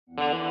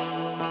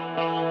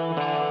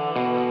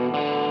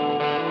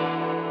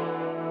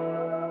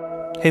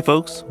Hey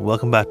folks,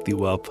 welcome back to the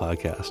Wild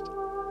Podcast.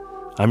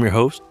 I'm your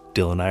host,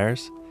 Dylan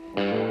Ayers,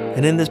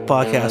 and in this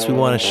podcast we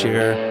want to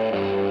share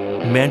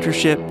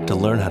mentorship to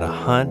learn how to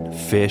hunt,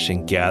 fish,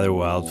 and gather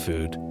wild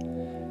food.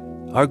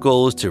 Our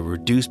goal is to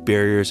reduce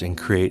barriers and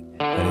create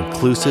an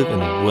inclusive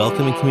and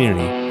welcoming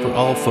community for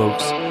all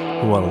folks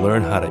who want to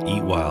learn how to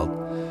eat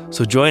wild.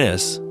 So join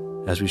us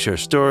as we share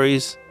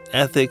stories,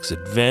 ethics,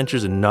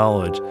 adventures, and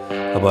knowledge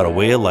about a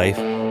way of life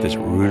that's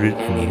rooted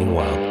in eating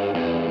wild.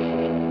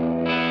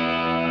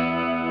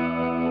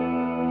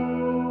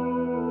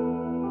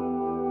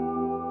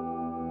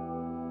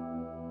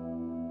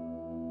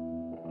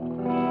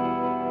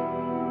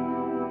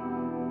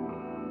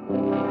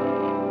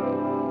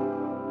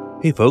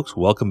 Hey folks,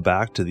 welcome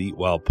back to the Eat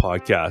Wild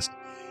Podcast.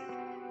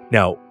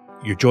 Now,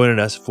 you're joining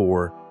us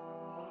for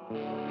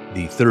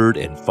the third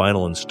and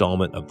final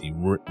installment of the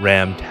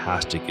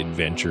Ramtastic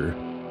Adventure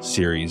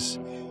series.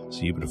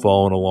 So you've been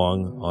following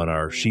along on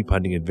our sheep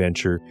hunting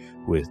adventure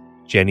with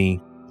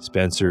Jenny,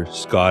 Spencer,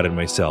 Scott, and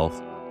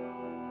myself.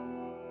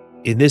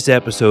 In this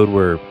episode,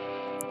 we're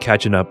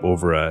catching up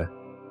over a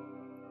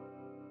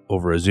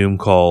Zoom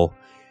call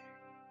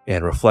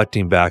and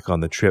reflecting back on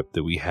the trip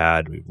that we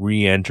had. We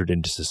re-entered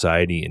into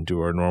society, into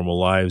our normal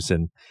lives,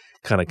 and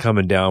kind of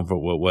coming down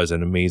from what was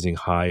an amazing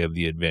high of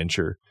the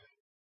adventure.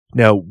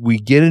 Now, we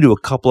get into a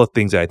couple of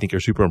things that I think are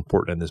super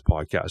important in this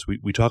podcast.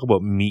 We talk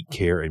about meat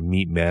care and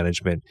meat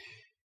management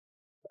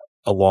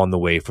along the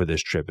way for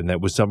this trip, and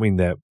that was something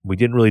that we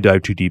didn't really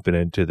dive too deep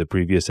into the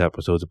previous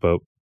episodes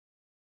about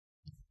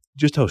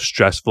just how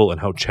stressful and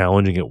how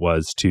challenging it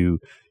was to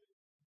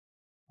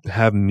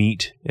have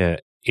meat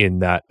in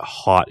that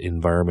hot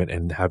environment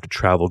and have to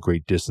travel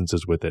great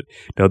distances with it.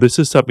 Now, this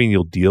is something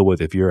you'll deal with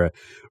if you're a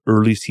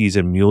early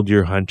season mule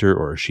deer hunter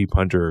or a sheep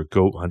hunter or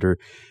goat hunter.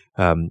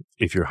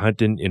 If you're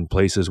hunting in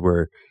places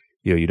where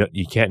you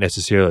can't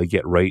necessarily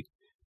get right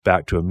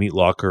back to a meat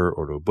locker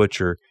or to a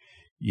butcher,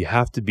 you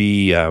have to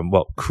be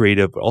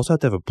creative, but also have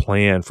to have a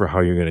plan for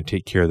how you're going to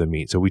take care of the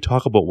meat. So we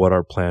talk about what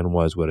our plan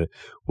was, what it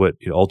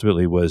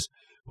ultimately was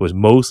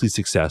mostly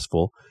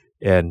successful,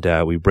 and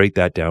we break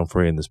that down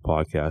for you in this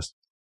podcast.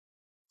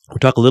 We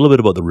talk a little bit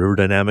about the river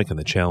dynamic and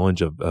the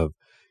challenge of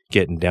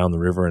getting down the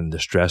river and the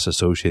stress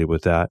associated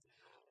with that.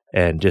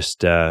 And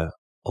just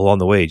along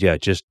the way,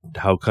 just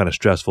how kind of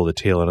stressful the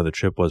tail end of the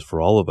trip was for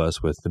all of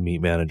us with the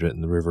meat management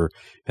in the river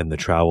and the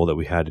travel that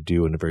we had to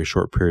do in a very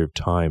short period of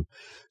time.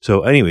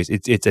 So anyways, I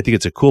think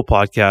it's a cool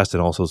podcast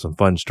and also some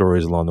fun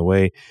stories along the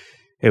way.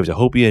 Anyways, I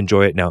hope you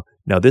enjoy it. Now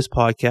this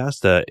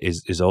podcast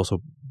is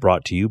also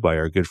brought to you by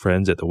our good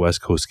friends at the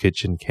West Coast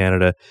Kitchen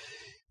Canada.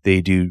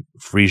 They do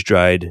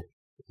freeze-dried,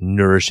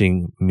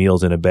 nourishing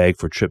meals in a bag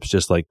for trips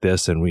just like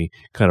this, and we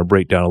kind of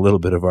break down a little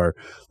bit of our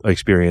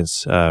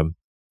experience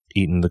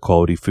eating the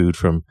quality food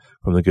from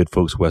the good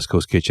folks West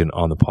Coast Kitchen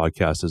on the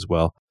podcast as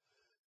well.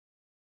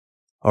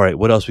 All right,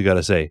 what else we got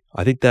to say?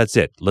 I think that's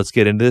it. Let's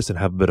get into this and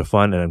have a bit of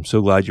fun, and I'm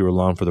so glad you were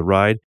along for the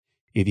ride.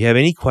 If you have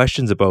any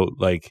questions about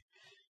like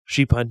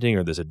sheep hunting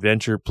or this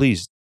adventure,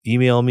 please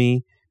email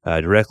me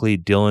directly,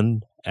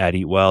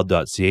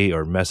 dylan@eatwild.ca,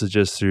 or message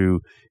us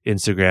through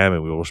Instagram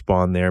and we'll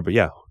respond there. But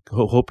yeah,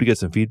 hope to get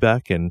some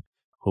feedback, and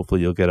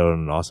hopefully you'll get out on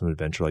an awesome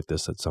adventure like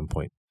this at some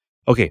point.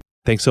 Okay,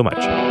 thanks so much.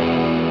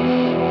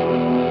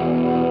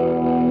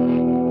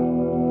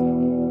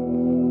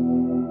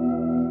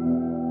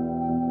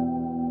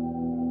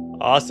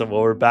 Awesome.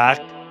 Well, we're back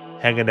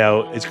hanging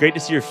out. It's great to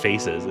see your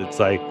faces. It's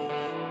like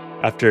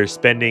after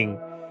spending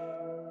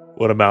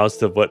what amounts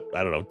to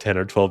 10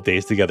 or 12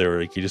 days together,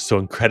 like you're just so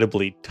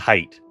incredibly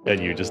tight,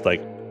 and you're just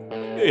like,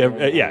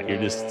 you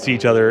just see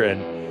each other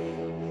and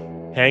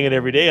hanging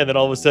every day, and then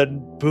all of a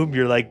sudden, boom,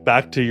 you're like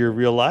back to your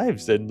real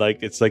lives, and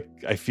like it's like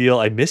I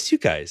miss you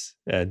guys,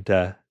 and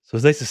so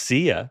it's nice to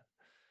see you.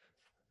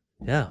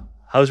 Yeah,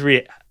 how's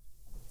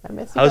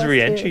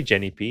re-entry,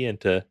 Jenny P,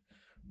 into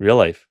real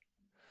life?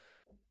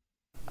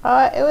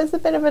 It was a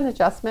bit of an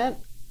adjustment.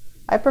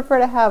 I prefer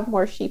to have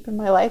more sheep in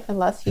my life and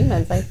less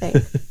humans, I think.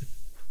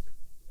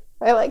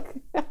 I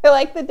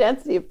like the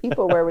density of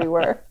people where we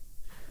were.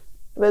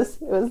 It was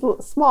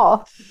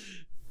small.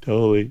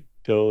 Totally.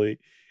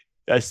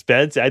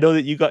 Spence, I know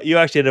that you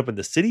actually ended up in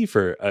the city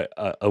for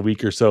a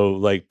week or so,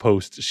 like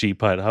post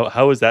sheep hunt.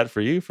 How was that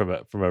for you from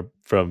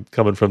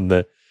coming from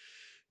the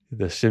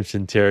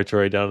Simpson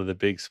territory down to the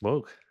Big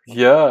Smoke?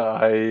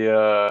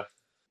 Yeah,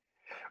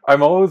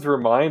 I'm always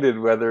reminded,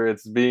 whether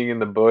it's being in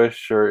the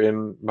bush or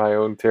in my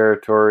own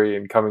territory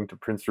and coming to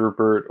Prince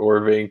Rupert or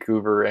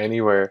Vancouver or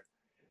anywhere,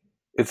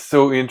 it's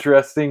so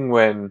interesting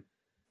when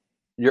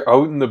you're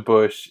out in the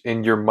bush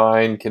and your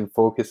mind can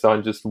focus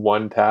on just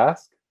one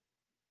task.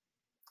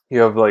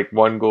 You have like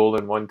one goal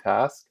and one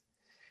task.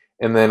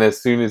 And then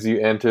as soon as you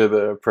enter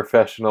the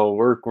professional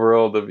work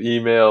world of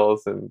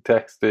emails and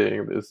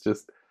texting, there's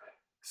just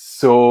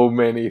so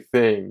many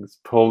things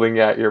pulling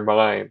at your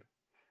mind.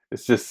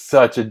 It's just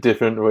such a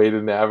different way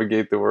to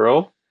navigate the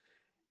world.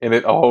 And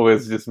it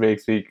always just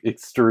makes me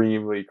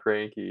extremely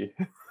cranky.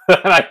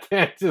 I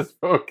can't just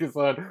focus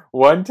on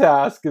one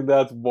task, and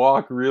that's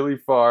walk really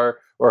far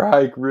or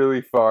hike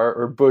really far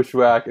or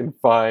bushwhack and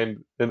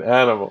find an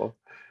animal.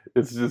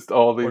 It's just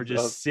all Or these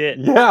just sit.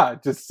 yeah,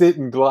 just sit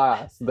in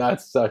glass.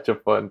 That's such a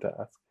fun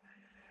task.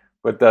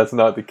 But that's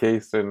not the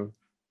case in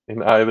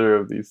either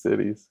of these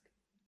cities.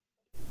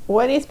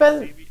 When you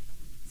spend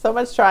so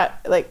much trying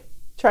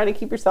to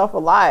keep yourself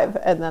alive,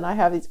 and then I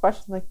have these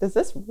questions like, does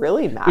this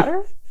really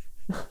matter?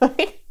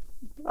 Like,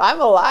 I'm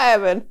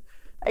alive and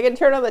I can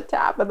turn on the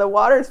tap and the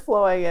water's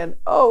flowing, and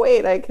oh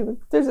wait,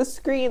 there's a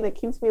screen that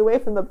keeps me away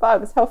from the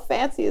bugs. How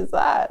fancy is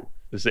that?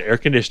 There's an air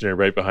conditioner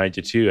right behind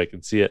you too. I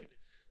can see it.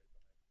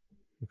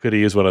 We could have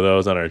used one of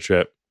those on our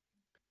trip.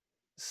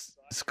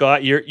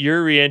 Scott,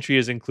 your reentry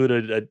has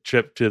included a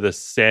trip to the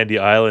sandy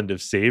island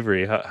of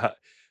Savory.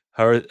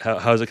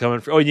 How's it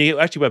coming? Oh, you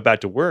actually went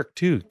back to work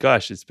too.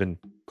 Gosh, it's been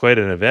quite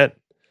an event.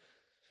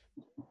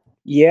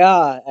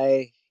 Yeah,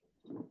 I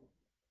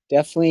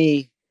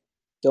definitely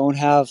don't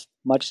have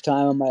much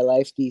time in my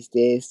life these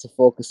days to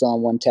focus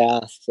on one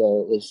task.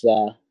 So it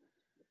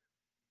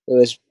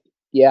was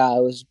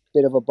a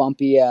bit of a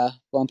bumpy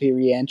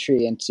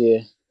reentry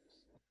into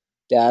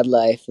dad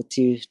life with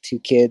two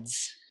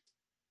kids,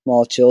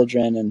 small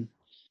children,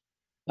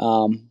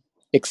 and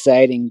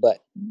exciting.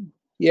 But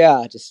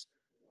yeah, just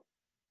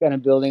kind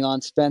of building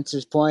on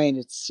Spencer's point.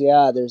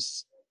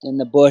 There's in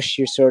the bush,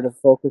 you're sort of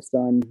focused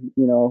on,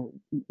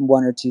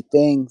 one or two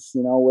things,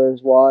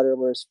 where's water,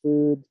 where's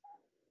food,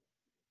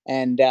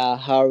 and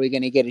how are we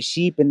going to get a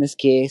sheep in this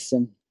case?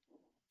 And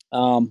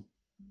now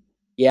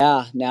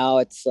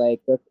it's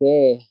like,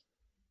 okay,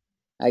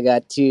 I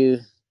got 2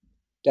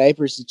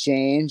 diapers to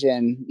change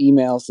and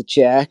emails to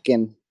check,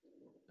 and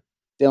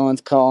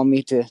Dylan's calling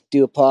me to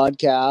do a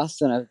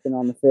podcast, and I've been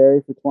on the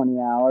ferry for 20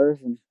 hours,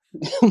 and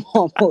I'm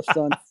almost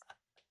on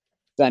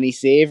sunny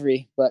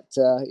Savory. But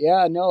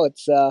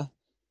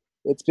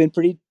it's been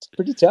pretty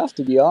tough,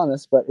 to be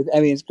honest. But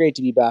it's great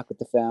to be back with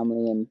the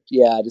family, and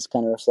just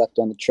kind of reflect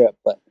on the trip.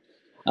 But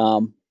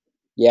it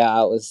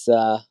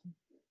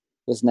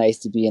was nice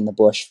to be in the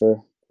bush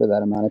for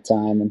that amount of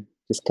time and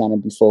just kind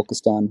of be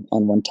focused on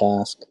one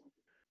task.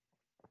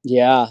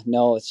 Yeah,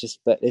 no, it's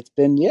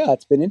been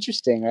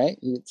interesting, right?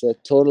 It's a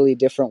totally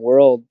different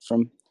world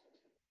from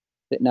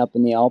sitting up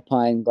in the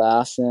Alpine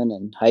glassing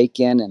and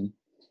hiking, and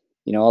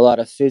a lot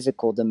of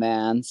physical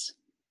demands,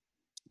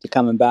 to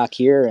coming back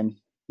here, and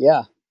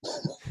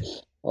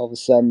all of a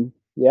sudden,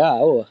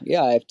 I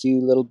have 2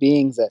 little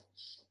beings that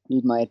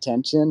need my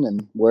attention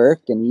and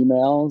work and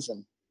emails,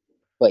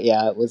 but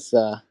it was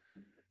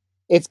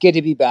it's good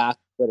to be back.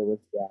 But it was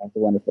a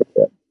wonderful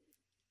trip.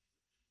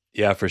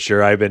 Yeah, for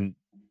sure. I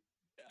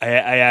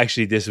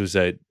actually,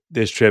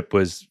 this trip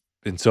was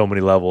in so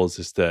many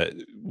levels. I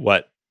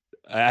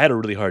had a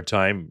really hard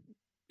time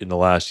in the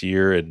last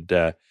year, and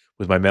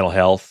with my mental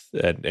health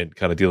and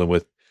kind of dealing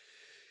with,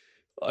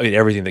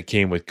 everything that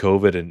came with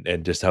COVID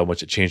and just how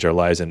much it changed our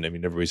lives. And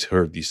everybody's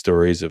heard these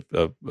stories of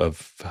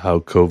how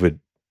COVID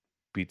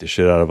beat the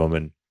shit out of them.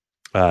 And,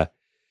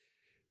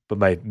 but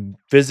my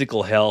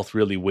physical health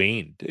really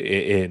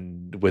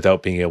waned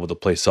without being able to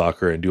play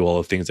soccer and do all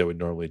the things I would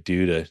normally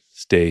do to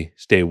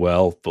stay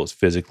well, both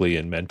physically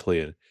and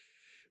mentally. And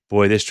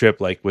boy, this trip,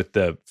 like with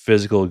the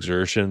physical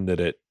exertion that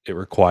it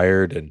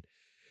required, and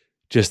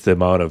just the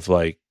amount of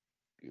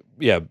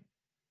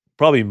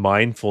probably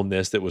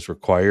mindfulness that was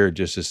required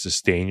just to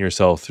sustain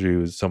yourself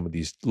through some of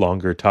these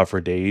longer, tougher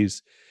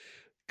days.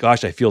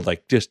 Gosh, I feel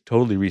like just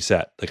totally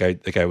reset.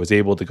 Like I was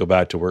able to go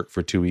back to work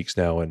for 2 weeks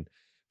now and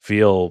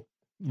feel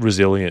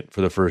resilient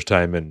for the first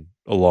time in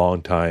a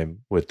long time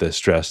with the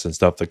stress and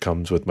stuff that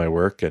comes with my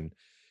work. And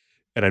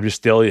I'm just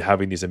still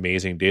having these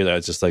amazing days. I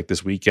was just like,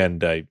 this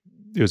weekend, it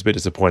was a bit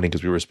disappointing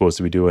because we were supposed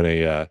to be doing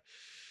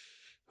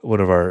one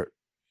of our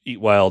Eat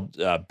Wild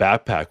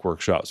backpack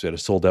workshops. We had a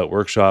sold out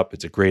workshop.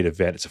 It's a great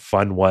event. It's a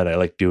fun one. I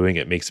like doing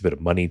it. Makes a bit of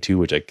money too,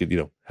 which I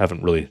could,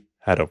 haven't really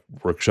had a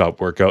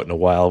workshop workout in a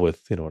while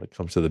with, when it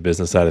comes to the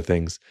business side of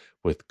things,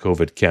 with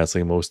COVID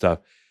canceling most stuff.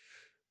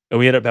 And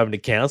we ended up having to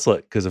cancel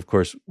it because, of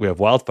course, we have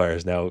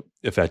wildfires now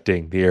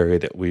affecting the area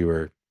that we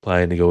were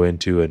planning to go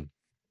into, and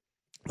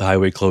the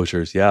highway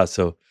closures. Yeah.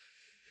 So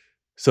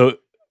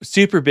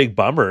super big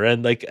bummer.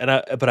 And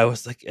but I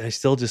was like, I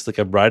still just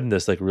I'm riding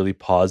this really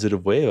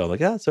positive wave. I'm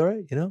like, it's all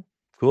right,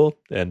 cool.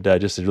 And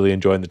just really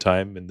enjoying the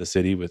time in the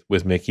city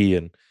with Mickey.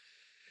 And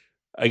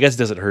I guess it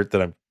doesn't hurt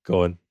that I'm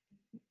going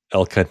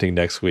elk hunting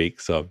next week.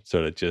 So I'm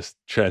sort of just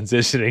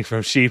transitioning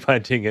from sheep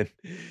hunting and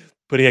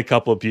putting a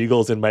couple of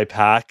bugles in my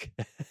pack.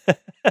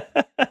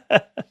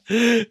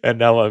 And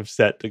now I'm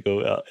set to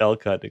go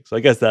elk hunting. So I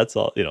guess that's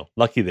all,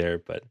 lucky there.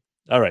 But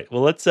all right,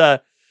 well, let's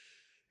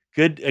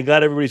good. I'm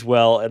glad everybody's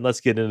well, and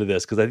let's get into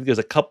this, because I think there's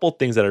a couple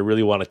things that I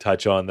really want to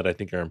touch on that I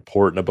think are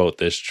important about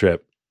this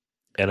trip.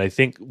 And I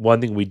think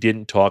one thing we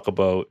didn't talk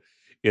about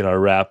in our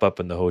wrap up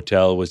in the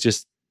hotel was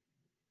just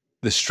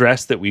the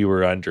stress that we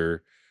were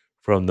under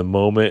from the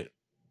moment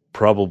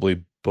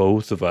probably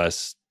both of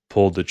us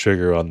pulled the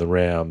trigger on the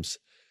rams,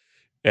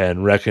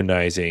 and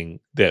recognizing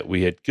that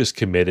we had just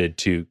committed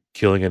to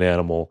killing an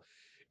animal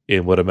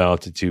in what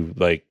amounted to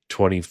like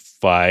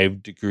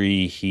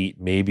 25-degree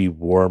heat, maybe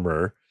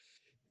warmer,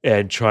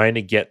 and trying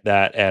to get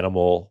that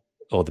animal,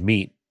 the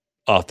meat,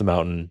 off the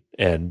mountain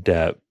and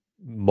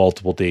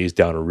multiple days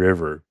down a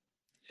river.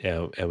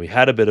 And we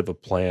had a bit of a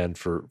plan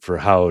for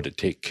how to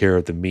take care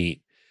of the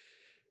meat.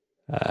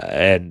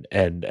 And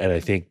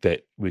I think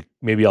that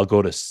maybe I'll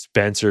go to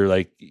Spencer.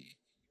 Like,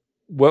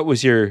 what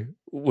was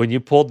when you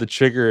pulled the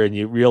trigger and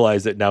you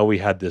realized that now we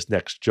had this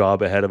next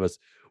job ahead of us?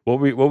 What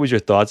was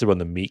your thoughts about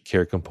the meat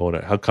care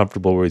component? How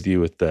comfortable were you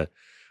with the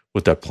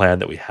plan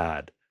that we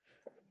had?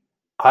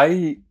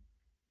 I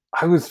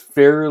was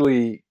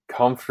fairly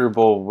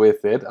comfortable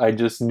with it. I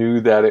just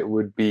knew that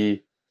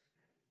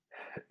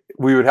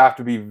we would have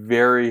to be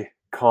very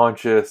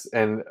conscious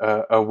and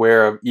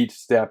aware of each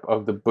step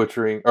of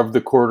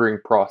the quartering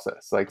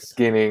process, like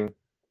skinning,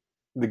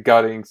 the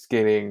gutting,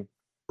 skinning,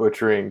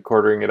 butchering,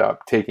 quartering it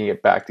up, taking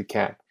it back to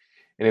camp.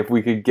 And if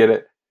we could get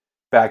it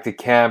back to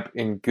camp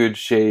in good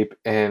shape,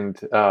 and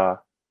I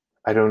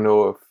don't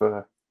know if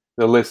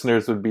the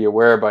listeners would be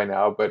aware by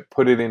now, but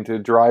put it into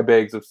dry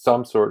bags of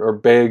some sort or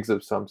bags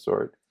of some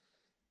sort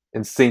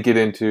and sink it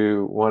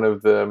into one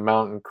of the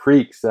mountain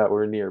creeks that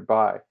were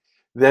nearby,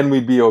 then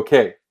we'd be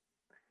okay.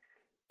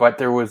 But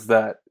there was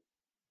that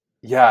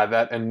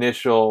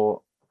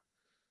initial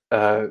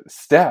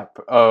step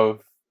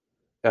of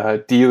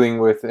dealing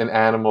with an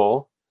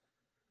animal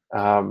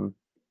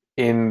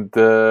in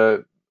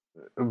the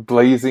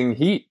blazing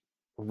heat,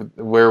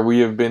 where we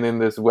have been in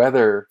this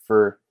weather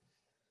for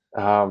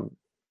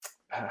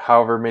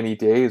however many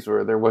days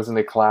where there wasn't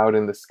a cloud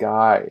in the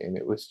sky, and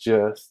it was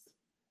just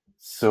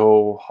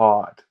so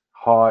hot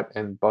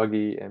and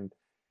buggy, and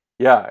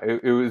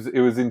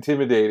it was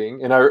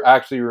intimidating. And I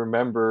actually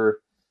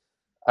remember,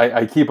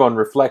 I keep on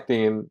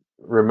reflecting and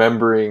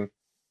remembering,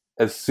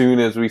 as soon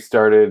as we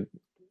started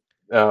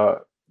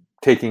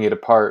taking it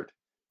apart,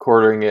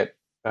 quartering it,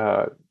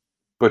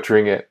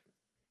 butchering it,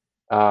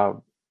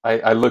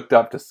 I looked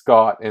up to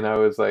Scott, and I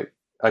was like,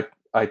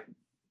 I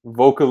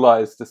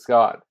vocalized to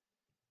Scott,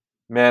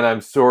 man,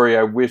 I'm sorry,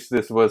 I wish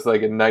this was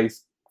like a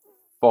nice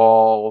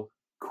cool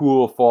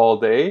fall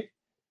day,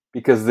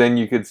 because then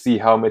you could see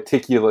how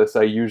meticulous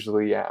I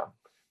usually am.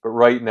 But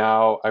right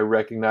now, I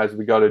recognize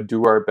we got to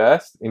do our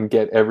best and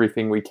get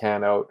everything we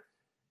can out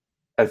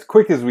as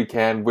quick as we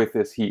can with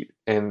this heat.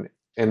 And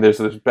there's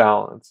this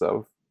balance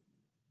of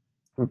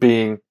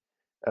being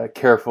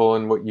careful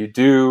in what you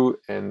do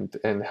and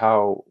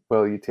how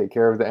well you take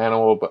care of the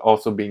animal, but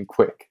also being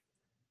quick,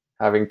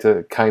 having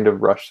to kind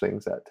of rush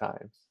things at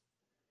times.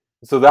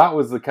 So that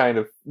was the kind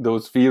of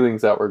those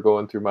feelings that were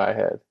going through my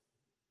head.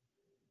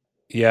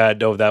 Yeah,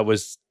 no,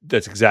 that's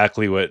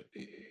exactly what.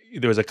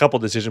 There was a couple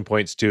decision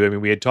points too. I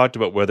mean, we had talked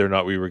about whether or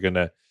not we were going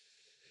to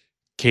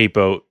cape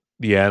out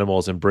the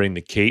animals and bring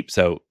the capes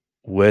out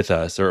with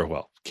us,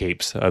 or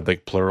capes,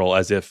 like plural,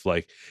 as if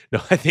like, no,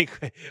 I think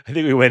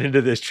we went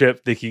into this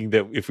trip thinking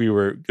that if we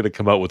were going to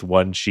come out with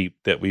one sheep,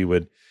 that we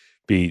would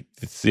be,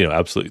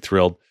 absolutely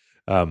thrilled.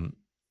 And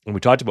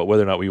we talked about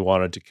whether or not we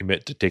wanted to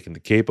commit to taking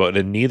the cape out,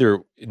 and neither,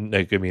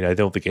 I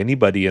don't think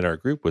anybody in our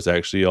group was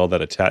actually all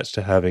that attached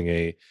to having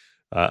a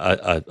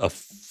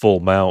full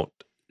mount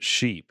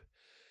sheep.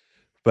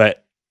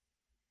 But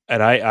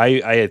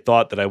I had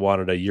thought that I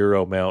wanted a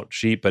Euro mount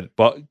sheep, but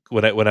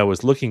when I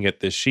was looking at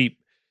this sheep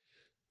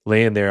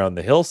laying there on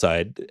the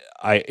hillside,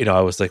 I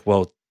was like,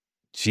 well,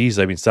 geez,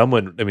 they're so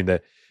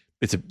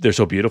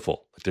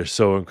beautiful, they're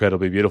so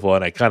incredibly beautiful,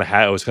 and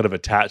I was kind of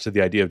attached to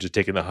the idea of just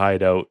taking the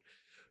hide out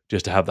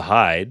just to have the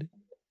hide,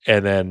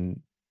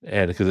 and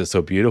because it's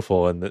so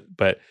beautiful,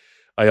 but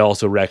I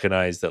also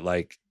recognize that,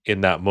 like,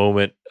 in that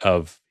moment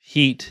of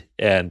heat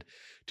and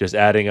just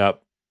adding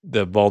up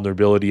the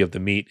vulnerability of the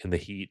meat in the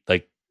heat,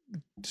 like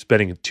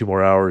spending 2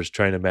 more hours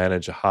trying to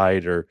manage a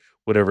hide or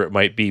whatever it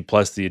might be,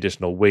 plus the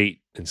additional weight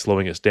and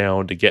slowing us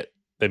down to get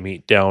the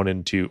meat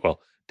to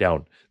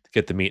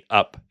get the meat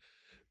up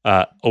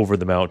over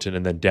the mountain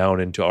and then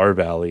down into our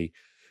valley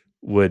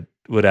would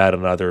add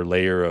another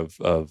layer of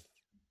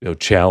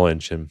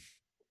challenge. And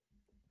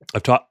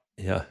I've taught,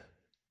 yeah.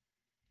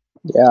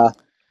 It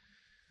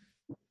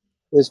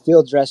was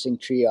field dressing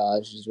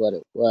triage is what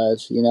it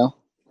was,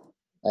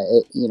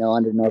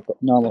 under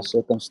normal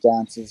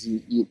circumstances,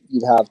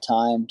 you'd have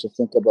time to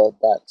think about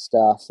that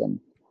stuff.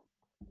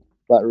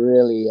 But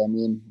really,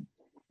 even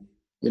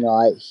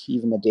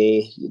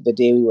the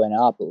day we went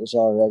up, it was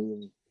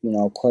already,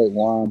 quite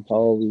warm,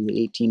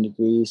 probably 18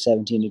 degrees,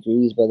 17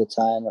 degrees by the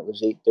time it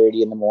was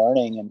 8:30 in the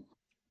morning. And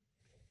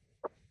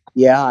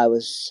I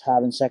was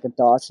having second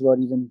thoughts about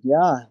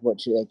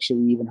should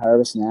we even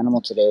harvest an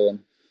animal today? And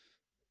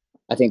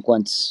I think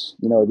once,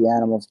 the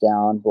animal's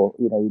down, well,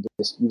 you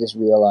just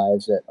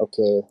realize that,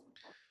 okay,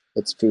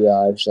 it's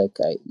triage. Like,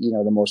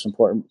 the most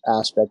important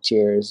aspect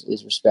here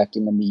is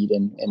respecting the meat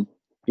and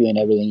doing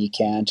everything you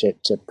can to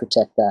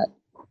protect that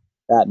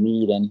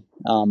meat. And,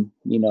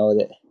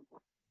 that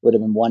would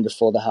have been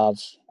wonderful to have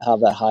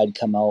that hide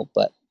come out.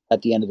 But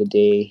at the end of the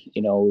day,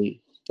 the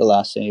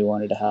last thing we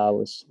wanted to have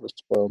was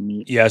spoiled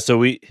meat. Yeah.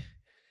 So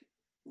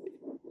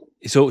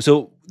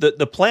So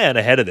the plan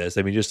ahead of this,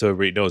 I mean, just so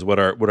everybody knows what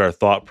our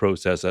thought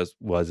process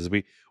was, is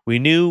we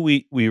knew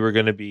we were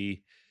going to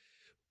be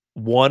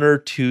 1 or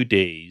 2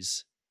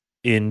 days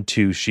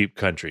into sheep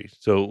country.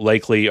 So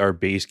likely our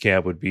base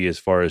camp would be as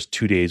far as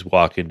 2 days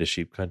walk into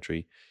sheep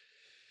country,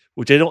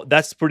 which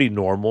that's pretty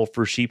normal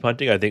for sheep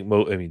hunting. I think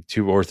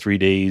 2 or 3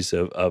 days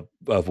of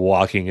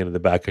walking into the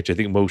backcountry. I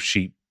think most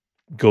sheep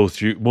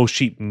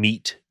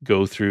meat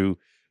go through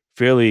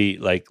fairly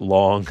like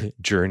long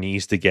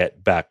journeys to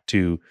get back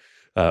to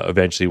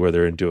eventually where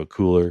they're into a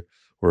cooler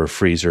or a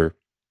freezer.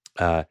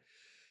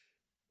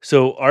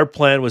 So our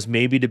plan was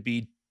maybe to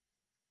be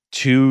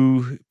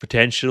 2,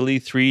 potentially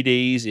 3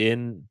 days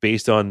in,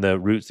 based on the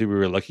routes that we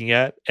were looking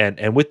at,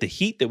 and with the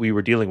heat that we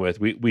were dealing with,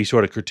 we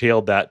sort of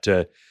curtailed that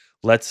to,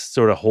 let's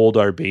sort of hold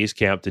our base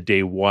camp to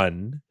day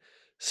one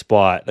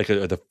spot, like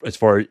as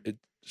far as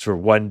sort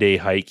of 1 day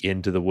hike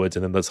into the woods,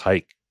 and then let's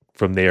hike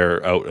from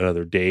there out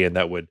another day, and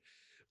that would,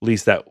 at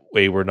least that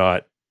way, we're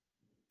not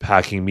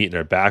packing meat in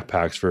our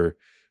backpacks for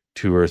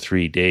 2 or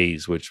 3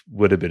 days, which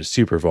would have been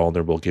super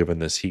vulnerable given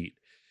this heat.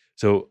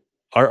 So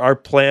our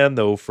plan,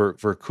 though, for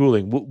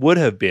cooling would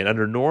have been,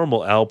 under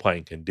normal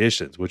alpine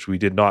conditions, which we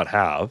did not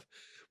have,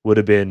 would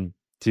have been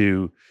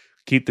to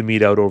keep the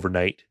meat out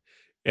overnight,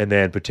 and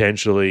then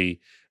potentially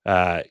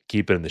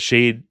keep it in the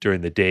shade during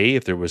the day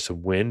if there was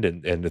some wind,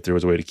 and if there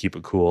was a way to keep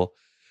it cool,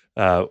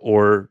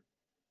 or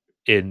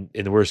in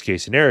the worst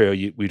case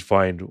scenario, we'd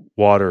find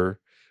water,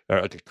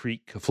 like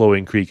a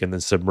flowing creek, and then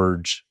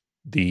submerge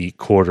the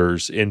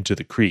quarters into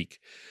the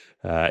creek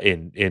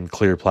in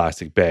clear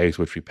plastic bags,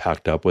 which we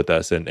packed up with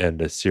us,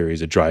 and a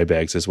series of dry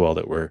bags as well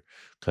that were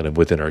kind of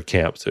within our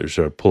camp, so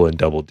sort of pulling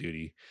double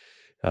duty.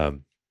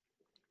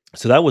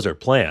 So that was our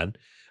plan.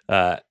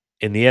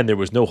 In the end, there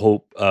was no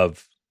hope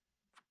of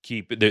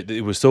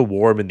it was so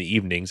warm in the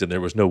evenings, and there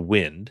was no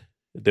wind,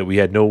 that we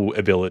had no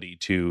ability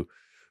to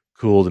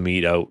cool the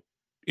meat out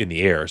in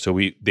the air. So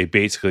they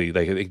basically,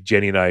 like, I think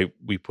Jenny and I,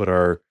 we put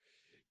our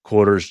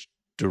quarters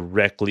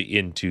directly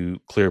into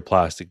clear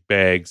plastic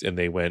bags, and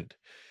they went.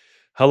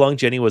 How long,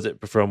 Jenny, was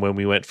it from when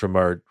we went from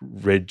our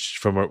ridge,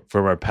 from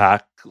our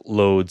pack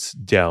loads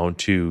down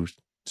to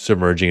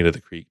submerging into the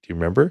creek? Do you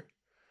remember?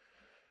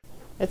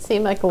 It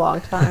seemed like a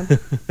long time.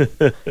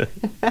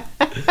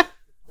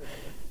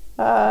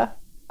 I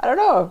don't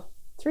know,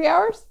 3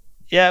 hours?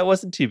 Yeah, it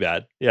wasn't too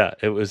bad. Yeah,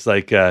 it was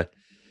like, yeah.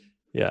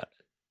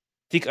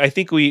 I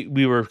think we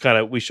were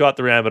we shot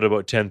the ram at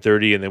about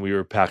 10:30, and then we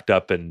were packed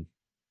up, and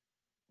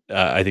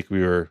I think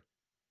we were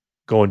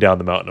going down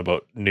the mountain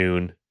about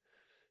noon,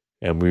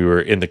 and we were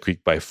in the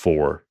creek by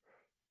 4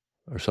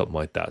 or something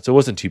like that. So it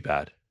wasn't too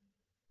bad.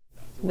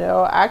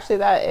 No,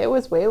 actually, it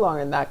was way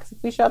longer than that, because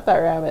if we shot that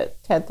ram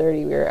at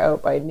 10:30, we were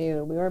out by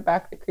noon. We weren't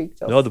back at the creek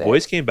till 6. The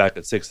boys came back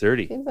at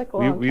 6:30. Seems like a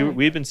long time.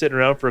 We'd been sitting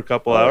around for a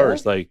couple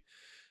hours, really? like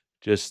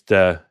just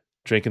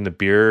drinking the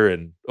beer,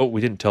 and we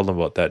didn't tell them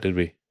about that, did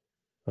we?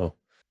 Oh,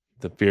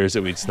 the beers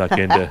that we'd snuck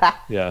into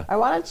I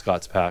wanted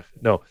Scott's pack.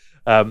 No,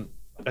 I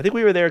think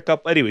we were there a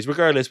couple. Anyways,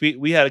 regardless,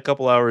 we had a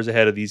couple hours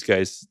ahead of these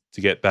guys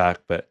to get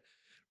back, but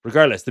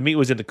regardless, the meat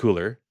was in the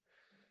cooler,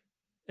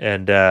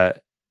 and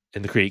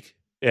in the creek,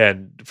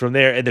 and from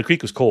there, and the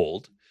creek was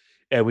cold,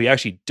 and we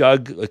actually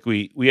dug, like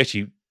we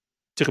actually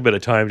took a bit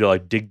of time to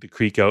like dig the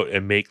creek out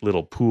and make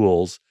little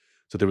pools,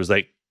 so there was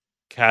like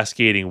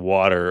cascading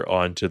water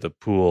onto the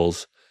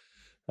pools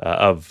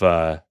onto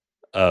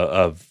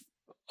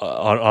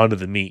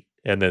the meat,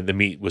 and then the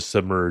meat was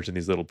submerged in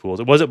these little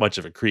pools. It wasn't much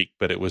of a creek,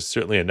 but it was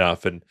certainly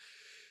enough, and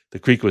the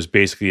creek was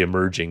basically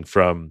emerging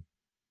from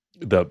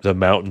the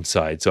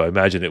mountainside, so I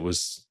imagine it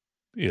was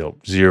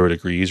 0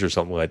 degrees or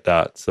something like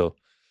that. So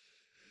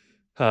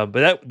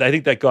but I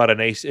think that got a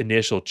nice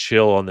initial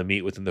chill on the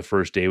meat within the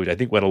first day, which I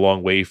think went a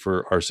long way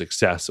for our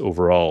success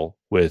overall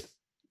with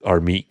our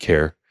meat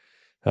care.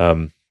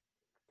 And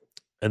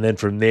then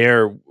from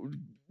there, do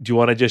you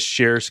want to just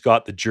share,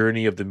 Scott, the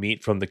journey of the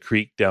meat from the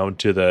creek down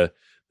to the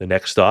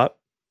next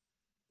stop?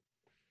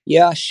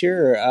 Yeah,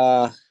 sure.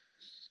 I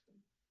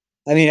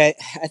mean, I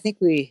think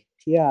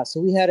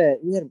so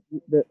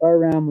our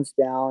ram was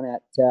down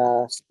at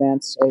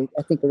Spence,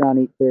 I think around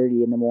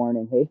 8:30 in the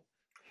morning. Hey.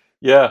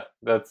 Yeah,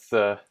 that's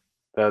the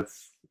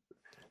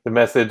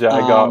message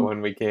I got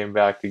when we came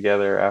back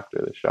together after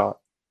the shot.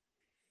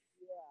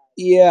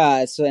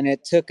 Yeah, so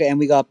and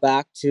we got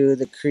back to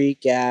the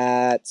creek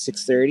at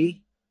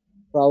 6:30,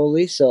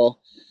 probably. So,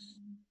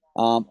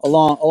 a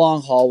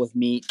long haul with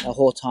meat the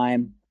whole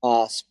time.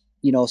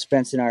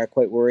 Spence and I are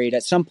quite worried.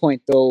 At some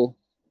point, though,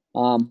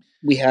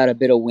 we had a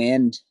bit of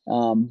wind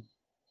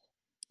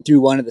through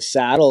one of the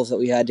saddles that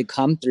we had to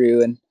come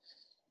through, and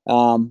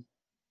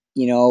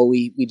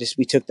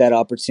we took that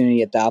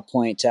opportunity at that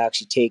point to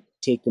actually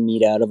take the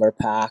meat out of our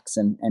packs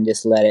and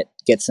just let it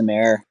get some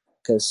air,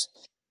 because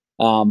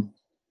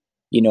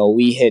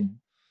we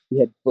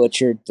had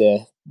butchered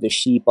the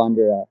sheep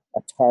under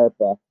a tarp.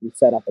 We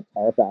set up a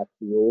tarp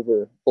actually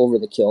over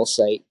the kill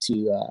site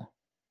to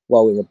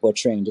while we were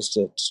butchering, just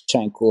to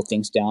try and cool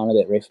things down a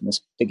bit right from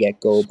the get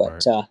go.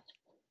 But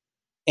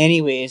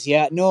anyways,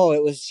 it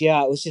was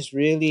just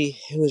really,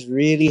 it was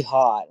really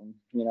hot, and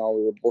we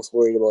were both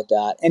worried about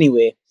that.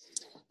 Anyway,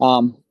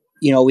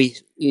 we,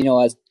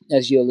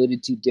 as you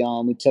alluded to,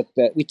 Dylan,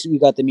 we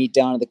got the meat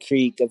down to the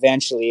creek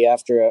eventually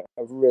after a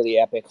really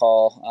epic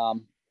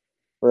haul.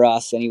 For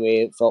us, anyway,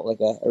 it felt like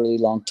a really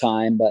long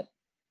time, but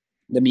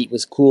the meat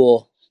was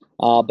cool.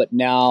 But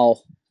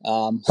now,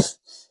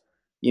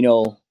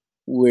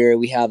 where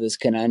we have this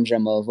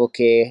conundrum of,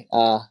 okay,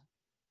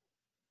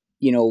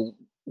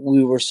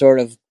 we were sort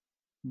of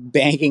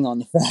banking on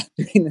the fact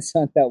during the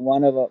sun that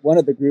one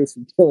of the groups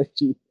would kill a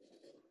sheep,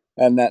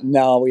 and that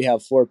now we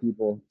have 4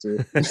 people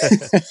to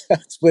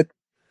split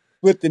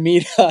the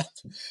meat up,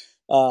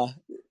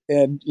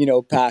 and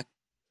pack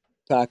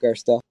our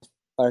stuff,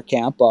 our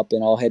camp up,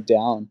 and all head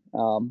down.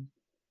 And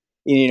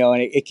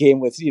it came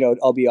with,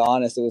 I'll be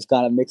honest, it was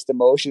kind of mixed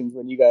emotions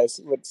when you guys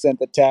sent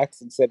the text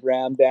and said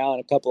ram down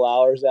a couple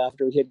hours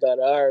after we had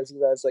got ours. I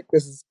was like,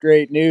 this is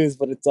great news,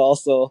 but it's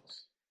also,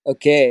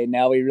 okay,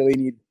 now we really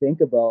need to think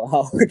about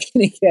how we're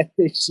going to get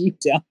this sheep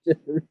down to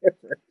the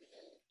river,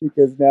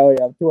 because now we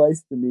have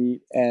twice the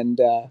meat. And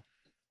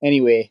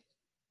anyway,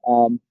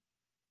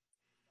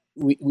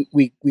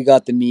 we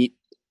got the meat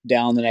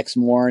down the next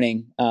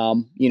morning.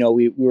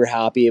 We were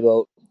happy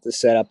about the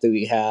setup that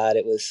we had.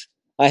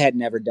 I had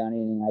never done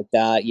anything like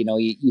that.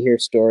 You hear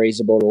stories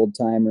about old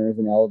timers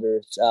and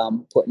elders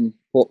putting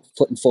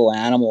full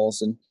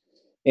animals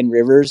in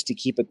rivers to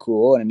keep it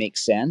cool, and it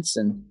makes sense.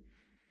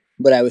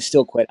 But I was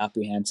still quite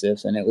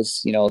apprehensive, and it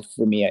was,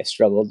 for me, I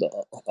struggled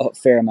a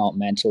fair amount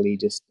mentally,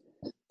 just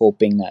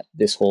hoping that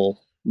this whole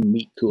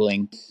meat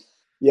cooling.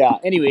 Yeah.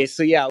 Anyway,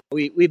 so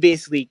we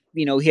basically,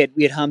 we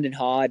had hummed and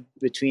hawed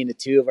between the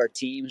two of our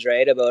teams,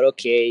 right? About,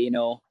 okay,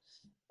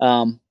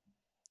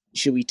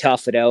 should we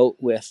tough it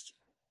out with,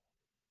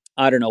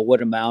 I don't know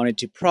what amounted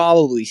to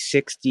probably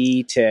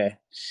 60 to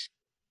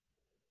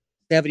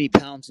 70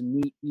 pounds of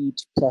meat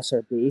each plus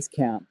our base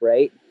camp,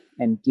 right?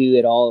 And do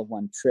it all in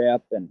one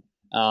trip. And,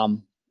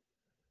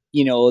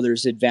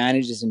 there's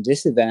advantages and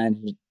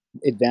disadvantages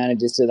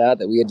to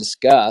that we had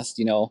discussed.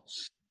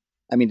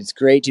 It's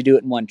great to do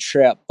it in one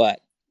trip,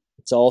 but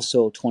it's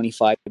also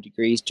 25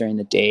 degrees during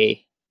the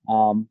day.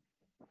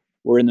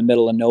 We're in the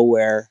middle of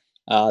nowhere.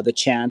 The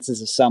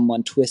chances of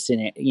someone twisting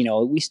it,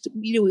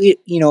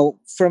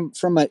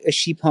 from a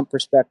sheep hunt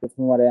perspective,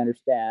 from what I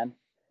understand,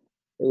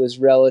 it was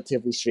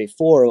relatively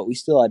straightforward, but we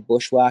still had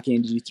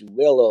bushwhacking to do through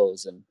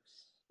willows. And,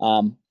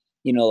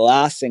 the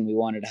last thing we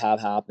wanted to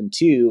have happen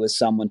too was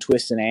someone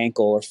twist an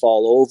ankle or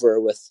fall over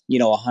with,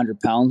 100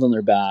 pounds on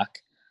their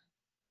back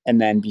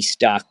and then be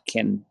stuck.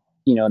 And,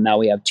 now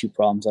we have 2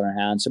 problems on our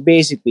hands. So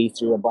basically,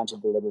 through a bunch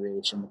of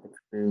deliberation with the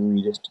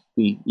crew,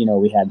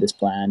 we had this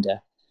plan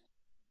to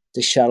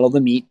shuttle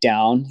the meat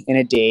down in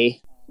a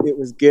day. It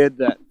was good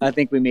that I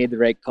think we made the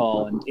right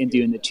call in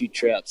doing the 2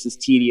 trips, as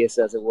tedious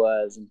as it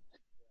was. And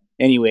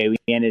anyway, we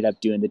ended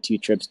up doing the 2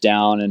 trips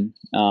down, and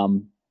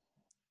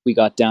we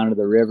got down to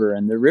the river.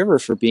 And the river,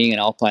 for being an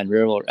alpine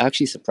river,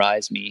 actually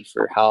surprised me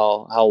for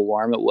how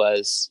warm it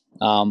was.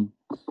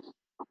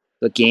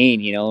 Again,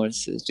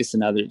 it's just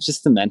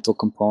the mental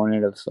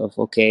component of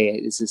okay,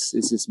 is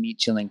this meat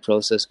chilling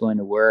process going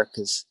to work?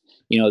 Because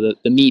the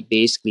meat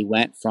basically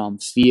went from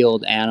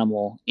field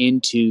animal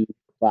into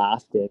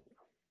plastic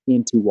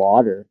into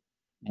water,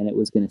 and it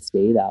was going to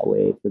stay that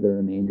way for the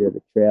remainder of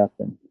the trip.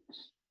 And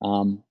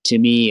to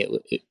me,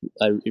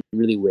 it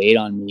really weighed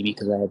on me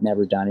because I had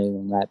never done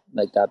anything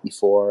like that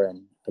before,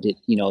 and I did,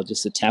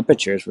 just the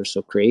temperatures were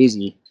so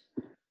crazy.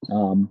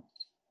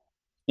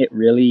 It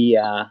really,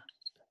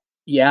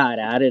 it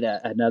added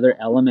another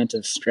element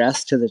of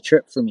stress to the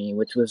trip for me,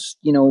 which was,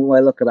 I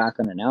look back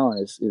on it now,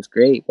 and it was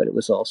great, but it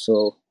was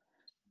also,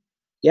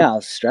 it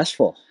was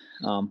stressful.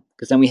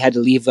 Because then we had to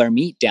leave our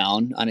meat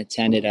down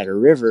unattended at a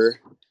river,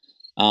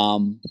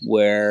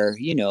 where,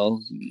 who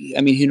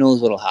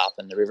knows what'll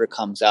happen. The river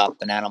comes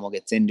up, an animal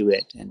gets into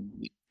it.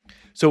 And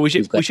so we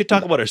should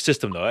talk about our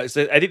system, though. I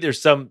think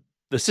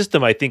the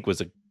system, I think,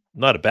 was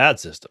not a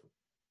bad system,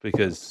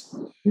 because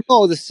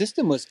no, the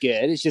system was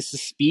good. It's just the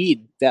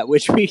speed at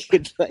which we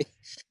could,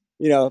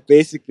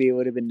 basically it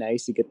would have been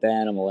nice to get the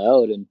animal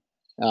out. And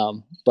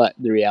but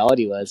the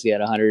reality was we had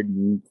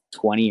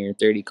 120 or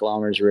 30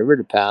 kilometers of river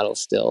to paddle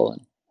still.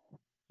 And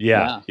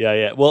yeah.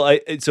 Well,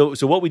 so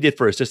what we did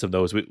for our system,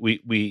 though, is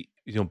we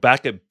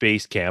back at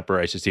base camp, or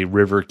I should say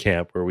river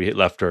camp, where we had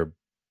left our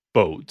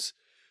boats,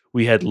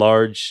 we had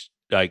large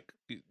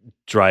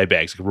dry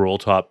bags, roll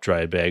top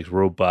dry bags,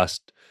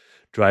 robust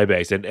dry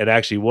bags, and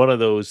actually one of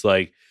those,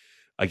 I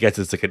guess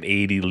it's like an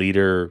 80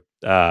 liter,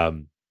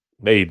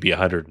 maybe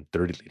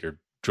 130 liter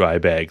dry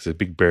bags, a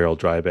big barrel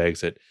dry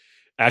bags that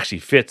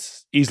actually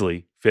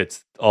easily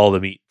fits all the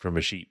meat from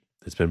a sheep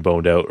that's been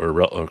boned out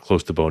or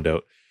close to boned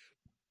out.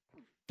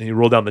 And you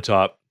roll down the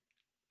top,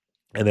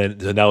 and then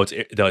so now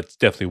it's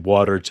definitely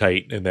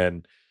watertight. And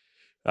then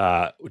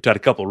we tied a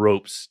couple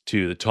ropes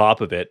to the top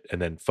of it,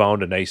 and then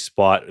found a nice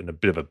spot and a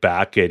bit of a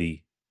back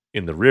eddy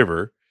in the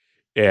river,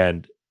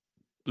 and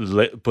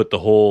put the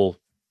whole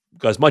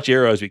got as much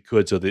air as we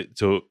could,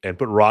 and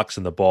put rocks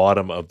in the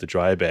bottom of the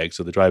dry bag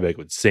so the dry bag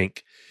would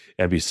sink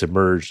and be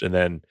submerged, and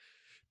then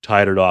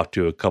tied it off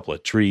to a couple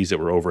of trees that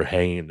were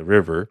overhanging the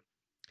river,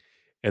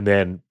 and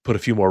then put a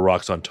few more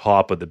rocks on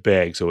top of the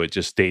bag so it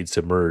just stayed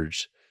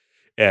submerged.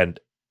 And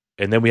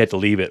then we had to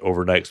leave it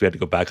overnight because we had to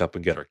go back up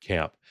and get our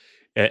camp.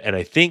 And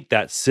I think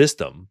that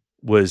system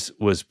was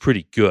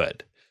pretty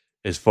good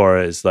as far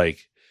as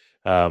like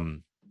at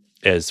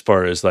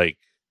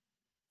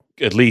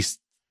least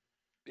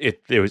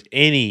if there was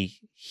any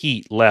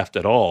heat left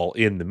at all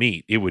in the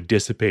meat, it would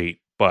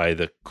dissipate by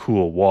the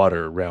cool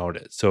water around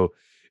it. So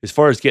as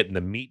far as getting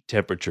the meat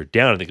temperature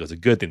down, I think it was a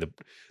good thing.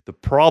 The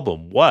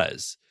problem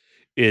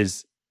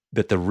is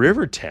that the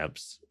river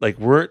temps like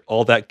weren't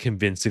all that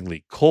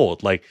convincingly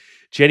cold. Like,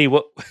 Jenny,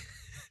 what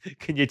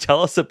can you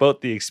tell us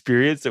about the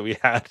experience that we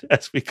had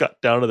as we got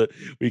down to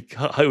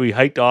we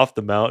hiked off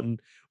the mountain,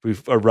 we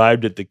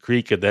arrived at the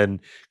creek, and then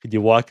could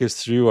you walk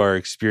us through our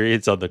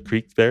experience on the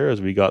creek there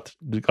as we got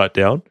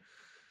down?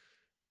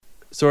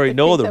 Sorry,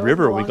 no, the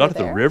river. We got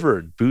to the river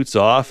and boots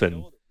off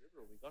and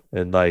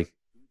like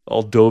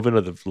all dove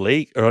into the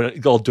lake or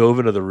all dove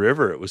into the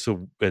river. It was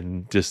so,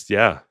 and just,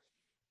 yeah.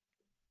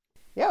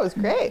 Yeah, it was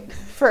great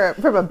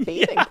from a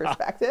bathing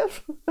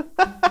perspective.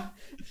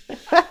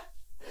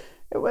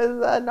 It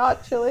was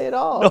not chilly at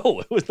all.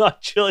 No, it was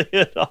not chilly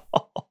at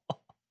all.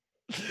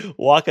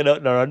 Walking out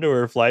in our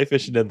underwear, fly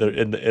fishing in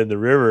the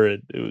river,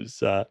 and it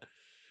was,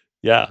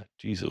 yeah,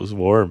 geez, it was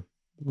warm,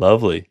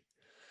 lovely.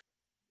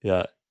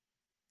 Yeah,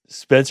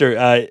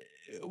 Spencer,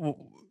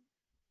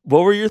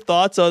 what were your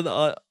thoughts on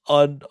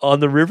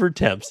the river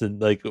temps,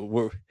 and like,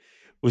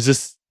 was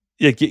this?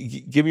 Yeah,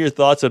 give me your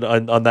thoughts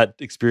on that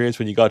experience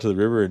when you got to the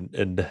river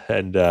and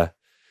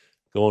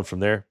going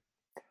from there.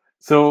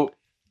 So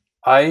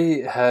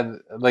I had,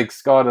 like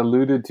Scott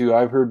alluded to,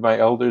 I've heard my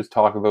elders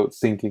talk about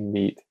sinking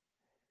meat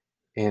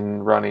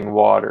in running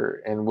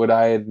water. And what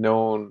I had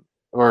known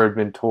or had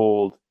been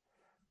told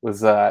was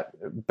that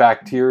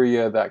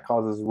bacteria that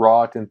causes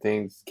rot and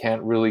things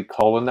can't really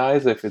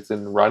colonize if it's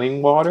in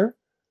running water.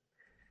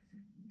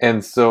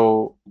 And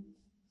so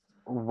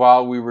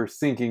while we were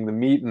sinking the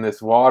meat in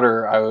this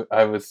water,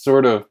 I was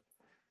sort of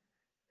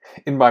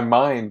in my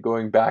mind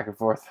going back and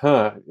forth,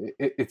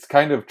 it's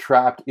kind of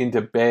trapped into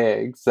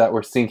bags that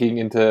were sinking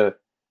into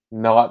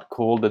not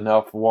cold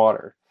enough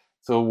water.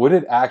 So would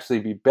it actually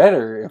be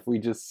better if we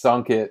just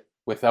sunk it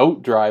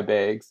without dry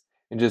bags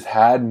and just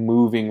had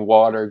moving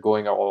water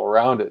going all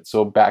around it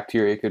so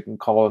bacteria couldn't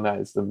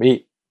colonize the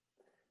meat?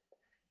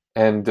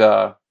 And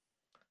I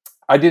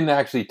didn't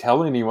actually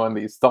tell anyone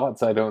these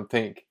thoughts, I don't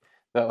think.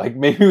 That like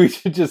maybe we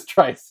should just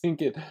try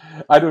sink it.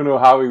 I don't know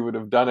how we would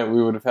have done it.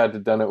 We would have had to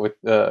done it with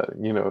the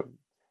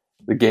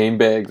game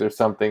bags or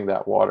something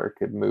that water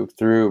could move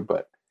through.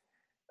 But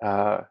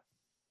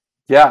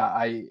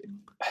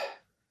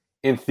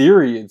in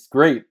theory it's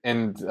great,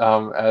 and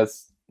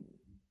as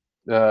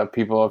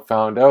people have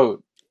found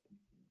out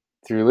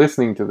through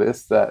listening to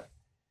this, that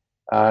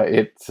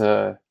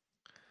it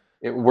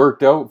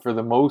worked out for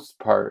the most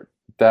part.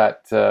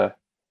 That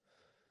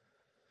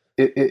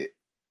it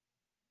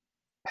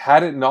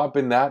had it not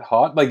been that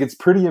hot, like it's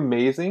pretty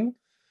amazing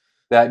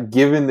that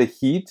given the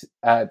heat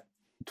at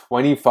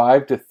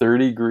 25 to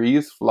 30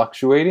 degrees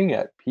fluctuating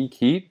at peak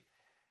heat,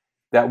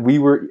 that we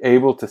were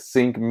able to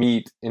sink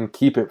meat and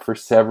keep it for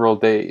several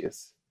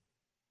days.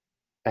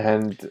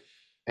 And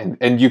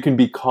you can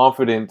be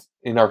confident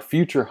in our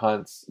future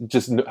hunts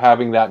just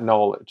having that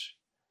knowledge.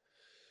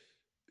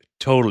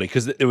 Totally,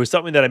 because there was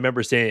something that I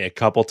remember saying a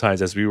couple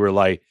times as we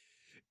were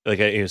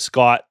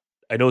Scott.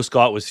 I know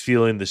Scott was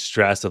feeling the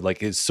stress of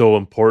like, it's so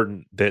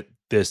important that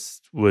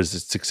this was a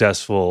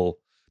successful,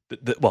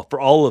 well, for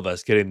all of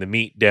us getting the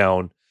meat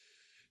down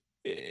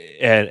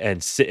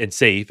and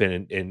safe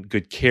and in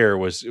good care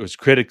was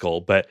critical.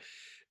 But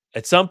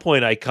at some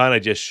point I kind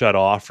of just shut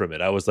off from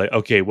it. I was like,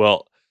 okay,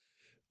 well,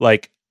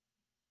 like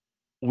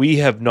we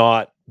have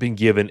not been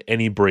given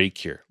any break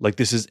here. Like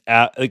this is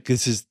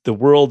the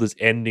world is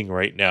ending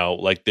right now.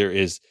 Like there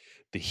is,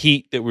 the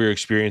heat that we're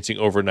experiencing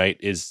overnight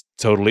is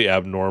totally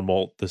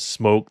abnormal. The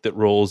smoke that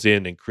rolls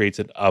in and creates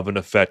an oven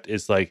effect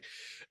is like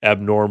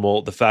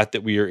abnormal. The fact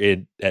that we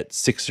are at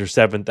 6,000 or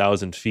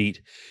 7,000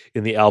 feet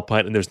in the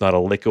Alpine and there's not a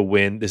lick of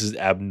wind, this is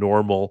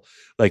abnormal.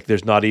 Like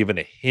there's not even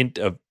a hint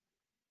of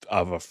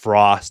a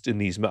frost in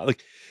these mountains.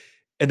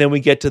 And then we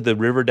get to the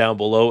river down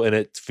below and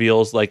it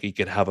feels like you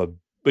could have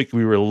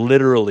we were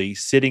literally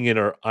sitting in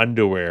our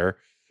underwear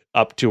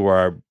up to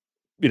our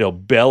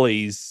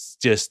bellies,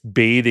 just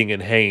bathing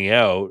and hanging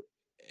out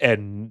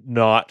and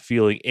not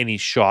feeling any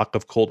shock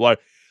of cold water.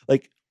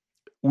 Like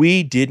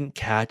we didn't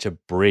catch a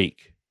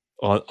break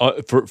on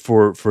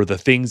for the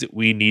things that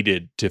we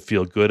needed to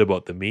feel good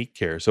about the meat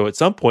care. So at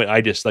some point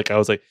I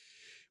was like,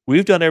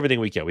 we've done everything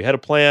we can. We had a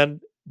plan,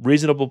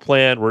 reasonable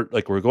plan.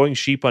 We're going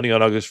sheep hunting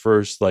on August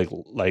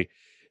 1st. Like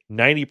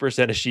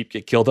 90% of sheep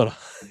get killed on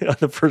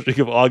the first week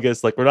of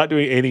August. Like we're not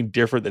doing anything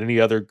different than any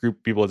other group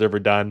of people has ever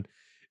done.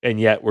 And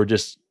yet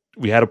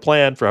we had a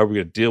plan for how we're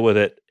going to deal with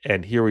it.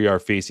 And here we are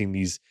facing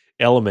these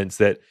elements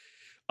that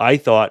I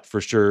thought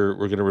for sure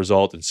were going to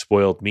result in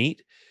spoiled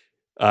meat,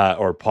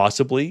 or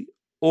possibly,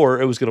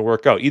 or it was going to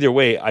work out. Either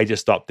way, I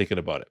just stopped thinking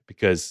about it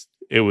because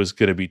it was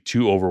going to be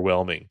too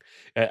overwhelming.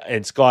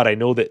 And Scott, I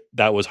know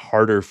that was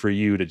harder for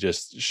you to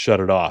just shut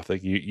it off.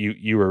 Like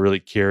you were really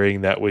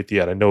carrying that with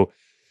you, and I know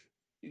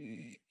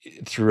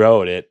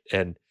throughout it.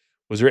 And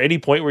was there any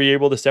point where you're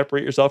able to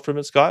separate yourself from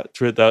it, Scott,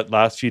 through that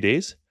last few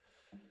days?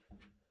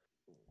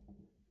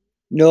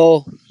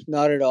 No,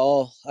 not at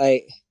all.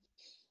 It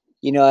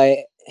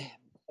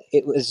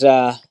was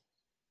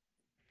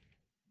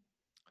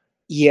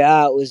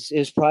it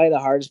was probably the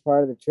hardest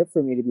part of the trip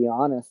for me, to be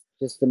honest.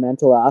 Just the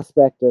mental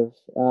aspect of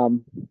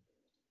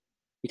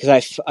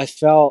because I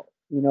felt,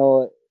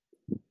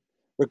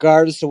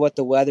 regardless of what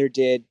the weather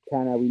did,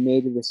 we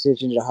made the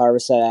decision to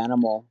harvest that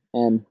animal,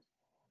 and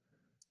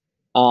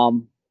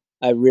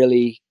I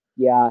really,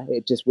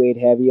 it just weighed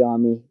heavy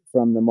on me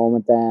from the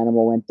moment the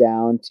animal went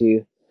down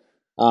to,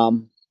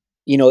 and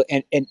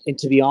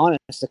to be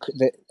honest,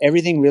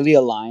 everything really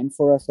aligned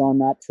for us on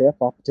that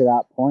trip up to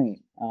that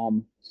point.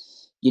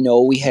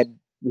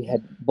 We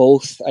had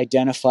both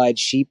identified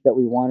sheep that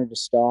we wanted to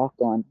stock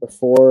on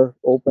before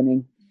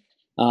opening.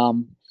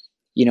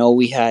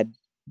 We had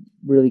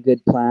really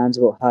good plans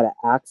about how to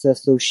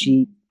access those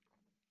sheep.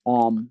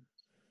 The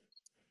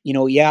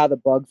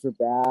bugs were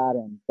bad,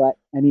 but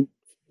I mean,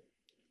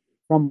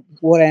 from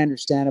what I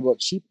understand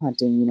about sheep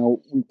hunting,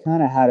 we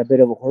kind of had a bit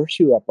of a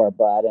horseshoe up our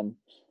butt, and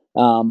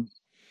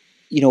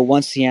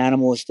once the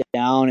animal was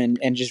down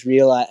and just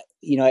realize,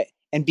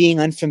 and being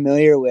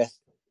unfamiliar with,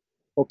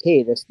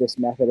 okay, this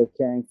method of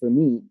caring for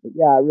meat, it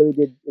really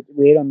did, it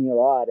weighed on me a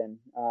lot, and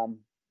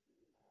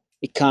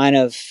it kind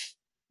of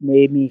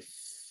made me,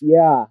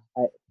 I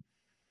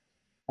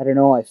don't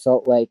know, I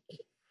felt like,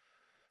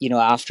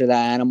 after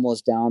that animal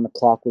was down, the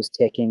clock was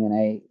ticking, and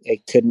I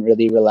couldn't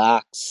really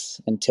relax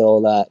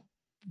until that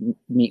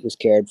meat was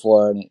cared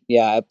for. And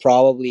I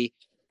probably,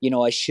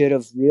 I should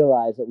have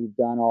realized that we've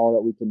done all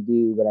that we can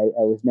do, but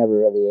I was never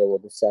really able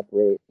to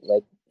separate,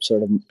 like,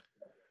 sort of,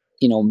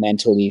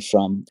 mentally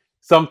from.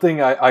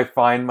 Something I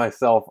find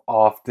myself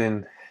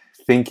often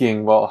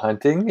thinking while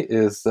hunting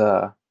is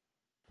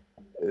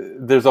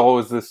there's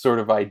always this sort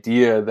of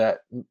idea that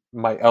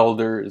my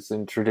elders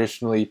and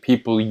traditionally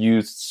people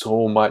used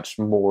so much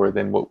more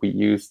than what we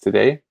use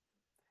today.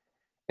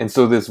 And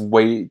so this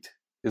weight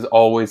is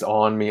always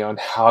on me on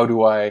how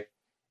do I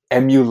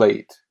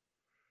emulate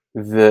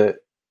the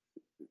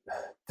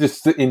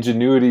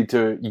ingenuity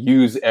to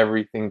use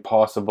everything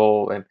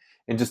possible and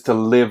just to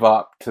live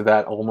up to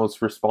that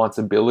almost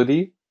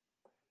responsibility.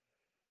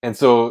 And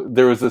so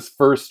there was this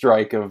first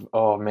strike of,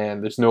 oh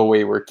man, there's no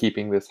way we're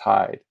keeping this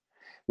hide.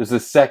 There's a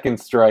second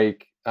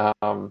strike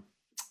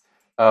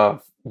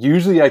of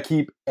usually I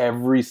keep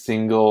every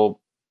single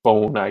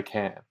bone I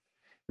can.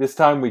 This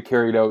time we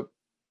carried out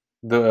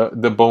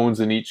the bones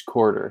in each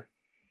quarter.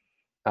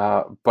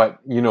 But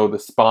the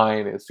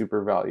spine is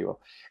super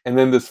valuable. And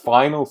then this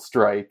final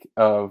strike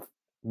of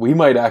we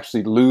might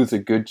actually lose a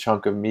good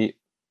chunk of meat.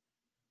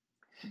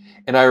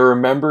 And I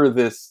remember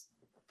this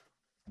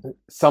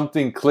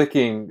something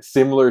clicking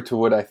similar to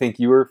what I think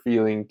you were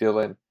feeling,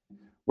 Dylan,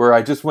 where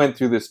I just went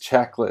through this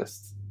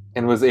checklist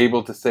and was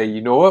able to say,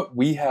 you know what,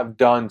 we have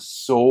done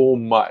so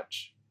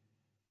much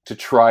to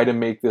try to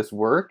make this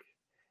work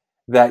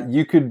that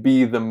you could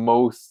be the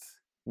most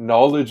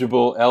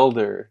knowledgeable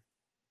elder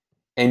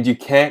and you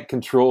can't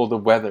control the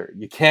weather.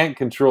 You can't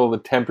control the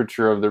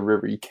temperature of the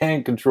river. You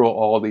can't control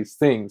all these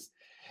things.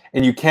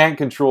 And you can't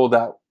control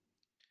that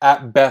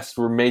at best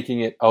we're making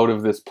it out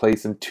of this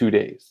place in 2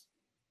 days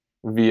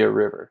via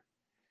river.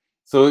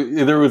 So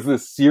there was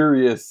this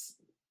serious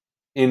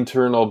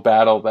internal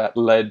battle that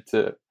led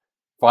to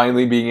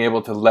finally being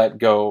able to let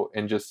go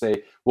and just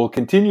say, we'll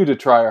continue to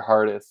try our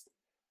hardest,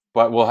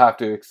 but we'll have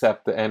to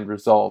accept the end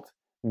result,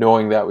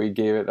 knowing that we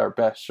gave it our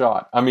best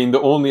shot. I mean,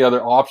 the only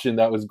other option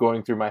that was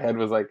going through my head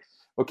was like,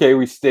 okay,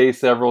 we stay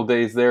several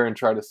days there and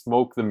try to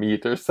smoke the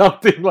meat or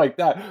something like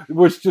that,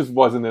 which just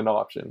wasn't an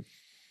option.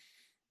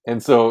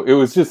 And so it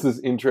was just this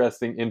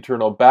interesting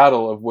internal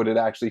battle of what it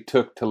actually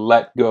took to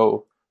let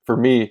go for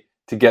me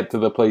to get to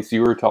the place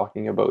you were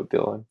talking about,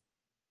 Dylan.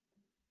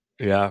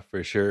 Yeah,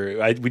 for sure.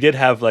 We did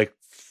have like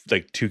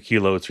 2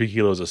 kilos, 3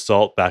 kilos of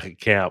salt back at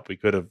camp. We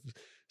could have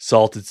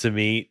salted some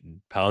meat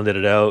and pounded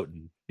it out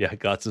and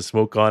got some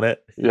smoke on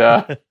it.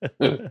 Yeah.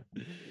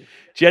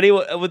 Jenny,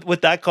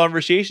 with that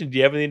conversation, do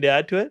you have anything to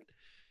add to it?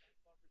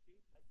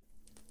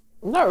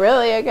 Not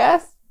really, I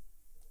guess.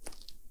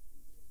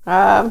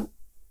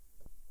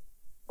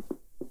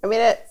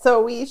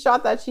 So we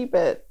shot that sheep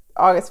at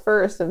August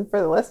 1st, and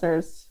for the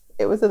listeners,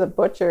 it was at the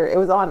butcher. It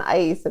was on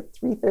ice at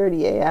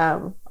 3:30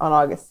 a.m. on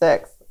August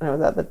 6th, and it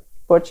was at the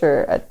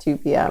butcher at 2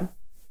 p.m.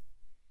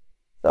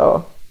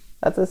 So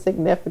that's a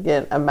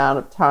significant amount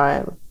of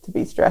time to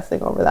be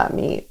stressing over that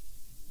meat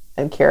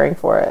and caring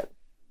for it.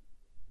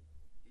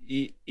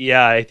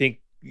 Yeah, I think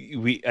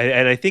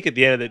I think at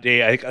the end of the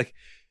day,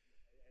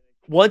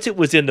 once it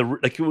was in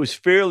it was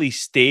fairly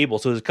stable.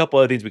 So there's a couple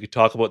other things we could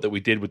talk about that we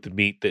did with the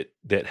meat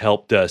that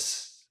helped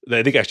us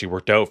I think actually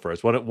worked out for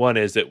us. One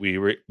is that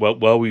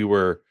while we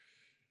were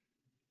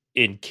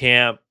in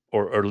camp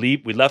or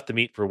leave, we left the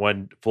meet for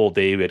one full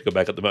day. We had to go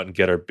back up the mountain,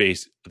 get our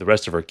base, the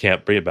rest of our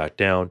camp, bring it back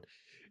down.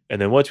 And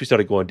then once we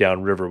started going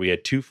down river, we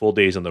had 2 full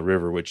days on the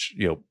river, which,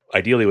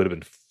 ideally would have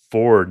been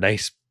 4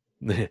 nice,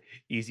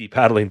 easy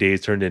paddling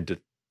days turned into,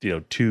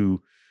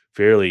 2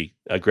 fairly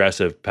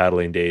aggressive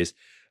paddling days.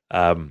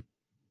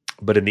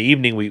 But in the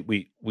evening,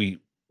 we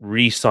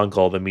re-sunk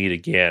all the meat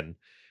again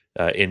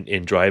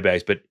in dry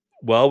bags. But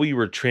while we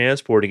were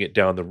transporting it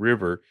down the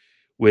river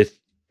with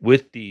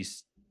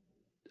these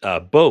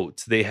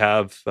boats, they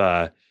have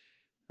what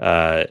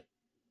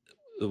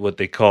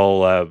they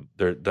call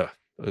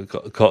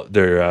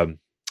their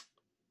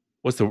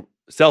what's the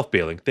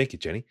self-bailing? Thank you,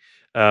 Jenny.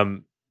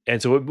 And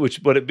so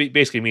what it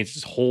basically means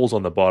is holes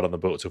on the bottom of the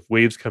boat. So if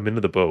waves come into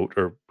the boat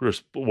or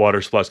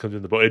water splash comes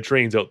into the boat, it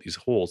drains out these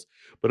holes.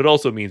 But it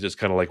also means it's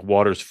kind of like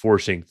water's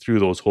forcing through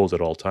those holes at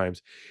all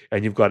times.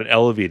 And you've got an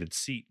elevated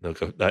seat,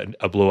 like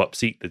a blow-up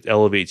seat that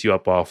elevates you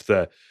up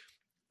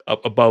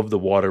above the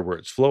water where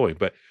it's flowing.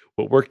 But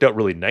what worked out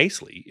really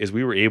nicely is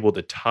we were able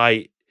to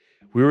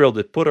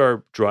put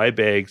our dry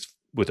bags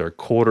with our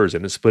quarters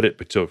in and split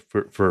it. So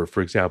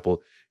for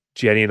example,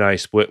 Jenny and I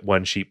split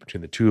one sheep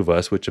between the 2 of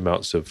us, which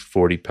amounts to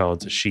 40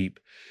 pounds of sheep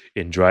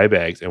in dry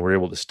bags, and we're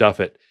able to stuff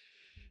it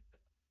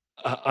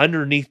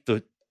underneath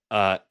the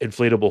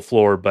inflatable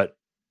floor, but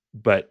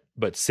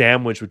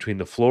sandwiched between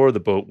the floor of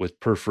the boat with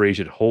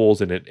perforated holes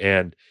in it,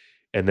 and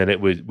then it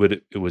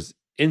was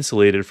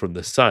insulated from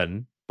the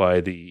sun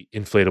by the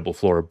inflatable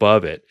floor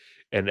above it,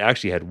 and it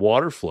actually had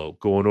water flow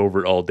going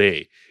over it all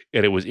day,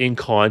 and it was in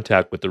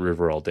contact with the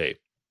river all day.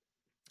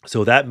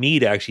 So that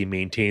meat actually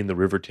maintained the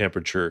river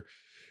temperature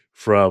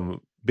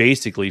from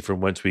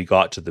once we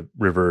got to the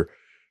river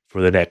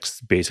for the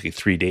next basically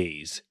 3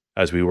 days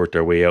as we worked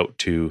our way out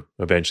to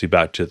eventually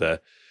back to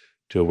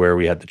where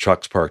we had the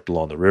trucks parked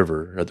along the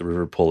river at the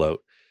river pullout.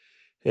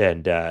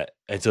 And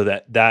so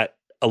that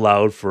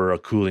allowed for a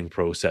cooling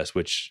process,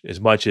 which as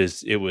much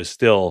as it was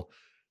still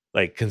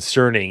like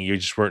concerning, you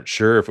just weren't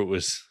sure if it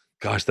was,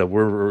 gosh, the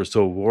river was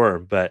so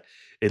warm, but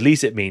at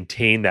least it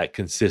maintained that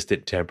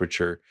consistent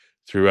temperature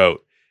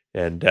throughout.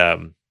 And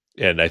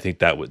I think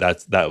that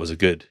was a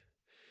good,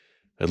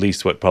 at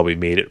least what probably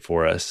made it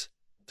for us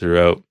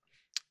throughout.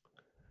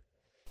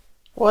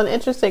 Well, and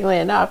interestingly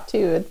enough,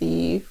 too,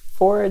 the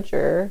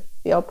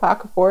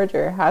alpaca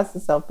forager has the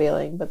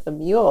self-bailing, but the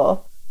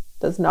mule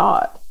does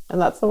not.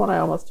 And that's the one I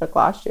almost took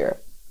last year.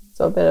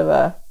 So a bit of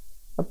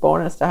a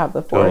bonus to have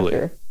the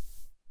forager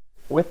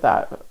with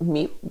that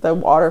meat, the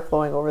water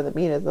flowing over the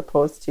meat, as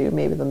opposed to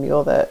maybe the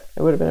mule that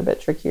it would have been a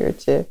bit trickier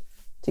to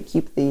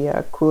keep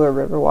the cooler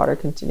river water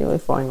continually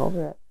flowing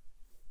over it.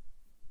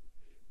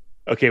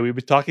 Okay, we've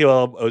been talking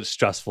about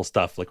stressful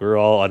stuff. Like we're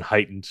all on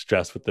heightened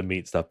stress with the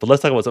meat stuff. But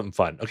let's talk about something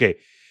fun. Okay,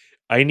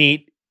 I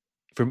need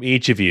from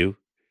each of you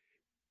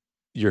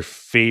your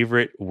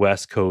favorite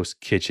West Coast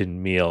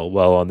kitchen meal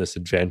while on this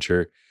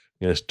adventure.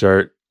 I'm going to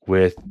start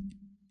with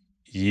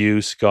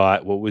you,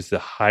 Scott. What was the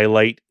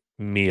highlight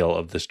meal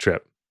of this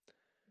trip?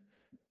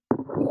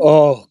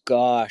 Oh,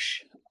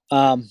 gosh.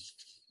 I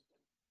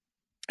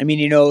mean,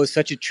 it was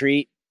such a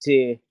treat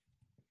to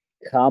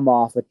come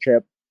off a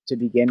trip to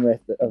begin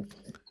with of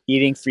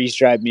eating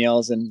freeze-dried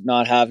meals and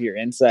not have your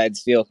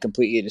insides feel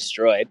completely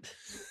destroyed.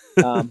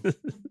 So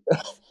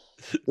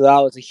that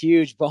was a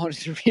huge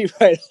bonus for me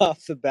right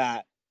off the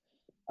bat.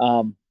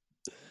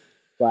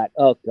 But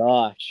oh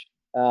gosh,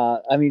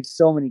 I mean,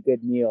 so many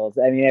good meals.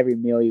 I mean, every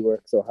meal you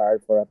work so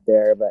hard for up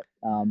there. But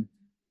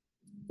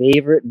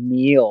favorite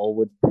meal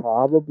would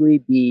probably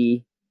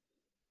be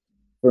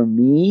for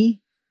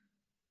me,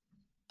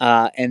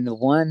 and the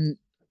one.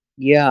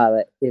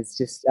 Yeah, it's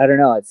just, I don't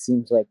know. It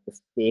seems like the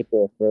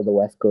staple for the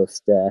West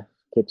Coast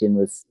kitchen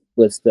was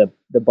the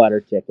butter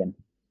chicken.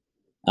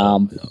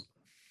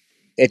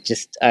 It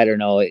just, I don't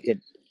know.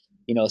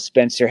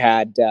 Spencer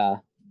had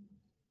a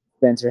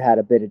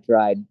bit of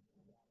dried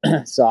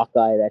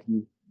sockeye that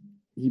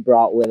he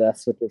brought with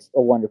us, which was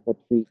a wonderful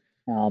treat.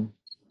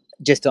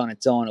 Just on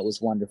its own, it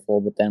was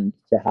wonderful, but then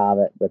to have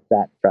it with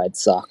that dried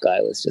sockeye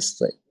was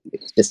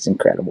just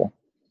incredible.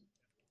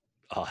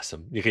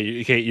 Awesome.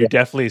 You're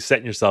definitely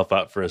setting yourself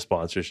up for a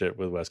sponsorship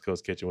with West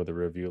Coast Kitchen with a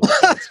review like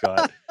that,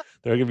 Scott.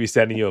 They're going to be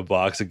sending you a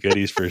box of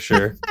goodies for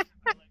sure.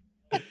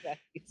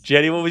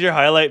 Jenny, what was your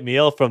highlight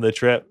meal from the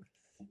trip?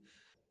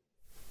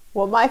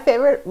 Well, my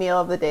favorite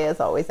meal of the day is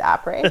always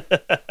apres,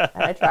 and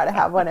I try to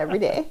have one every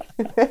day.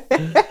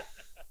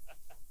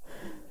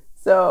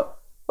 So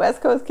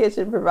West Coast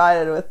Kitchen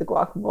provided with the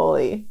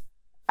guacamole,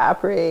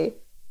 apres,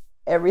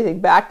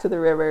 everything back to the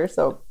river.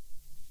 So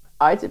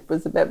I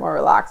was a bit more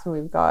relaxed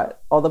when we've got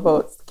all the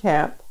boats,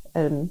 camp,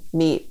 and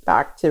meat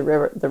back to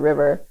the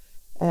river.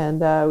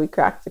 And we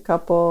cracked a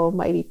couple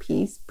Mighty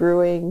Peace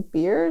Brewing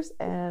beers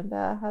and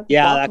had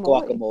that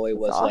guacamole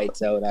was awesome.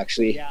 Lights out,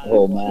 actually. Yeah,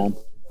 oh, man.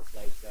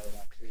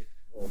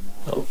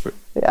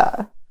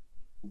 Yeah.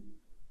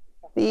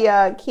 The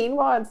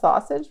quinoa and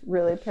sausage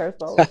really pairs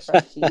well with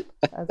fresh sheep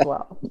as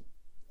well.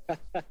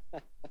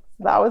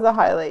 That was a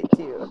highlight,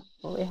 too.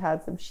 Well, we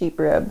had some sheep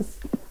ribs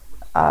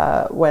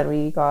when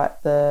we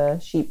got the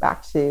sheep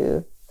back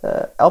to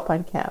the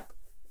Alpine camp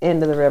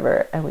into the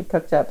river, and we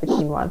cooked up the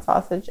quinoa and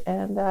sausage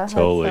and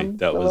Totally. had some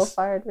That little was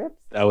fired ribs.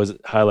 that was a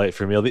highlight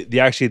for me. The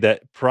actually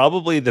that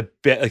probably the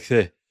best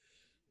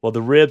like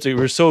the ribs, we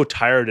were so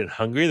tired and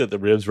hungry that the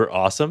ribs were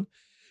awesome.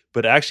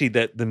 But actually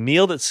that the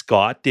meal that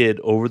Scott did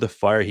over the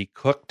fire, he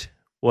cooked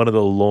one of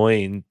the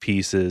loin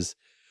pieces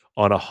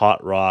on a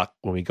hot rock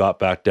when we got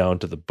back down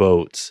to the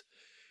boats.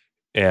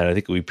 And I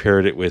think we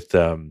paired it with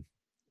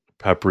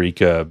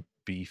paprika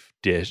beef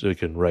dish,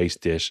 like a rice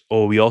dish.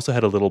 Oh, we also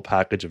had a little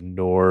package of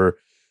Knorr,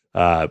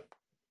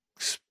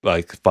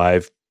 like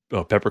 5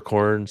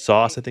 peppercorn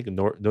sauce. I think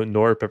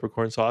Knorr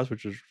peppercorn sauce,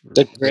 which was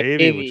The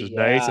gravy, which was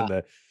nice,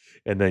 yeah.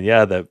 and then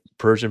the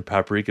Persian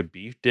paprika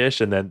beef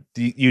dish, and then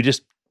you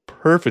just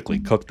perfectly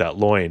cooked that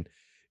loin.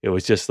 It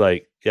was just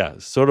like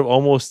sort of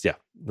almost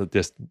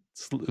just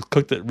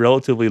cooked at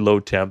relatively low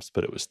temps,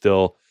 but it was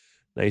still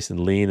nice and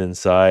lean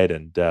inside,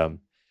 and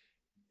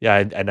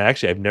and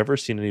actually, I've never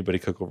seen anybody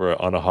cook over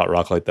on a hot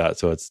rock like that.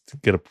 So it's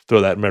gonna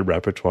throw that in my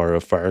repertoire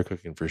of fire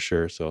cooking for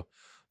sure. So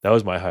that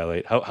was my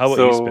highlight. How about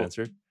you,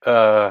 Spencer?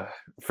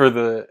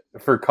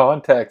 For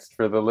context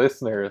for the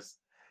listeners,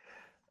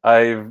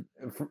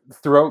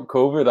 throughout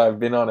COVID, I've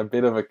been on a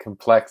bit of a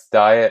complex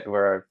diet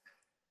where I've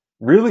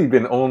really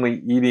been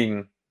only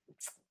eating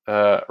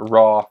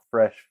raw,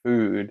 fresh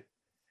food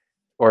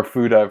or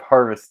food I've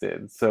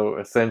harvested. So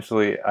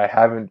essentially, I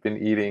haven't been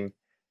eating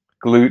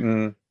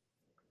gluten,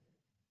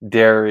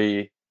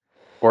 dairy,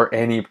 or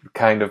any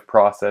kind of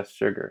processed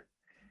sugar.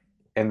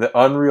 And the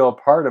unreal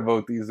part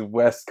about these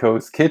West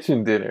Coast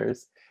kitchen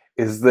dinners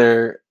is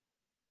they're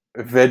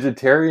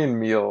vegetarian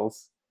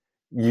meals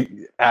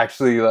you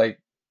actually like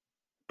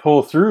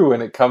pull through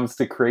when it comes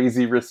to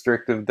crazy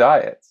restrictive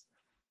diets.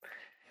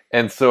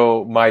 And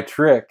so my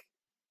trick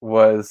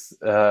was,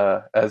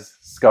 as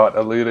Scott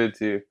alluded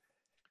to,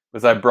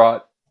 was I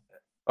brought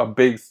a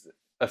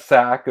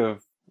sack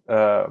of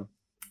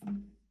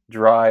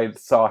dried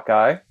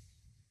sockeye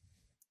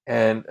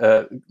and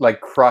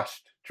like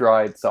crushed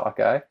dried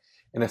sockeye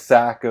and a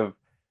sack of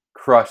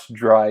crushed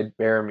dried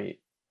bear meat,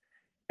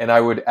 and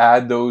I would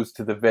add those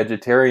to the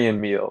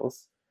vegetarian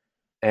meals,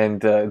 and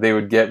they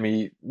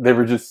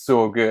were just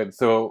so good.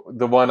 So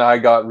the one I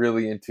got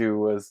really into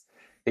was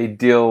a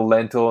dill,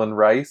 lentil, and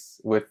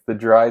rice with the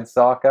dried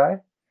sockeye.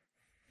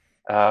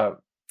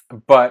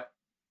 But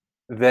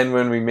then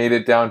when we made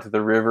it down to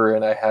the river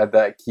and I had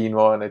that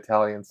quinoa and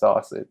Italian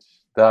sausage,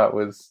 that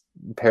was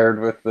paired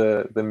with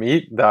the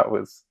meat, that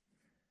was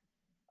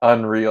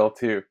unreal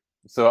too.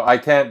 So I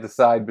can't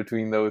decide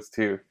between those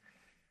two.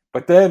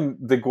 But then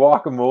the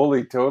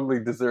guacamole totally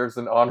deserves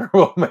an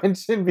honorable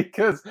mention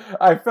because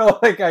I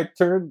felt like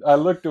I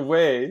looked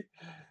away,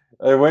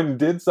 I went and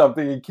did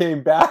something and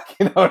came back,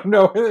 and out of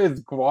nowhere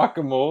it's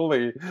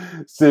guacamole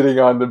sitting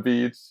on the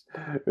beach,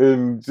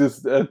 and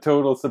just a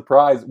total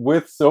surprise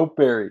with soap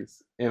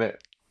berries in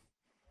it.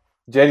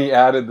 Jenny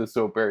added the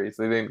soap berries.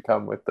 They didn't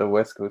come with the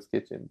West Coast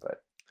kitchen,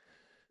 but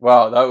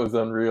wow, that was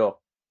unreal.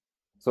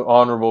 So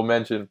honorable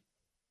mention.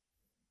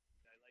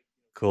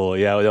 Cool.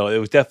 Yeah, no, it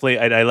was definitely.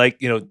 I like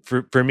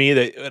for me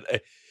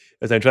that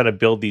as I'm trying to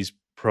build these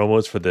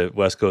promos for the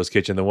West Coast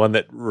Kitchen, the one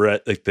that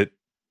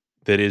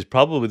is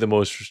probably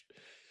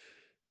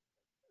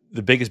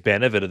the biggest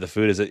benefit of the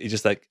food is that it's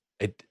just like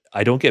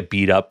I don't get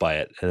beat up by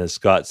it. And as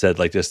Scott said,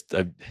 like just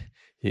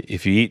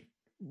if you eat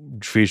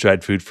freeze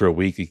dried food for a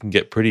week, you can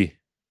get pretty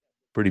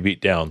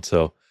beat down.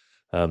 So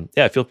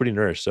I feel pretty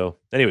nourished. So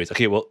anyways,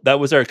 okay, well that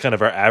was our kind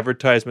of our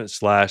advertisement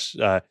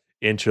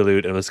 /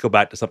 interlude, and let's go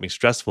back to something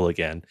stressful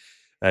again.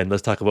 And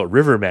let's talk about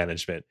river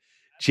management.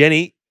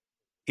 Jenny,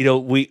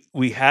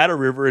 we had a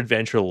river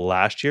adventure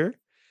last year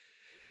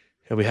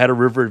and we had a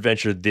river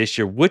adventure this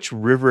year. Which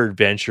river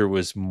adventure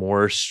was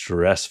more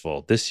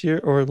stressful, this year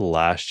or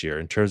last year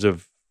in terms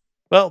of,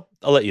 well,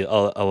 I'll let you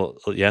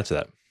answer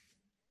that.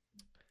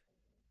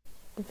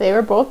 They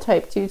were both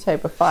type 2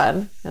 type of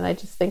fun, and I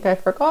just think I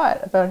forgot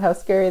about how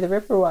scary the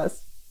river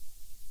was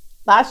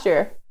last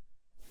year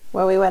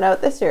when we went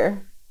out this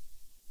year.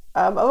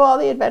 Of all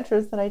the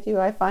adventures that I do,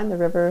 I find the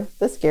river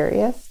the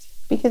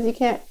scariest because you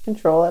can't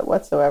control it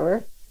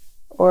whatsoever.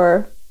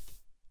 Or,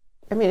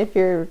 I mean, if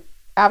your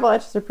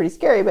avalanches are pretty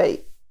scary,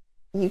 but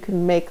you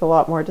can make a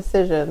lot more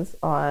decisions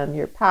on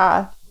your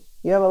path.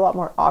 You have a lot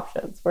more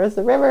options. Whereas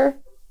the river,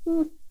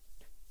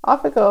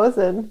 off it goes,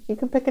 and you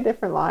can pick a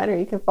different line or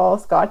you can follow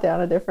Scott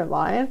down a different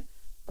line.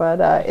 But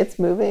it's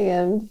moving,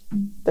 and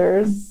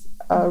there's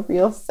a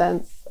real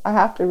sense I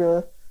have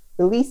to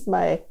release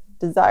my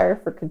desire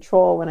for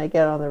control when I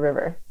get on the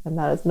river, and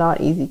that is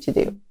not easy to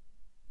do.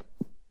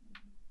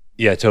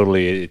 Yeah,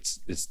 totally. It's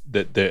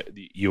that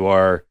you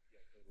are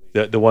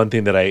the one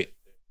thing that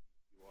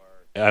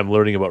I'm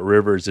learning about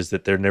rivers is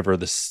that they're never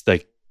this,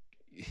 like,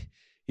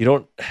 you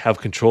don't have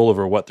control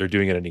over what they're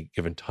doing at any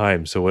given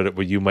time. So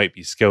what you might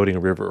be scouting a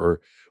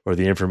river or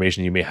the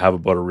information you may have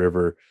about a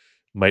river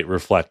might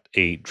reflect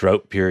a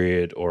drought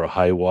period or a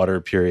high water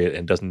period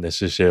and doesn't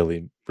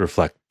necessarily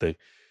reflect the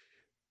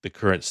the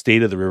current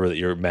state of the river that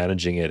you're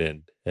managing it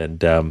in. And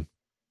that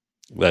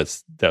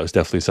was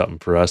definitely something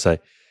for us. I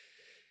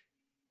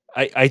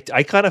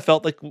kind of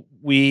felt like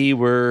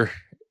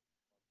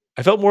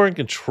I felt more in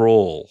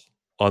control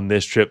on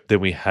this trip than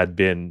we had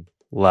been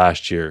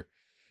last year,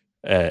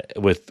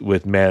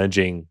 with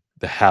managing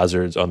the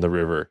hazards on the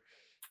river.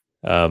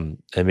 And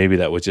maybe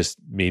that was just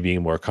me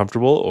being more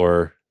comfortable,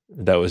 or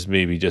that was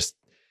maybe just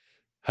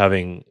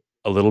having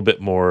a little bit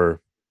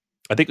more.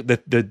 I think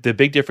the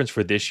big difference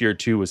for this year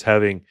too was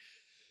having,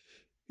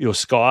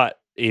 Scott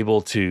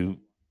able to,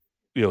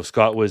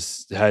 Scott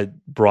had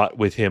brought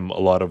with him a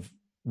lot of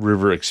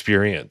river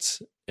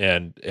experience,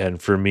 and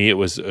for me it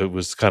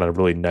was kind of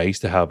really nice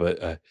to have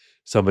a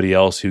somebody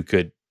else who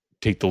could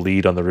take the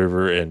lead on the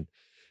river and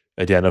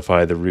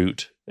identify the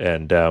route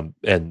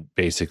and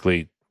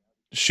basically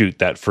shoot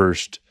that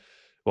first,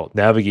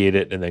 navigate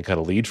it and then kind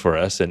of lead for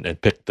us and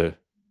pick the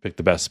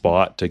best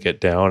spot to get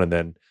down. And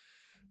then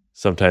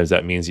sometimes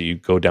that means that you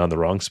go down the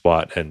wrong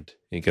spot and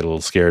you get a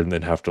little scared and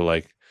then have to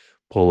like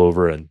pull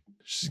over and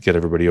just get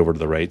everybody over to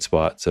the right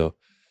spot. So,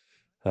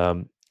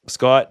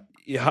 Scott,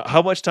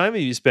 how much time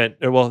have you spent?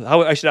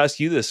 I should ask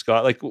you this,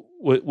 Scott, like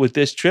with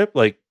this trip,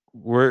 like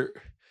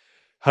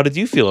how did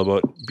you feel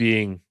about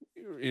being,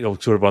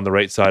 sort of on the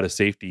right side of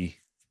safety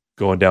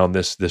going down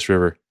this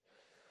river?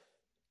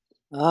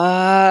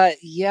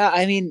 Yeah,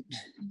 I mean,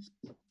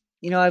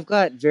 I've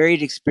got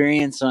varied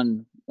experience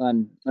on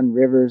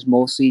rivers,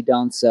 mostly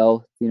down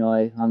south.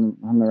 I hung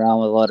around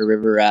with a lot of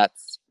river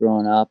rats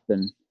growing up,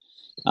 and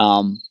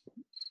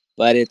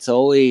but it's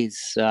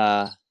always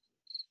I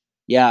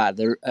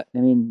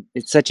mean,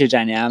 it's such a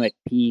dynamic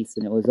piece,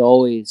 and it was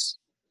always,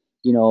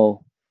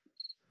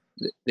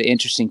 the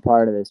interesting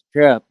part of this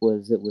trip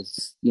was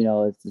it's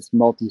this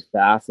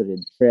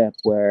multifaceted trip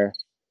where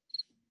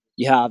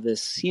you have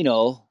this,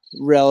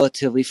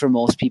 relatively, for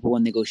most people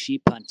when they go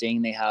sheep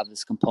hunting, they have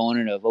this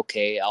component of,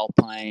 okay,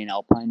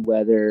 alpine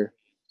weather.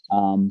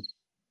 And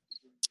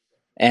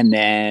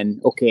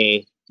then,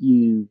 okay,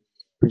 you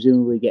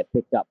presumably get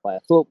picked up by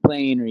a float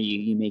plane, or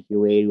you make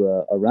your way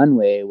to a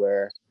runway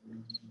where,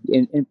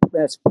 and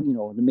that's,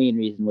 the main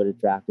reason what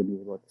attracted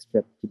me about this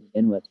trip to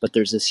begin with. But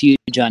there's this huge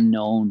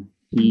unknown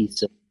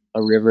piece of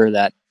a river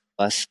that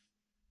us,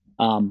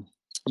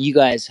 you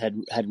guys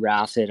had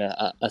rafted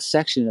a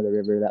section of the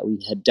river that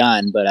we had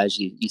done, but as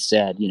you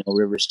said,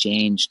 rivers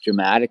change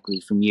dramatically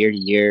from year to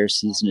year,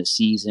 season to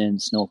season,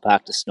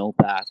 snowpack to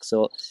snowpack.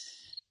 So,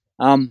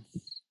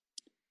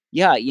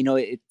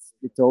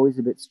 it's always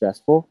a bit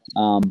stressful,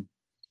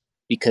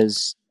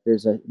 because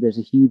there's a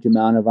huge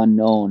amount of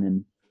unknown,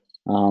 and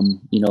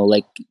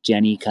like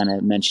Jenny kind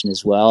of mentioned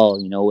as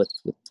well,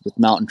 with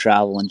mountain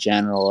travel in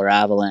general, or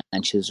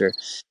avalanches, or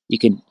you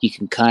can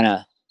kind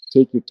of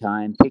take your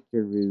time, pick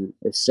your route,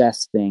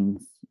 assess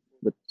things.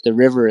 But the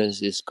river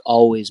is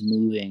always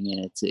moving,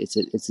 and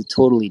it's a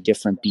totally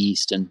different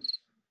beast. And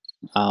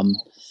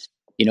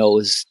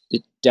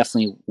it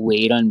definitely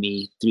weighed on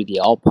me through the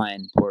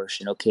alpine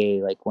portion.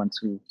 Okay, like once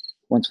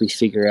we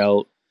figure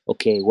out,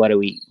 okay, what do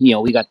we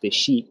got this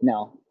sheep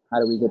now,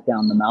 how do we get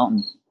down the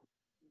mountain?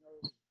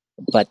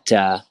 But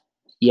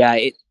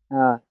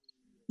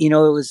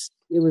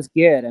it was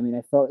good. I mean,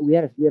 I felt we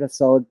had a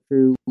solid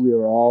crew. We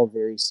were all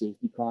very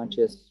safety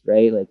conscious,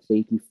 right? Like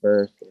safety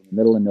first, in the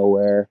middle of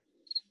nowhere.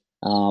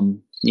 I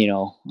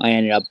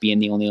ended up being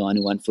the only one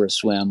who went for a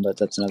swim, but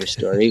that's another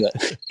story.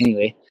 But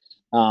anyway,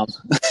 yeah,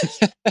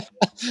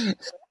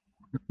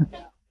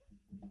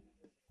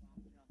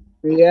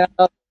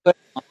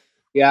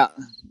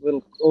 a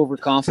little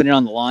overconfident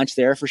on the launch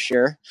there for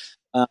sure.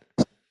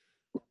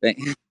 But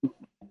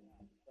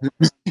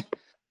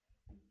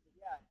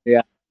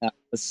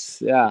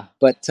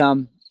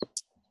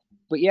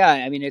yeah,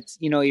 I mean, it's,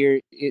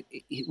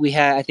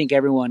 I think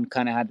everyone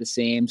kind of had the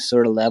same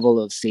sort of level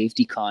of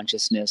safety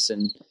consciousness.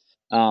 And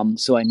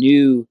so I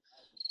knew,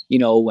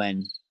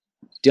 when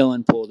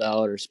Dylan pulled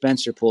out or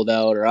Spencer pulled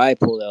out or I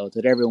pulled out,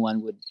 that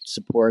everyone would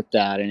support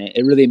that. And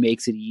it really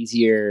makes it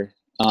easier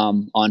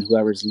on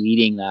whoever's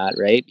leading that,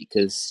 right?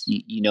 Because,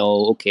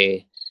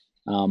 okay,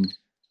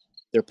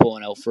 they're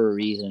pulling out for a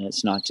reason.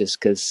 It's not just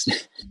because,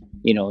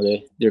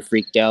 they're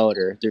freaked out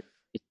or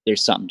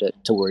there's something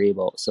to worry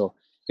about. So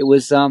it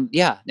was,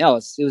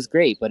 it was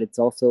great. But it's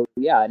also,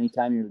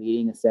 anytime you're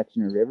leading a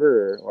section of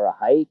river or a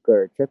hike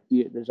or a trip,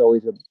 there's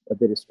always a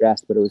bit of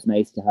stress. But it was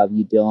nice to have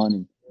you,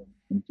 Dylan,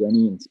 and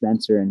Jenny and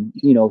Spencer. And,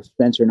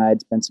 Spencer and I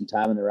had spent some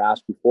time on the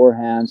rafts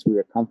beforehand, so we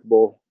were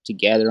comfortable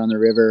together on the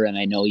river. And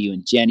I know you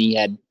and Jenny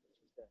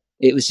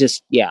it was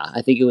just,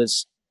 I think it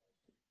was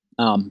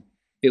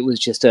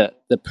just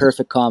the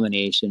perfect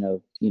combination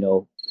of,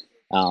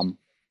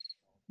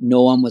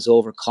 no one was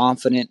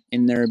overconfident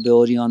in their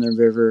ability on the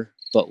river,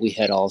 but we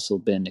had also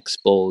been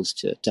exposed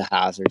to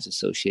hazards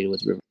associated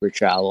with river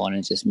travel, and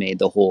it just made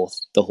the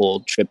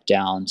whole trip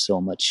down so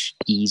much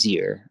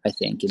easier, I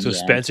think. So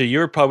Spencer, you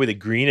were probably the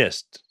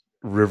greenest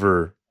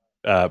river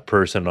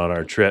person on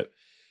our trip.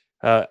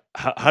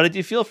 How did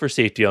you feel for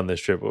safety on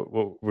this trip?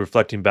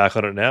 Reflecting back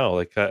on it now,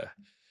 like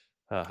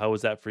How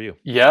was that for you?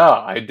 Yeah,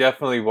 I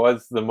definitely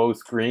was the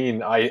most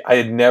green. I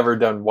had never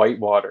done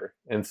whitewater,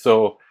 and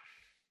so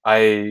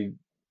I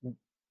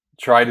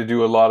try to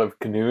do a lot of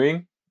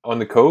canoeing on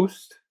the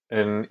coast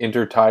and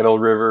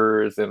intertidal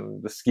rivers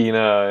and the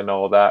Skeena and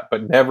all that,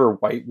 but never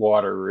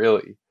whitewater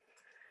really.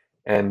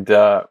 And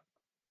the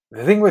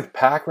thing with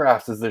pack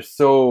rafts is they're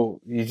so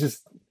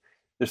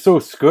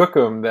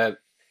skookum that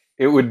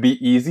it would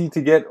be easy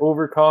to get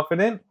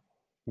overconfident,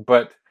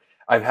 but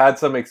I've had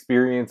some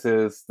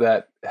experiences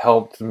that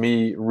helped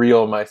me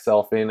reel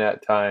myself in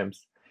at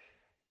times.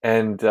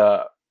 And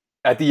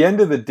at the end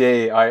of the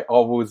day, I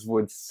always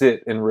would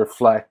sit and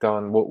reflect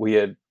on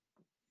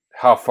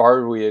how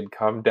far we had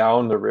come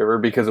down the river,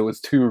 because it was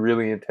 2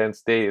 really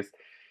intense days.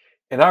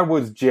 And I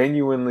was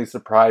genuinely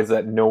surprised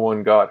that no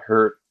one got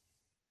hurt,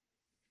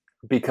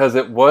 because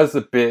it was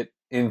a bit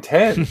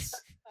intense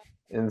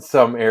in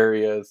some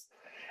areas.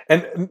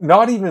 And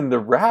not even the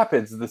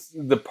rapids.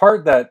 The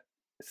part that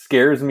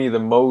scares me the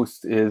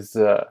most is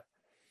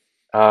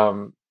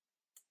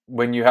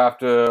when you have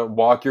to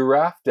walk your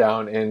raft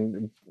down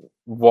and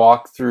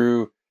walk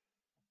through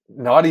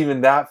not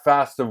even that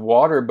fast of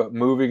water, but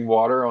moving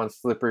water on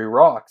slippery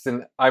rocks.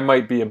 And I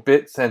might be a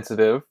bit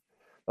sensitive,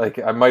 like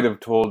I might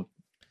have told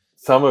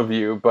some of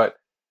you, but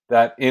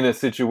that in a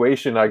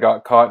situation I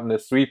got caught in a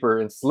sweeper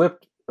and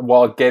slipped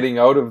while getting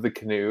out of the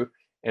canoe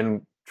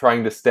and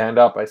trying to stand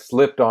up. I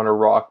slipped on a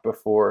rock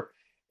before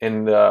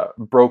and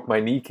broke my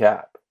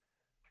kneecap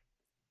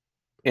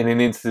in an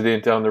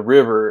incident on the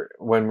river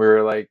when we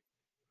were like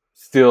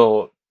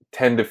still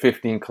 10 to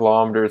 15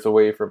 kilometers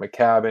away from a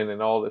cabin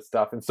and all this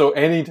stuff. And so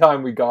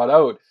anytime we got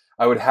out,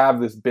 I would have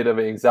this bit of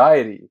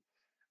anxiety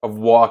of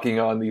walking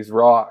on these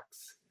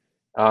rocks,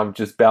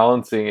 just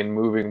balancing and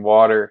moving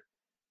water.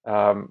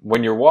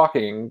 When you're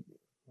walking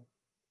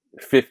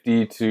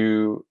 50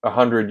 to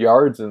 100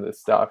 yards in this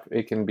stuff,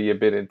 it can be a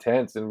bit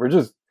intense. And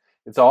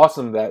it's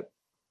awesome that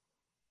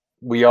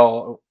we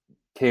all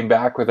came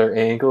back with our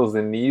ankles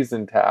and knees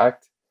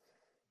intact.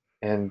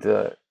 And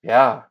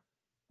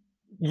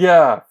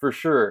yeah, for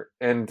sure.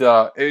 And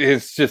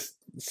it's just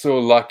so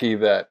lucky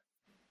that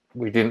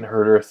we didn't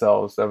hurt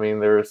ourselves. I mean,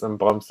 there were some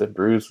bumps and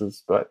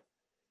bruises, but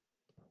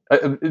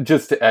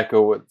just to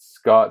echo what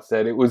Scott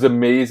said, it was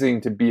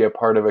amazing to be a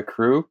part of a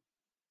crew.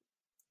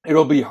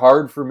 It'll be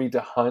hard for me to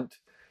hunt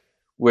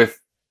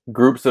with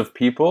groups of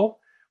people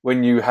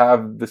when you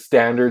have the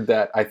standard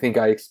that I think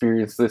I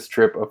experienced this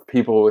trip of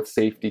people with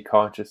safety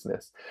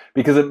consciousness,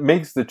 because it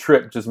makes the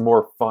trip just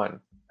more fun,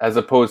 as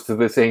opposed to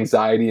this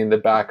anxiety in the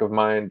back of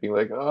mind being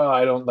like, oh,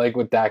 I don't like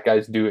what that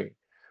guy's doing,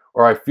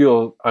 or I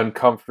feel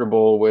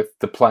uncomfortable with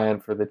the plan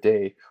for the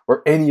day,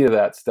 or any of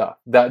that stuff.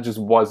 That just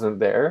wasn't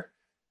there,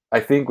 I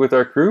think, with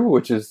our crew,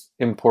 which is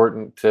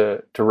important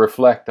to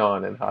reflect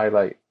on and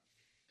highlight.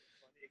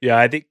 Yeah,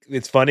 I think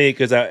it's funny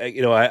because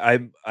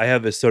I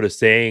have this sort of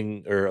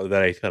saying, or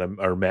that I kind of,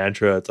 our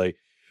mantra. It's like,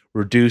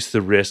 reduce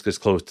the risk as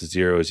close to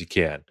zero as you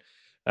can.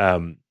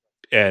 And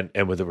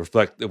with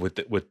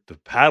the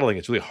paddling,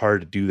 it's really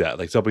hard to do that.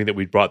 Like something that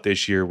we brought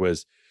this year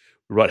was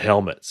we brought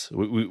helmets.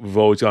 We've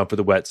always gone for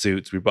the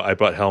wetsuits. I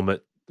brought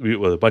helmet.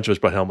 A bunch of us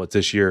brought helmets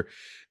this year.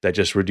 That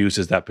just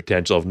reduces that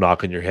potential of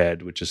knocking your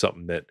head, which is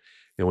something that,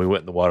 when we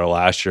went in the water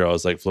last year, I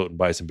was like floating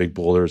by some big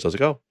boulders. I was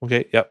like, oh,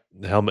 okay, yep,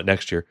 the helmet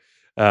next year.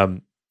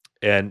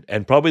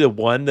 And probably the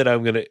one that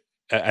I'm gonna,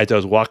 as I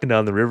was walking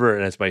down the river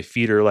and as my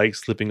feet are like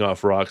slipping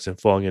off rocks and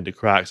falling into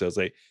cracks, I was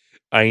like,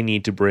 I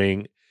need to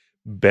bring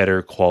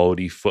better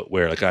quality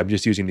footwear. Like I'm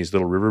just using these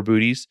little river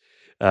booties,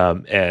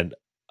 and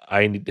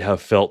I need to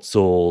have felt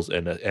soles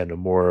and a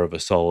more of a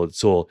solid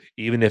sole,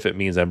 even if it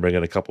means I'm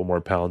bringing a couple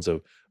more pounds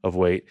of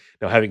weight.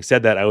 Now, having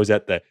said that, I was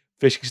at the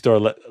fishing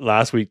store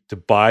last week to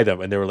buy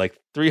them, and they were like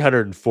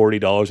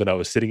 $340. And I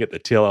was sitting at the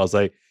till. I was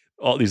like,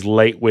 all these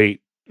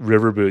lightweight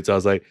river boots. I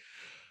was like,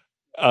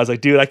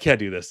 dude, I can't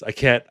do this. I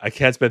can't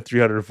spend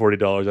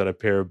 $340 on a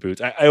pair of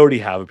boots. I already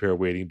have a pair of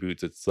wading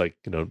boots. It's like,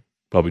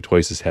 probably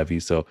twice as heavy.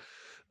 So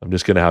I'm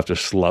just going to have to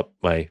slap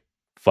my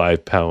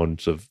 5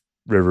 pounds of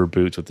river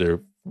boots with their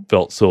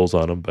felt soles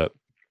on them. But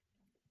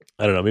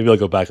I don't know, maybe I'll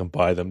go back and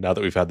buy them now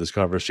that we've had this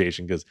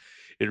conversation, because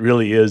it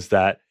really is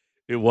that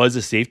it was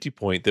a safety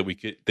point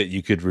that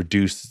you could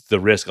reduce the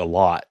risk a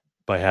lot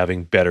by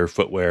having better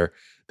footwear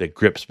that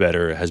grips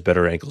better, has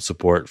better ankle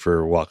support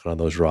for walking on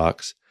those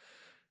rocks,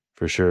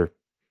 for sure.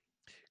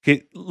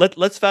 Okay,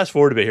 let's fast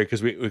forward a bit here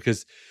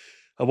because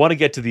I want to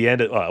get to the end.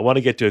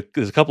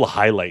 There's a couple of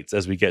highlights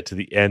as we get to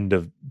the end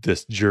of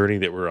this journey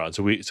that we're on.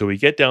 So we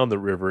get down the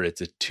river.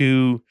 It's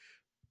 2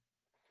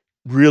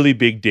 really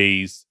big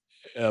days,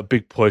 a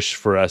big push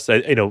for us.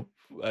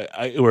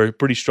 We're a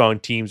pretty strong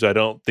team, so I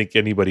don't think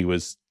anybody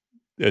was.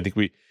 I think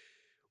when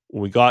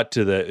we got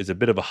to it's a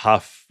bit of a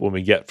huff when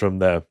we get from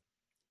the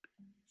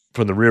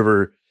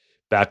river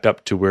back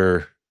up to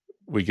where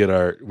we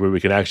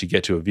can actually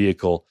get to a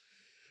vehicle.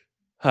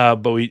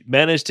 But we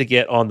managed to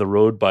get on the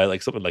road by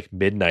something like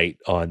midnight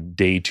on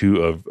day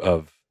 2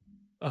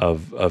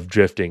 of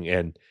drifting,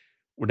 and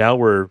now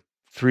we're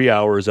 3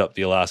 hours up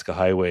the Alaska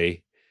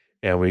Highway,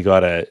 and we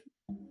gotta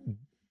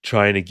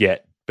trying to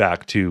get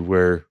back to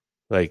where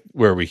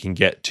we can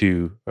get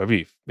to.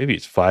 Maybe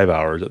it's 5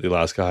 hours at the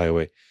Alaska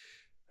Highway.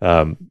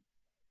 Well,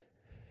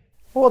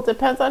 it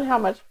depends on how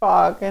much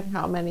fog and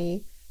how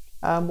many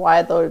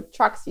wide load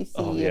trucks you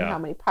see and how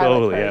many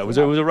pilot cars. Yeah, it was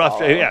a rough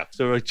day. Yeah,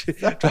 so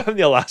driving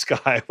the Alaska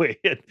Highway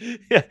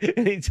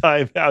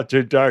anytime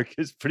after dark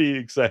is pretty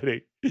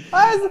exciting.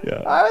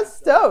 I was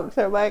stoked.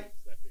 I'm like,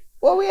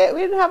 well, we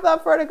didn't have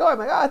that far to go. I'm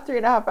like,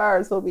 3.5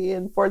 hours. We'll be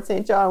in Fort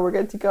St. John. We're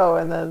good to go.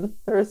 And then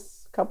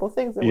there's a couple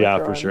things.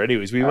 That for sure.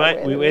 Anyways, we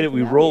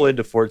roll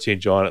into Fort St.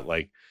 John at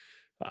like,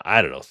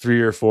 I don't know,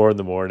 3 or 4 in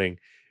the morning,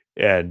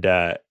 and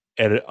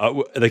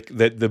like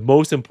the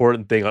most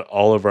important thing on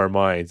all of our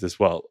minds as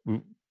well,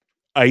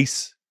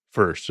 ice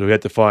first. So we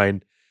had to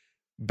find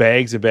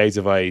bags and bags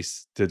of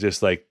ice to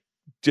just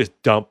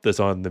dump this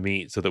on the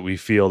meat so that we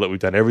feel that we've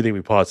done everything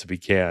we possibly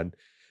can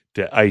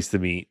to ice the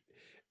meat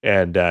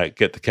and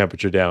get the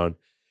temperature down,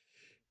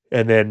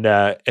 and then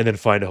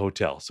find a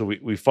hotel. So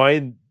we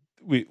find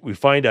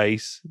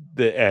ice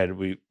and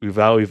we've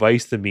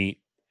iced the meat,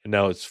 and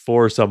now it's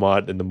 4 some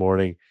odd in the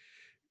morning,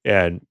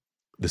 and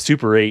the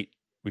Super 8,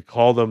 we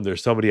call them.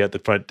 There's somebody at the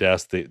front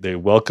desk. They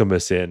welcome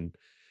us in.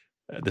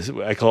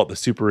 I call it the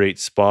Super 8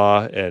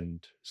 Spa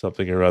and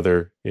something or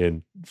other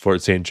in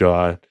Fort St.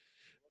 John.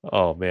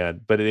 Oh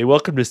man! But they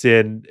welcomed us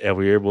in, and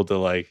we were able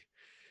to I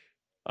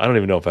don't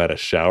even know if I had a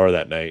shower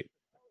that night.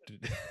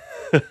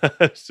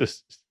 It's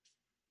just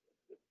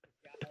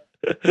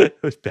it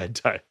was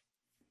bedtime.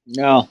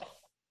 No.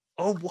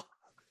 Oh, what?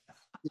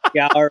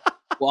 Shower,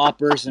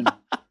 Whoppers, and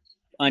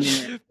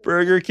onion.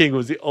 Burger King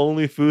was the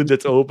only food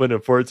that's open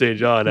in Fort St.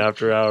 John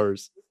after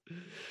hours.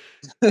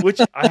 Which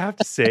I have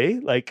to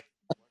say,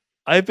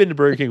 I've been to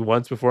Burger King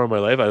once before in my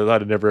life. I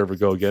thought I'd never ever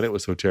go again. It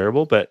was so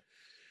terrible, but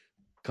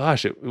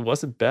gosh, it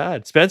wasn't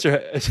bad.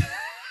 Spencer.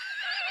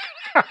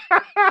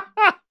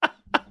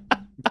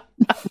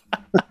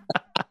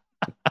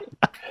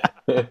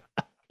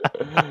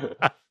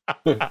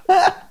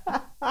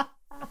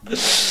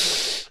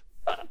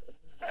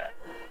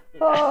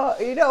 Oh,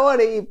 you don't want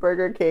to eat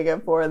Burger King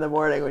at 4 in the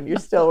morning when you're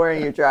still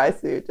wearing your dry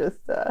suit. Just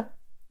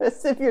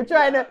if you're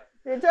trying to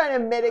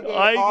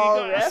mitigate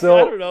all risk. So,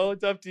 I don't know.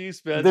 It's up to you,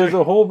 Spencer. There's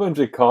a whole bunch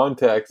of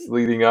context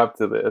leading up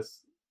to this.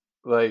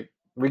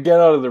 We get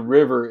out of the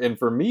river, and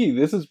for me,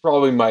 this is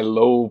probably my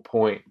low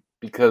point,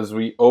 because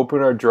we open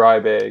our dry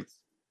bags,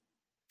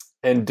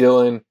 and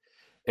Dylan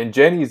and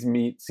Jenny's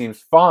meat seems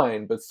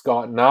fine, but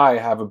Scott and I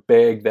have a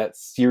bag that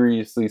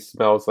seriously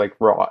smells like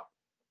rot.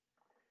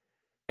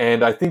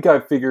 And I think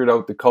I figured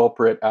out the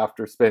culprit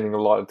after spending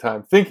a lot of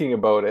time thinking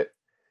about it.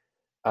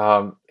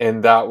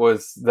 And that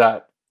was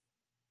that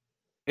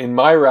in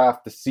my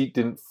raft, the seat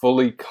didn't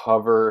fully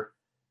cover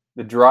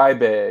the dry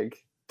bag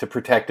to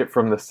protect it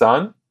from the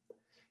sun.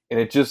 And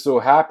it just so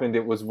happened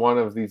it was one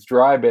of these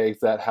dry bags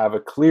that have a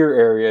clear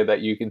area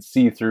that you can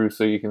see through,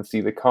 so you can see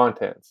the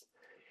contents.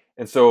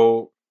 And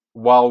so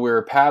while we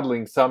were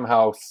paddling,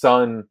 somehow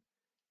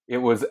it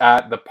was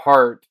at the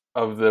part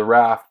of the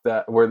raft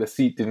where the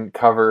seat didn't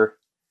cover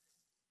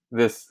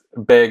this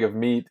bag of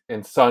meat,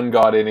 and sun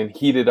got in and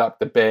heated up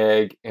the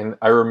bag. And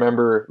I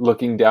remember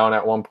looking down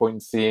at one point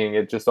and seeing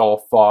it just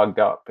all fogged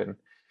up,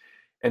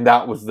 and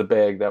that was the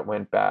bag that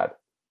went bad.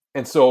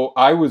 And so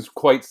I was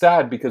quite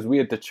sad because we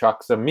had to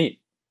chuck some meat.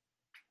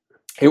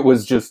 It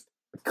was just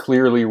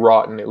clearly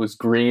rotten. It was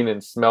green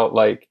and smelled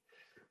like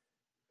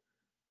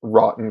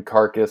rotten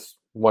carcass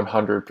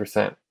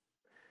 100%.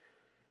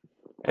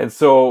 And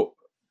so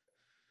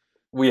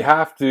we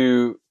have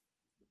to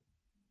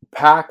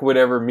pack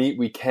whatever meat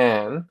we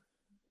can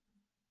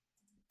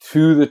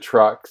to the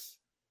trucks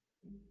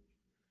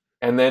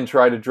and then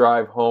try to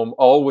drive home,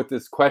 all with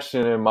this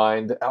question in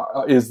mind: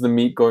 is the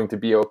meat going to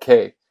be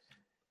okay?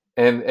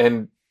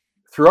 And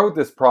throughout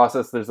this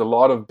process, there's a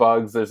lot of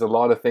bugs, there's a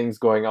lot of things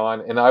going on,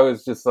 and I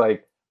was just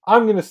like,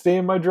 I'm going to stay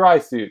in my dry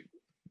suit.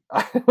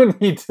 I don't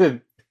need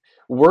to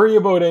worry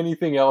about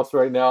anything else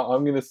right now.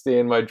 I'm going to stay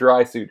in my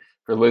dry suit.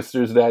 For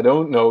listeners that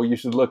don't know, you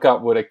should look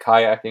up what a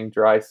kayaking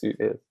dry suit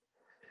is.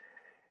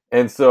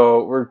 And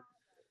so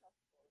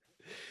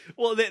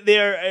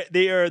they're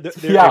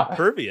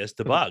impervious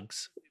to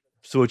bugs.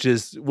 So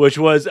which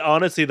was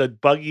honestly the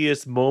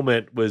buggiest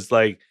moment, was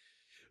that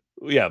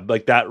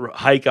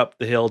hike up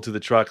the hill to the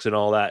trucks and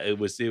all that. It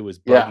was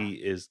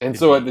buggy.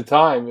 So at the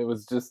time it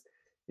was just,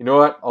 you know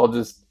what?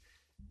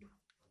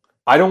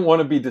 I don't want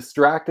to be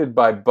distracted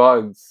by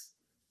bugs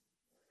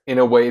in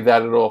a way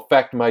that it'll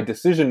affect my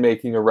decision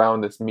making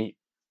around this meat.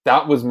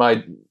 That was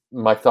my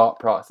thought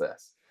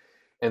process.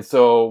 And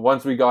so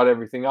once we got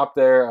everything up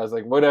there, I was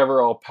like,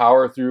 whatever, I'll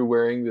power through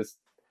wearing this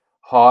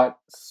hot,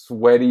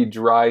 sweaty,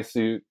 dry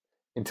suit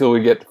until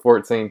we get to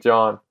Fort St.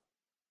 John.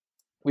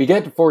 We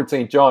get to Fort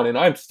St. John, and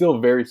I'm still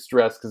very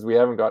stressed because we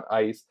haven't got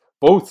ice.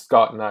 Both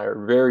Scott and I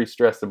are very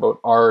stressed about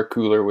our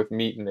cooler with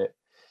meat in it.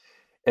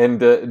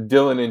 And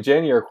Dylan and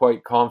Jenny are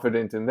quite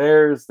confident in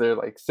theirs. They're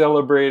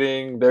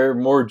celebrating. They're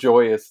more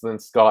joyous than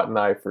Scott and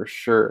I, for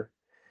sure.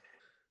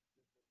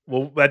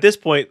 Well, at this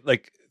point,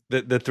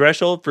 the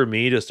threshold for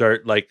me to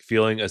start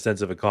feeling a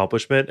sense of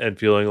accomplishment and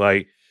feeling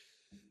like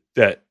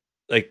that,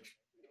 like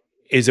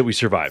is that we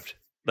survived.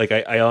 Like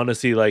I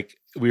honestly, like,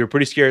 we were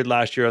pretty scared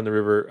last year on the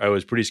river. I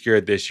was pretty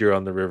scared this year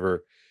on the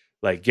river.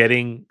 Like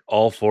getting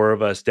all four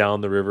of us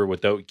down the river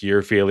without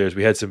gear failures.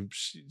 We had some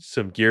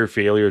gear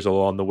failures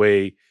along the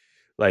way.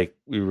 Like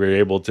we were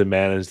able to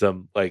manage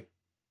them. Like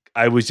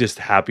I was just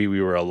happy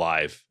we were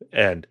alive,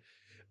 and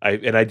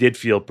I did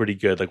feel pretty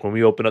good. Like when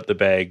we opened up the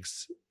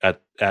bags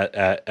at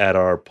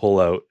our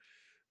pullout,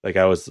 like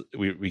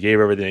we gave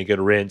everything a good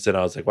rinse, and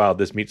I was like, wow,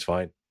 this meat's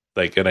fine.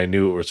 Like, and I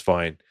knew it was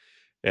fine,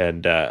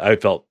 and I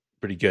felt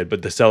pretty good.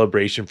 But the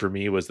celebration for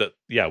me was that,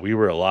 yeah, we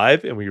were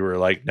alive, and we were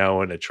like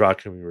now in a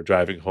truck, and we were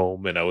driving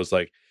home, and I was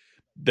like,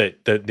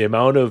 the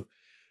amount of,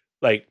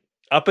 like,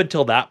 up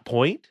until that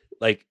point,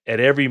 like at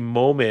every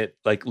moment,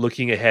 like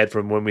looking ahead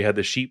from when we had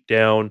the sheep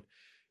down,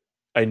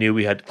 I knew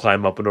we had to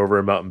climb up and over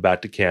a mountain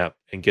back to camp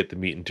and get the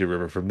meat into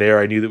river. From there,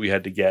 I knew that we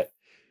had to get,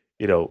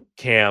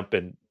 camp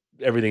and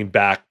everything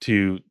back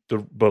to the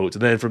boats.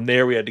 And then from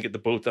there, we had to get the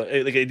boats out.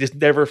 Like, it just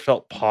never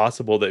felt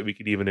possible that we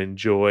could even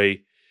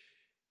enjoy.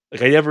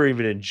 Like, I never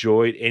even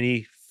enjoyed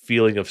any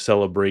feeling of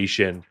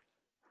celebration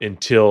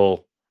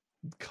until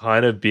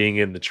kind of being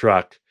in the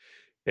truck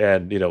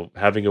and,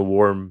 having a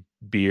warm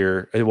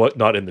beer. And what,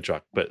 not in the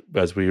truck, but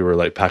as we were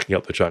like packing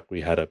up the truck,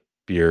 we had a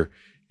beer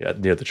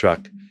near the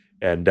truck.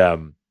 And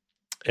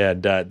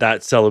that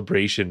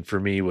celebration for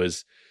me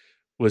was,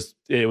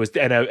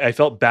 and I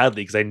felt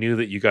badly because I knew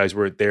that you guys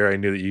weren't there. I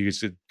knew that you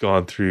guys had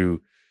gone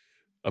through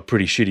a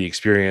pretty shitty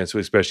experience,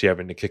 especially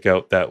having to kick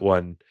out that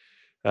one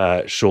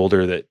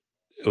shoulder that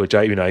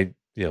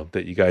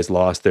you guys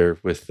lost there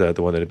with the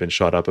one that had been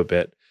shot up a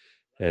bit.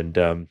 And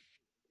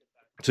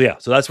so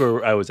that's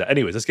where I was at.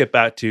 Anyways, let's get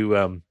back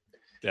to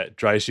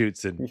dry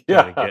shoots and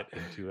trying to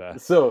get into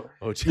so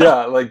hotel.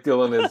 Yeah, like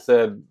Dylan had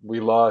said, we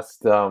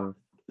lost the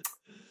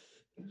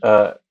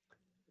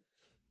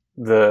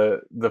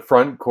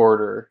front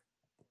quarter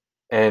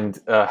and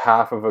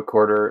half of a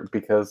quarter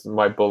because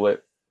my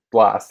bullet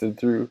blasted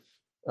through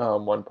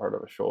one part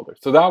of a shoulder.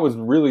 So that was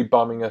really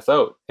bumming us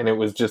out, and it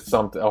was just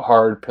a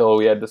hard pill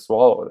we had to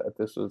swallow, that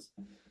this was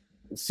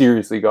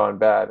seriously gone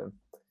bad.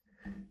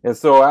 And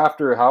so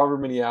after however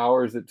many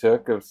hours it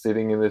took of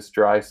sitting in this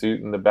dry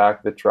suit in the back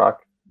of the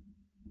truck,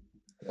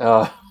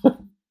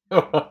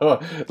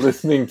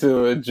 listening to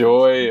the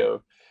joy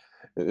of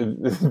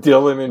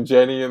Dylan and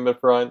Jenny in the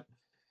front,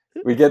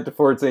 we get to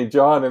Fort St.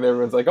 John and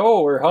everyone's like,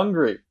 oh, we're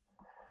hungry.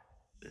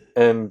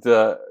 And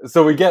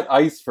so we get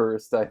ice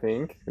first, I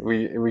think.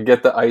 We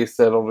get the ice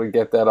settled, we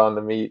get that on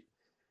the meat.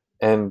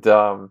 And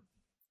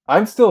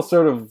I'm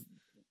still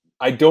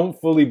I don't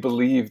fully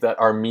believe that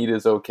our meat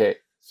is okay.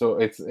 So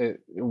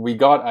we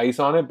got ice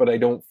on it, but I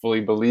don't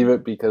fully believe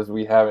it because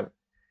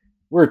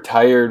we're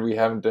tired, we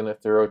haven't done a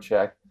thorough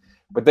check.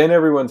 But then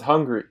everyone's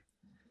hungry.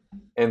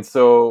 And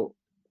so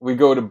we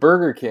go to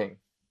Burger King.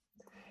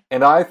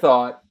 And I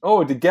thought,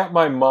 to get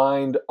my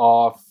mind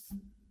off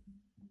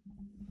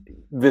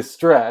the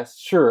stress,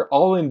 sure,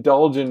 I'll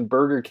indulge in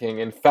Burger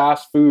King and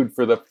fast food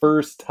for the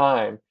first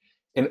time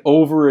in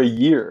over a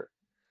year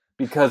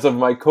because of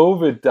my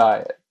COVID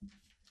diet,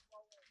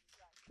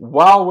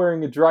 while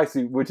wearing a dry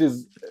suit, which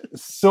is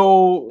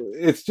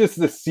it's just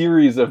a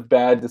series of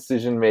bad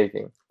decision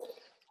making.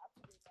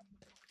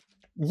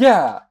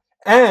 Yeah.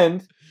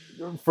 And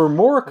for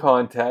more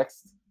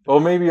context,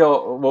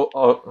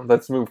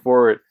 let's move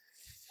forward.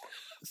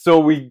 So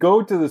we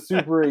go to the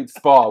Super 8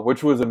 spa,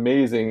 which was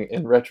amazing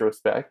in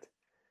retrospect.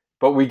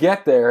 But we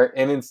get there,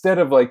 and instead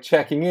of like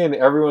checking in,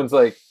 everyone's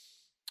like,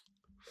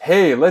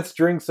 hey, let's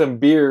drink some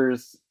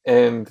beers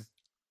and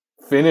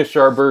finish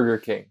our Burger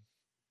King.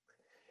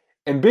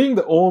 And being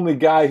the only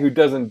guy who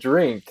doesn't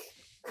drink,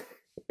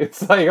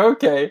 it's like,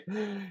 okay,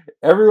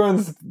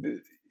 everyone's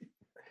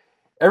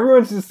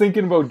just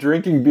thinking about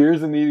drinking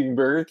beers and eating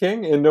Burger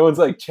King, and no one's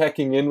like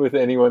checking in with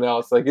anyone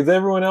else. Like, is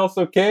everyone else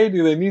okay?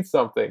 Do they need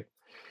something?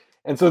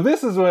 And so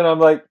this is when I'm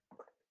like,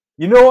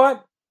 you know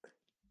what?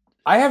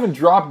 I haven't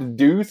dropped a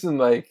deuce in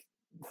like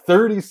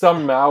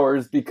 30-some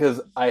hours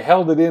because I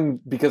held it in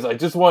because I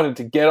just wanted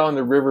to get on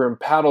the river and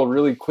paddle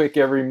really quick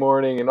every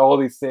morning and all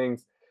these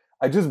things.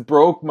 I just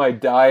broke my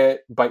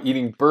diet by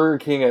eating Burger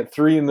King at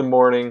 3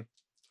 a.m.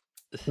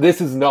 This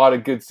is not a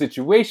good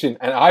situation,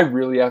 and I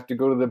really have to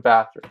go to the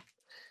bathroom.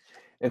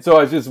 And so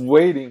I was just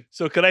waiting.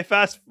 So I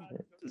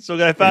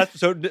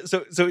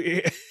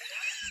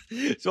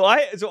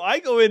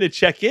go in to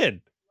check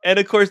in, and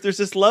of course there's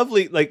this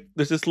lovely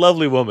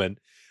woman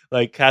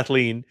like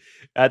Kathleen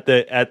at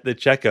the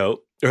checkout,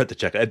 or at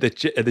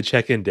the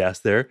check-in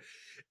desk there,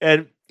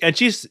 and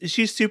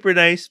she's super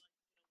nice,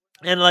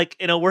 and like,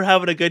 we're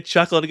having a good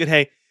chuckle and a good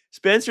hang.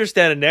 Spencer's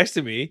standing next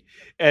to me,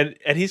 and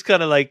he's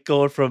kind of like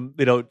going from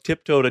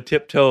tiptoe to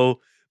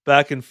tiptoe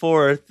back and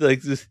forth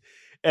like this,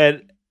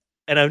 and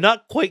I'm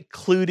not quite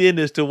clued in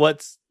as to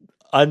what's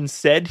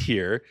unsaid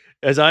here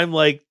as I'm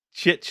like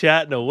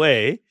chit-chatting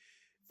away,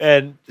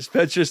 and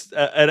Spencer's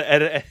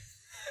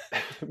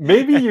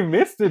maybe you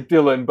missed it,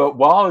 Dylan, but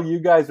while you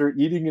guys were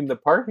eating in the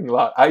parking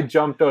lot, I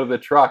jumped out of the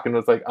truck and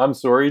was like, I'm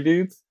sorry,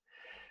 dudes,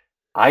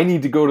 I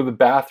need to go to the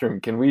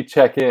bathroom, can we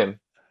check in?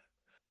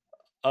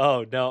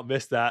 Oh no,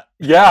 missed that.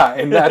 Yeah,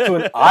 and that's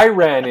when I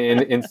ran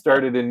in and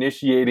started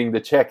initiating the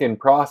check-in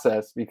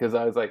process, because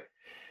I was like,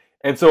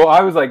 and so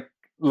I was like,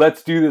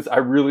 let's do this. I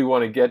really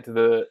want to get to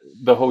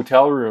the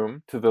hotel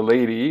room, to the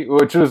lady,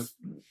 which was,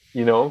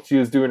 she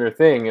was doing her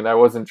thing, and I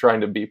wasn't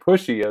trying to be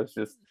pushy. I was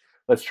just,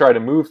 let's try to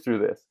move through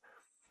this.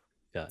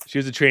 Yeah, she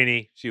was a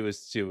trainee. She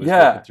was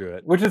Yeah, working through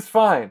it. which is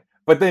fine.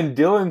 But then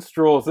Dylan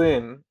strolls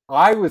in.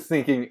 I was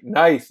thinking,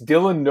 nice,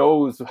 Dylan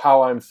knows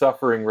how I'm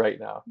suffering right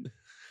now.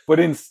 But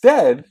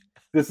instead,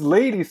 this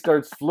lady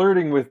starts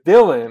flirting with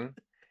Dylan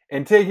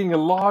and taking a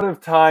lot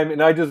of time.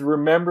 And I just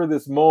remember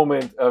this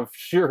moment of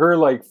her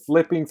like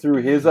flipping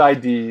through his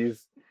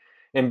IDs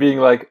and being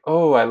like,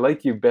 oh, I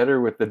like you better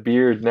with the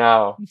beard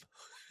now.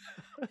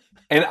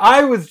 And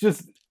I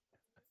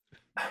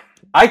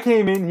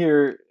came in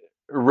here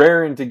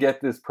raring to get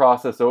this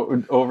process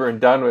over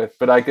and done with,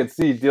 but I could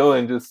see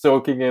Dylan just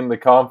soaking in the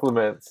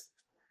compliments.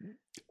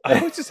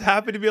 I was just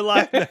happy to be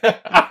alive.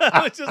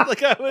 I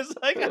was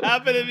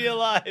happy to be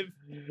alive.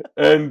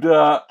 And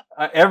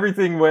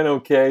everything went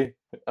okay.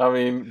 I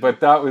mean,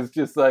 but that was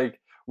just like,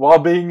 while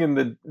being in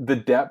the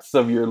depths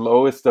of your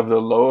lowest of the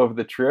low of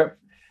the trip,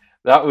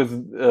 that was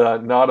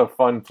not a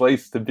fun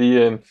place to be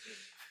in.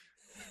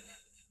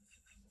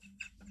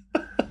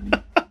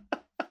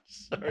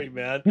 Sorry,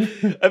 man.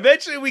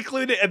 Eventually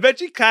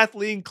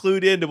Kathleen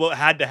clued into what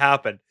had to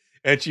happen.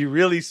 And she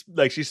really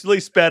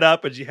sped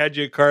up, and she had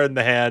your car in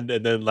the hand,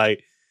 and then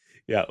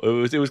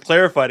it was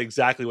clarified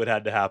exactly what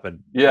had to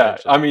happen. Yeah,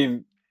 eventually. I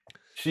mean,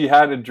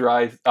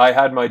 I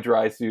had my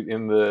dry suit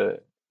in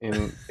the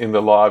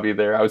lobby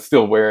there. I was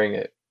still wearing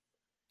it.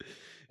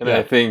 And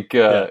I think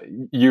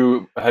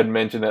you had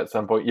mentioned at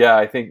some point,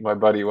 I think my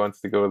buddy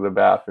wants to go to the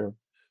bathroom.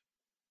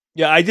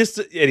 Yeah,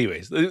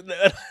 anyways.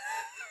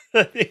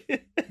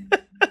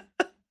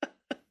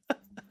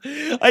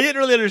 I didn't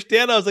really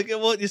understand. I was like,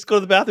 well, just go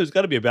to the bathroom. There's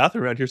got to be a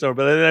bathroom around here somewhere.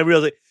 But then I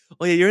realized, like,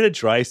 oh yeah, you're in a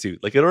dry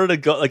suit. Like, in order to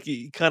go, like,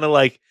 kind of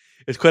like,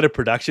 it's quite a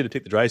production to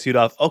take the dry suit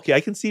off. Okay, I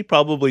can see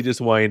probably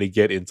just wanting to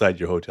get inside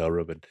your hotel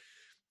room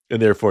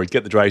and therefore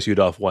get the dry suit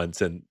off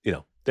once. And,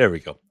 there we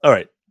go. All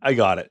right, I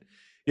got it.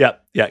 Yeah.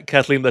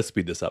 Kathleen, let's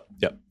speed this up.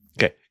 Yeah.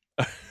 Okay.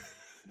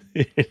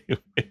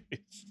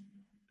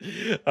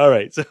 All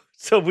right.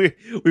 So we've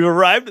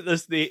arrived at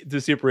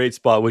the Super 8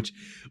 spot, which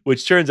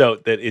turns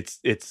out that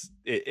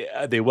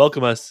they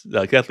welcome us.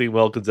 Kathleen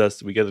welcomes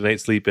us. We get a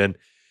night's sleep in.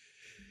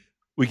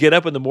 We get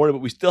up in the morning,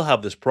 but we still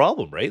have this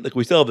problem, right? Like,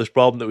 we still have this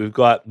problem that we've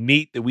got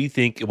meat that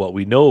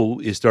we know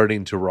is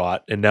starting to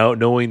rot, and now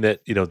knowing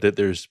that that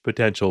there's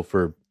potential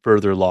for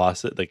further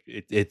loss, like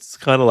it's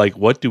kind of like,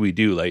 what do we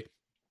do? Like,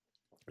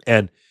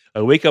 and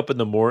I wake up in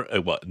the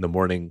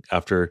morning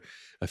after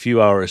a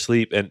few hours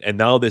sleep, and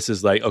now this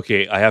is like,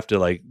 okay, I have to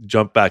like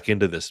jump back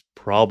into this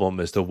problem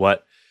as to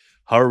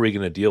how are we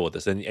going to deal with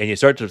this? And you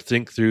start to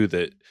think through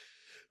that,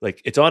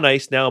 like, it's on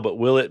ice now, but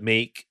will it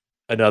make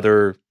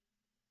another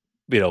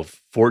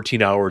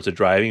 14 hours of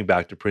driving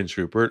back to Prince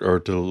Rupert or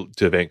to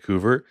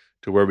Vancouver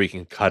to where we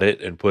can cut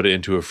it and put it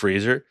into a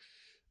freezer?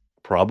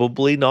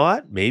 Probably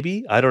not.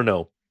 Maybe, I don't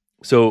know.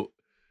 So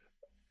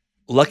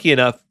lucky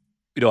enough,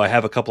 I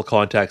have a couple of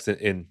contacts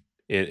in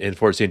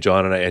Fort St.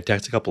 John, and I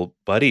text a couple of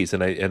buddies,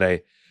 and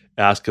I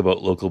ask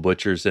about local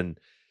butchers, and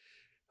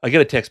I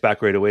get a text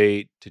back right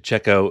away to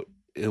check out.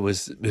 It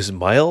was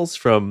Miles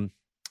from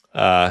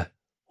what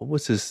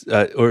was his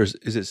or is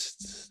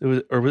it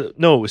was it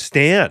was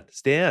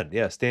Stan.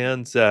 Yeah,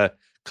 Stan's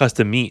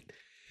Custom Meat,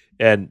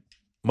 and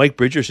Mike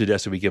Bridger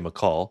suggested we give him a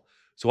call.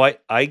 So I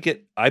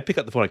pick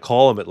up the phone. I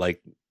call him at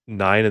like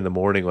 9 a.m.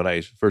 when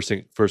I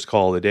first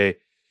call of the day,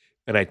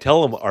 and I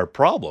tell him our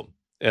problem.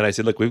 And I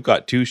said, look, we've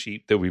got 2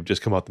 sheep that we've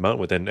just come off the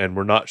mountain with, and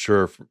we're not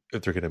sure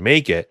if they're going to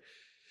make it.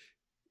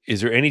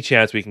 Is there any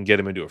chance we can get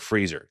them into a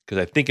freezer? Because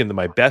I think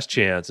my best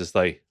chance is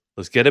like,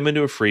 let's get them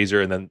into a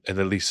freezer and then at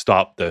least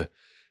stop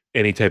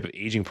any type of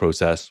aging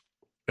process,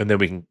 and then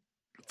we can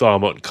thaw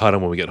them out and cut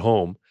them when we get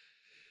home.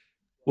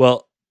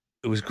 Well,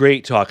 it was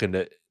great talking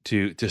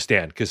to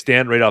Stan, because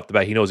Stan right off the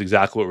bat, he knows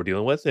exactly what we're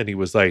dealing with, and he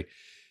was like,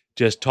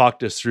 just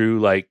talked us through,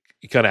 like,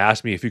 he kind of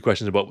asked me a few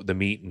questions about the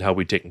meat and how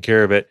we'd taken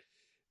care of it.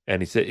 And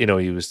he said, he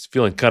was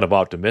feeling kind of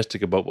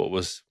optimistic about what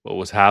was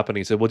happening.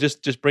 He said, well,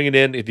 just bring it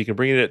in. If you can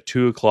bring it at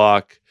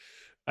 2:00,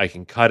 I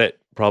can cut it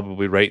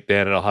probably right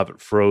then, and I'll have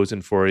it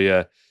frozen for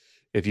you.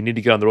 If you need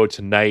to get on the road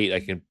tonight, I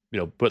can,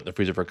 put it in the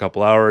freezer for a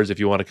couple hours. If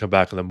you want to come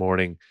back in the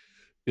morning,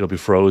 it'll be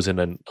frozen,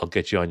 and I'll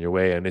get you on your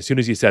way. And as soon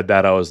as he said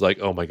that, I was like,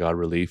 oh my God,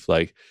 relief.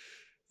 Like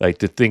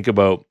to think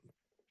about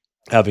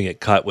having it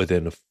cut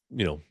within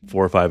 4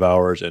 or 5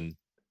 hours, and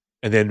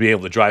then being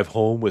able to drive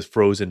home with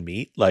frozen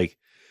meat, like,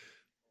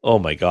 oh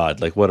my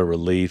God, like, what a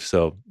relief.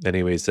 So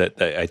anyways, I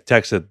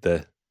texted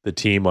the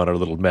team on our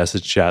little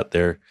message chat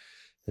there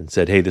and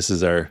said, hey,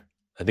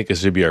 I think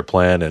this should be our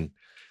plan. And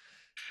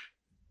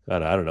I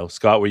don't know,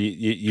 Scott, were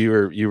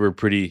you were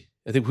pretty,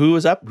 I think who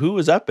was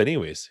up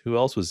anyways? Who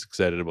else was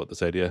excited about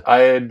this idea? I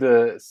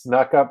had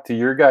snuck up to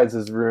your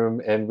guys'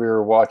 room, and we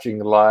were watching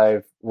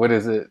live, what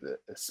is it?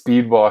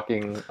 Speed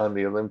walking on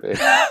the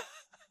Olympics.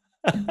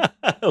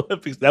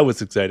 Olympics. That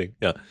was exciting.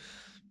 Yeah.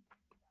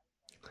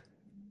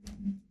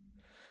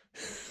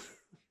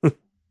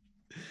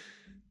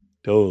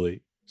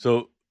 Totally.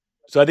 So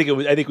I think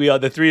I think we all,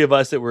 the three of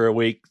us that were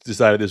awake,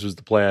 decided this was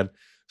the plan.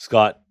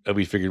 Scott,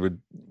 we figured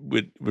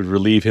would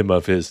relieve him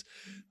of his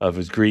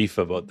grief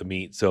about the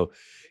meat. So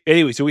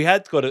anyway, so we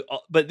had to go to,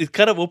 but it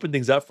kind of opened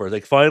things up for us.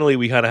 Like finally,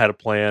 we kind of had a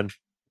plan,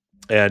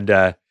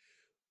 and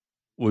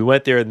we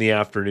went there in the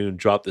afternoon,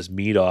 dropped this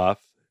meat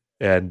off,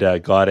 and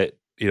got it,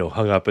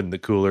 hung up in the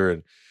cooler,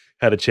 and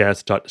had a chance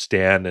to talk to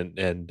Stan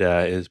and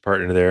his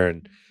partner there,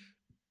 and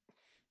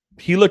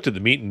he looked at the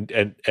meat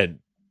and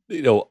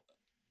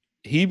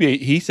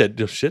he said,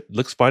 "Oh, shit,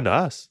 looks fine to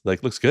us.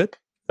 Like, looks good."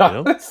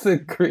 That's the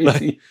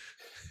crazy.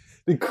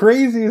 The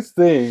craziest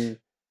thing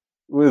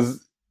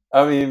was,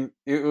 I mean,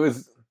 it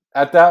was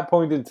at that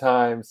point in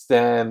time,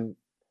 Stan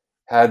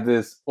had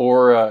this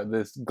aura,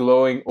 this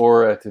glowing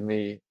aura to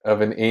me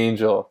of an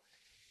angel,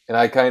 and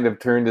I kind of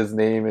turned his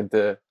name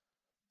into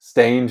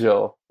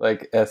Stangel,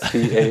 like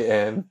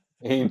Stan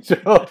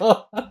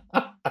Angel.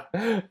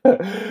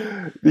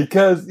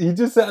 Because he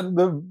just had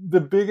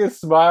the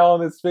biggest smile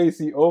on his face.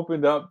 He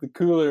opened up the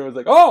cooler and was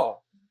like, "Oh,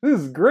 this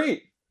is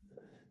great.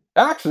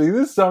 Actually,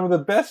 this is some of the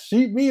best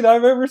sheep meat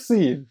I've ever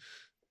seen."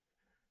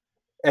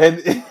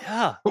 And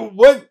Yeah.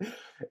 what?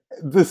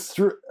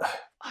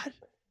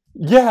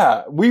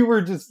 Yeah, we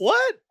were just...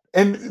 What?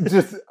 And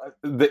just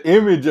the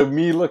image of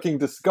me looking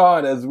to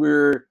Scott as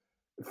we're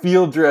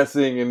field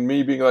dressing and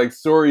me being like,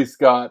 "Sorry,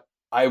 Scott,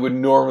 I would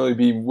normally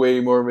be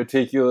way more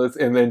meticulous,"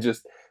 and then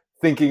just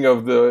thinking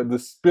of the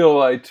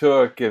spill I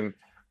took, and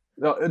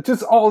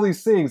just all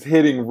these things,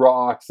 hitting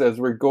rocks as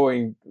we're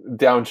going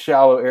down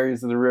shallow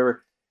areas of the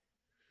river,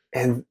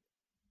 and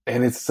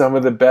it's some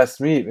of the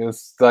best meat. And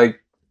it's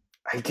like,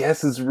 I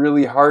guess it's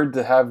really hard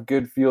to have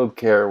good field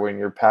care when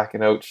you're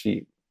packing out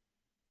sheep.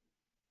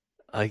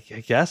 I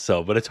guess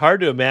so, but it's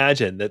hard to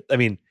imagine that. I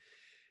mean,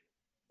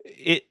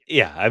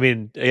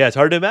 it's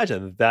hard to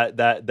imagine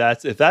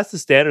that's if that's the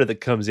standard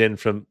that comes in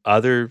from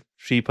other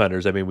sheep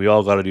hunters. I mean, we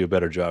all got to do a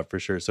better job for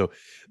sure. So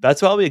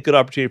that's probably a good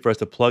opportunity for us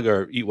to plug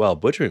our Eat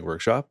Wild butchering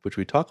workshop, which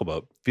we talk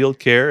about field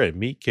care and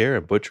meat care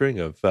and butchering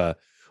of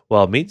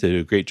wild meat. To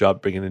do a great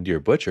job bringing into your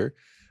butcher.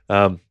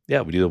 We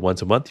do it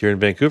once a month here in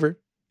Vancouver.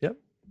 Yep,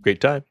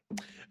 great time.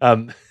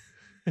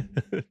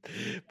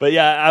 But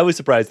yeah, I was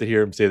surprised to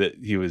hear him say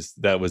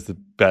that was the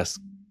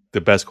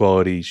best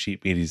quality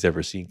sheep meat he's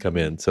ever seen come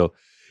in. So,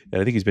 and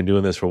I think he's been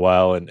doing this for a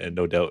while, and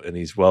no doubt, and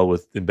he's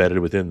embedded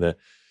within the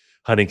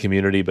hunting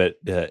community. But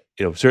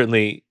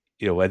certainly,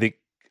 I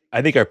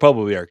think our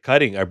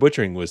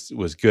butchering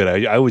was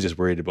good. I was just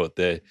worried about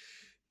the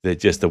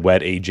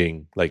wet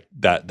aging, like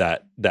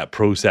that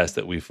process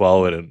that we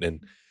followed,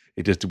 and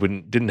it just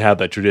didn't have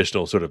that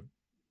traditional sort of,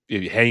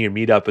 if you hang your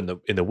meat up in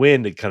the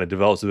wind, it kind of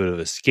develops a bit of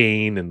a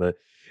skein, and it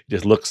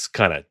just looks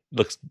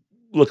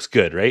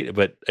good, right?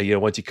 But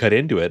once you cut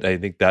into it, I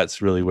think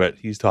that's really what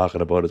he's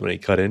talking about, is when he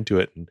cut into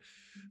it and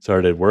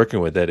started working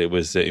with it, it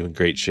was in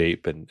great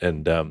shape,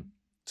 and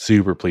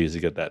super pleased to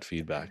get that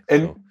feedback.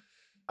 And so.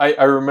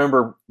 I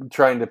remember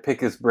trying to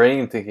pick his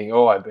brain, thinking,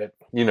 "Oh, I bet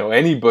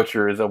any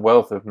butcher is a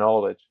wealth of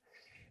knowledge."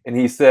 And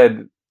he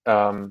said,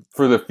 for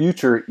the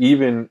future,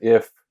 even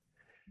if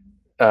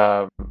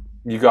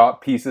you got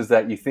pieces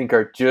that you think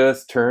are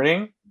just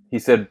turning, he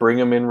said, bring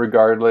them in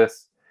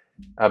regardless,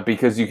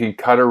 because you can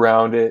cut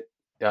around it.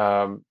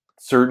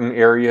 Certain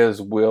areas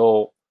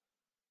won't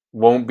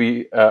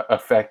be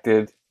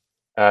affected.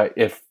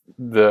 If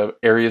the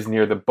areas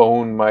near the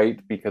bone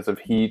might, because of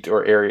heat,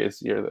 or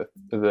areas near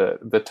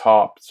the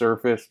top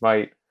surface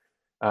might.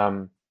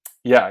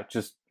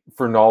 Just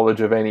for knowledge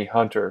of any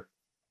hunter,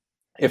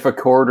 if a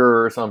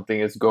quarter or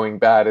something is going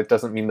bad, it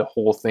doesn't mean the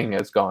whole thing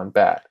has gone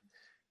bad.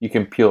 You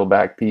can peel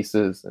back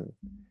pieces, and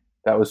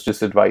that was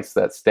just advice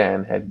that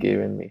Stan had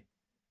given me.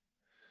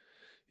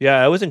 Yeah,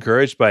 I was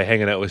encouraged by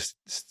hanging out with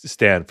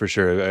Stan for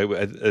sure.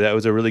 That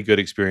was a really good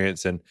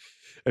experience, and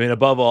I mean,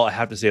 above all, I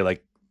have to say,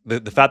 like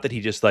the fact that he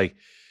just like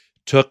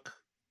took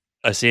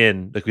us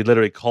in, like we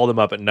literally called him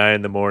up at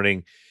 9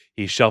 a.m.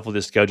 He shuffled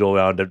his schedule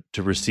around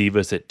to receive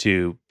us at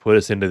 2, put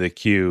us into the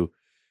queue,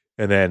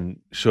 and then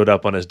showed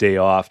up on his day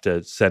off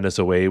to send us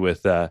away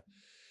with our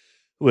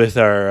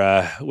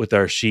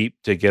sheep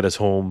to get us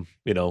home,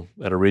 at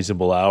a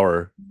reasonable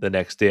hour the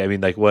next day. I mean,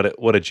 like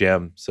what a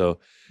gem. So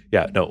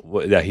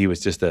he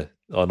was just an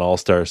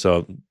all-star.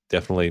 So I'm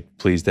definitely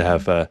pleased to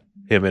have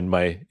him in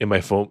my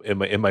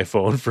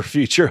phone for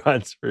future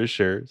hunts for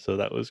sure. So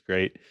that was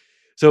great.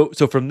 So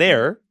from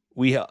there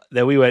we had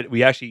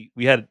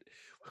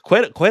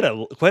quite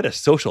a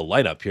social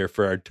lineup here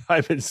for our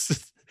time.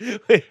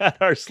 We had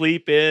our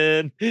sleep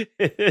in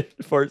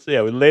for, we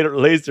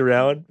lazed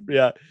around.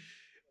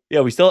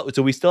 Yeah, we still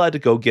had to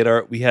go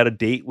get we had a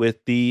date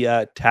with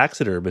the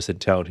taxidermist in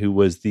town, who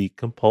was the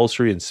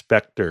compulsory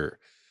inspector,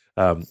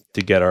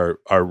 to get our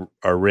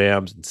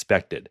rams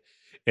inspected.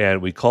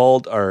 And we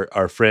called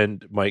our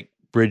friend Mike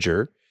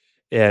Bridger,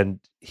 and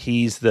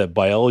he's the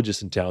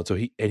biologist in town. So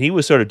he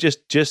was sort of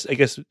just I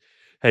guess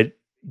had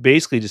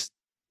basically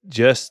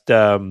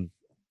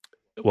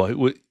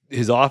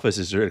his office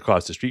is right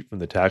across the street from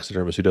the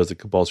taxidermist who does the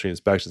compulsory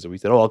inspection. So we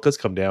said, "Oh, let's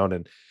come down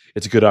and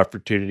it's a good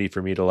opportunity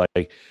for me to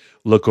like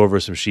look over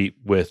some sheep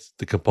with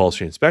the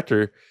compulsory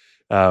inspector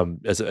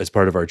as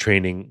part of our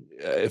training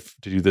to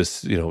do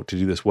this, to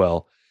do this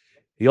well.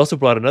 He also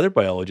brought another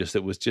biologist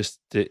that was just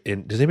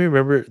in. Does anybody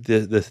remember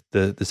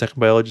the second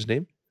biologist's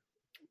name?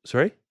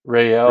 Sorry,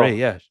 Ray.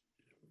 Rael.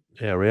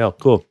 Yeah, Rael.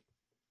 Cool.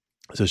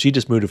 So she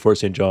just moved to Fort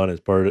St. John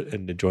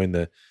and to join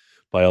the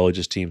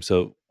biologist team.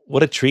 So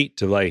what a treat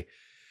to like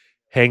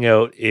hang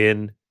out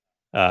in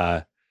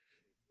Miles's.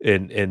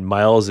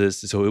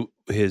 So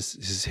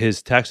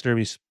his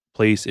taxidermy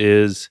place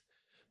is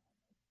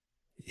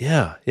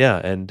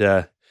and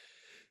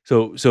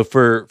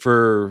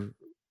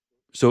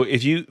so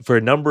if you for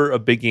a number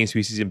of big game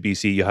species in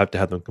BC, you have to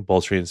have them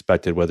compulsory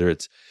inspected, whether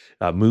it's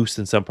moose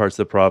in some parts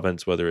of the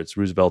province, whether it's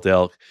Roosevelt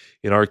elk.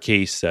 In our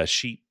case,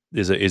 sheep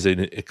is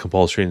a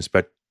compulsory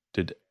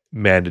inspected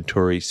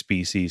mandatory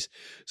species.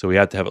 So we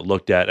have to have it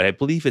looked at. I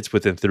believe it's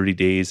within 30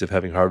 days of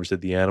having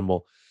harvested the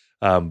animal.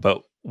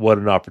 But what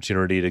an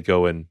opportunity to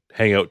go and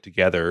hang out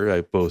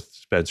together, both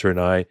Spencer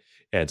and I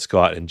and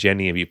Scott and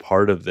Jenny, and be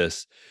part of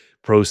this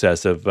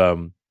process of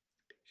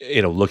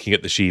looking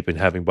at the sheep and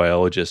having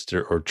biologists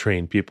or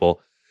trained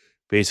people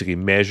basically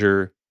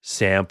measure,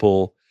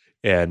 sample,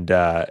 and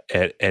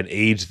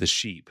age the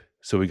sheep.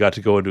 So we got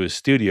to go into a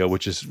studio,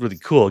 which is really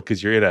cool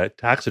because you're in a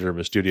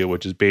taxidermist studio,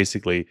 which is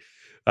basically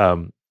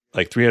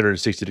like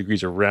 360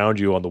 degrees around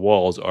you on the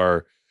walls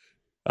are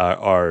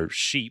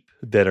sheep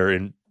that are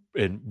in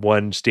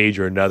one stage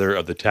or another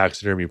of the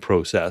taxidermy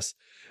process.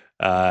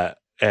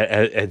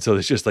 And so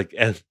it's just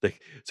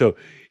so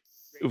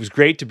it was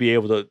great to be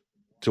able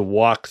to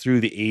walk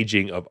through the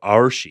aging of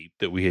our sheep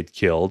that we had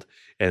killed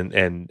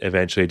and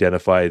eventually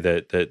identify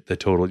the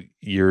total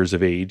years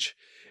of age.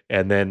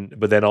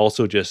 But then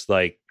also just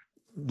like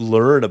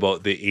learn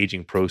about the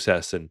aging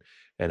process and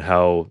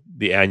how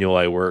the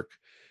annuli work.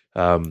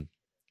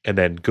 And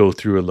then go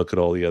through and look at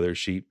all the other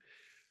sheep.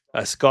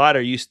 Scott,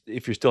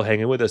 if you're still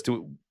hanging with us,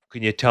 can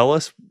you tell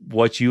us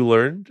what you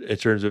learned in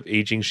terms of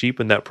aging sheep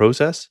in that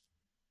process?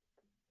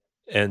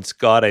 And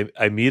Scott,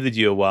 I muted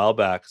you a while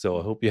back, so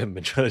I hope you haven't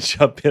been trying to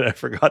jump in. I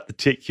forgot to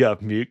take you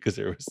off mute because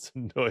there was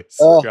some noise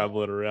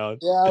scrambling around.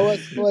 Yeah,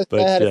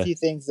 I had a few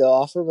things to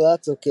offer, but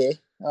that's okay.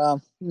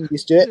 I'm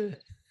used to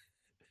it.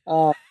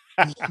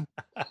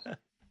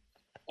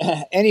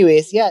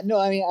 Anyways, yeah, no,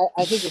 I mean,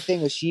 I think the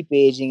thing with sheep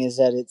aging is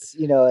that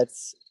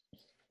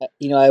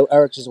I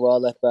worked as a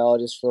wildlife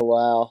biologist for a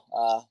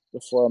while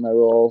before my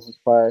role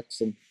with parks,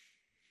 and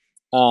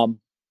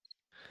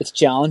it's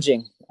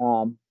challenging.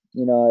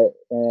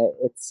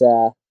 It's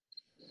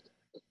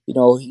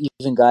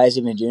even guys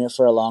who've been doing it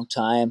for a long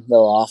time, they'll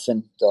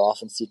often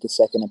seek a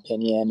second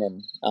opinion,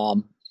 and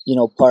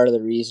part of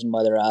the reason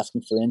why they're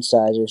asking for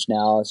incisors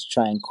now is to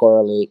try and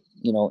correlate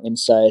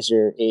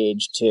incisor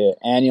age to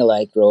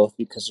annuli growth,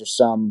 because there's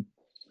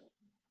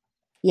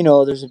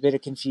there's a bit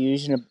of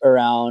confusion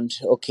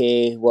around,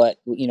 okay, what,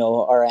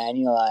 are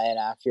annuli an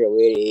accurate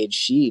way to age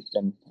sheep?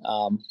 And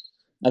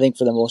I think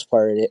for the most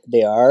part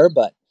they are,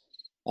 but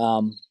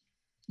it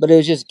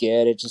was just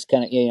good. It just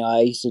kind of,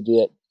 I used to do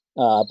it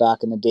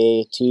back in the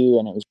day too,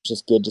 and it was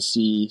just good to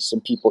see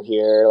some people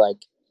here,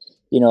 like,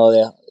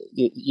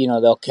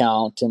 they'll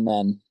count and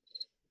then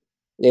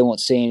they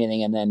won't say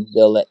anything, and then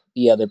they'll let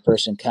the other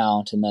person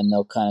count, and then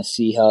they'll kind of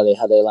see how they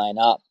line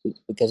up,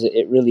 because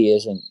it really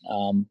isn't.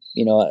 I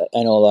know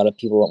a lot of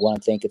people want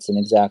to think it's an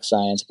exact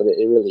science, but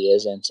it really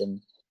isn't.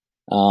 And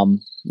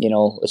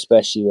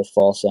especially with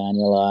false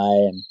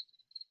annuli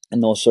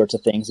and those sorts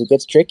of things, it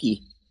gets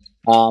tricky.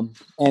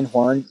 And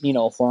horn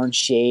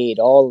shade,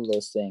 all of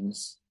those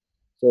things.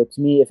 So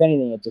to me, if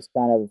anything, it just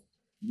kind of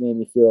made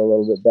me feel a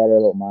little bit better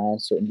about my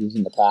uncertainties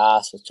in the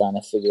past with trying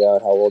to figure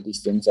out how old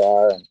these things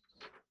are.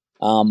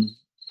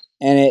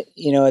 And it,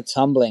 it's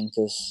humbling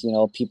because,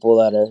 people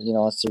that are,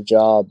 it's their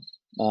job,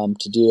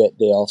 to do it.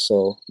 They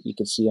also, you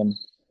could see them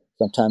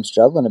sometimes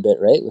struggling a bit,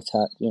 right? With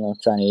how,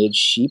 trying to age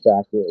sheep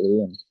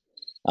accurately. And,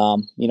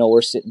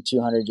 we're sitting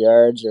 200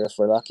 yards, or if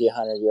we're lucky,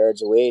 100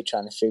 yards away,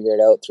 trying to figure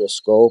it out through a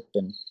scope.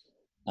 And,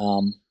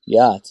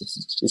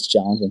 it's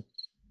challenging.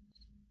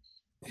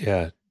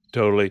 Yeah,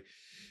 totally.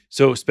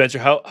 So Spencer,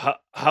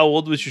 how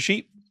old was your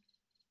sheep?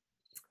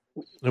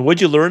 And what'd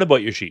you learn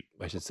about your sheep,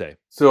 I should say?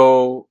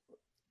 So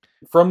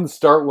from the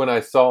start, when I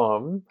saw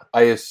them,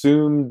 I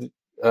assumed,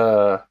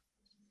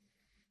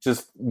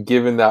 just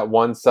given that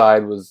one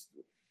side was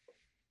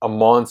a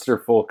monster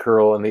full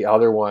curl and the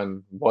other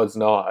one was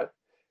not,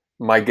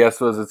 my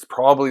guess was it's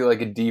probably like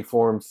a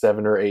deformed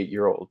 7 or 8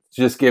 year old,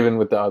 just given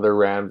with the other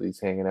rams he's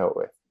hanging out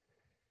with.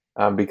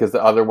 Because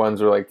the other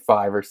ones were like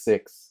 5 or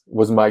 6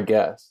 was my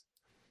guess.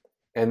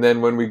 And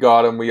then when we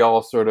got him, we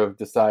all sort of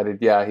decided,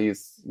 yeah,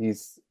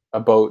 he's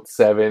about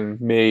 7,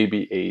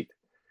 maybe 8,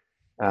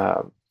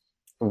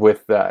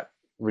 with that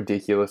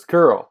ridiculous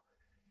curl.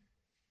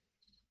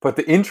 But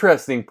the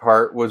interesting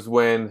part was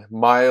when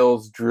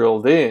Miles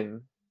drilled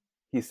in,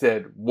 he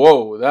said,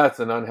 "Whoa, that's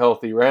an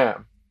unhealthy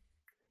ram."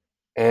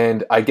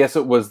 And I guess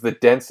it was the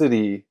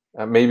density.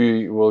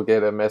 Maybe we'll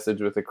get a message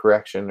with a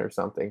correction or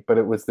something, but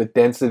it was the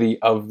density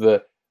of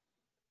the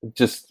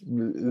just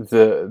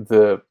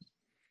the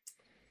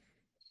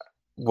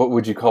what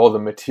would you call the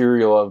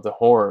material of the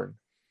horn?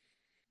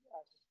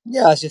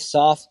 Yeah, it's just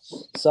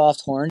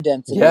soft horn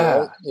density, Yeah.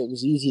 right? It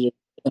was easy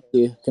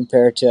to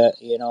compare to,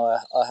 you know,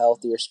 a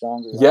healthier,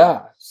 stronger ram.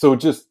 Yeah. So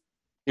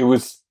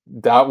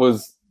that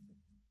was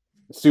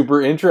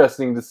super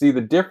interesting to see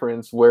the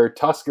difference where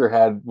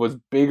Tusker was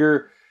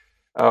bigger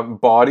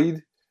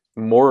bodied,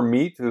 more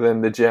meat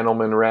than the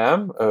gentleman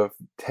ram of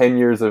 10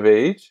 years of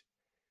age.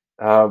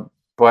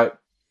 But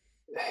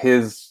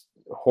his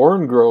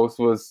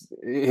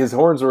his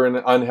horns were in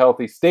an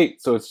unhealthy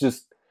state. So it's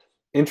just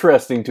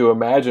interesting to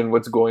imagine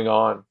what's going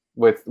on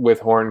with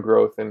horn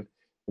growth and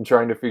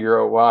trying to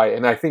figure out why.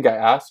 And I think I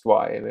asked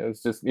why, and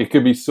it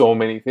could be so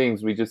many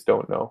things we just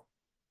don't know.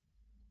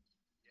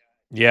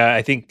 Yeah,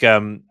 I think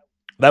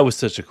that was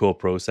such a cool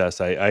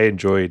process. I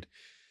enjoyed.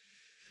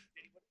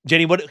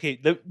 Jenny, what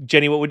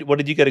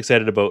did you get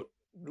excited about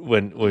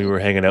when we were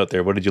hanging out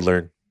there? What did you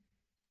learn?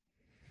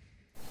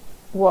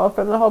 Well,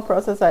 from the whole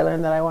process, I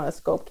learned that I want a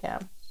scope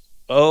cam.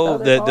 Oh,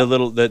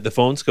 the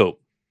phone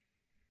scope.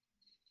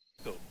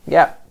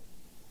 Yeah.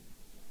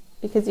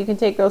 Because you can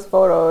take those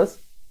photos.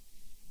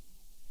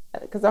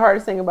 Because the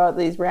hardest thing about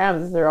these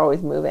rams is they're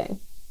always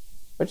moving,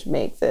 which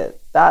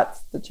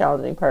that's the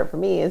challenging part for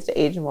me, is to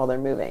age them while they're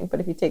moving. But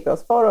if you take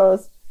those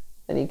photos,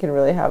 then you can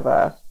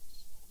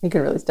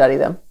really study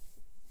them.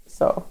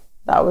 So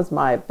that was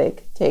my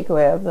big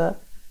takeaway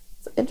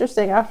it's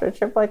interesting after a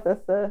trip like this,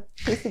 the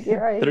piece of gear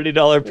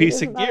 $30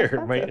 piece of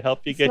gear might help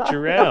you get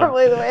your ram.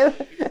 Normally the way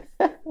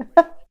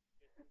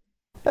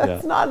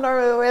that's not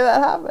normally the way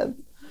that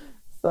happens.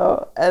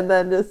 So, and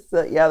then just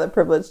the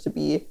privilege to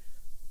be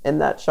in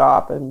that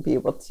shop and be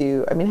able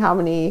to, I mean, how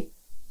many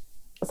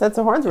sets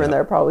of horns were in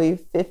there? Probably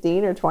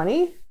 15 or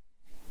 20,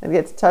 and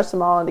get to touch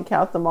them all and to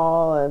count them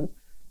all and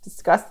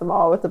discuss them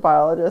all with the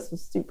biologist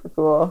was super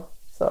cool.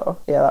 So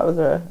yeah, that was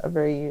a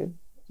very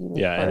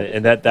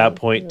and at that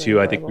point too,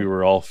 I think we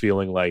were all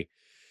feeling like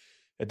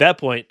at that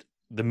point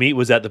the meat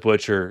was at the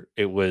butcher,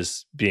 it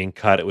was being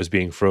cut, it was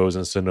being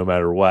frozen, so no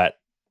matter what,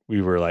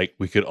 we were like,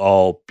 we could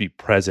all be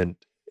present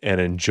and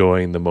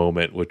enjoying the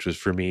moment, which was,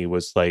 for me,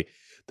 was like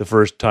the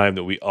first time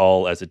that we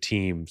all as a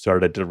team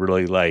started to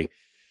really like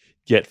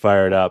get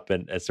fired up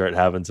and start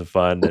having some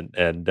fun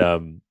and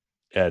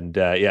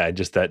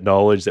just that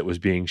knowledge that was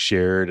being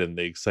shared and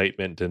the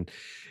excitement and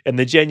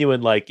the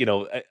genuine, like,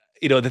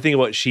 the thing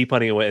about sheep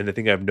hunting and the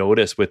thing I've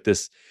noticed with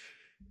this,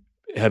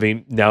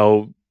 having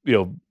now,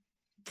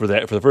 for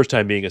the first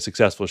time being a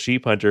successful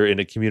sheep hunter in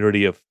a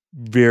community of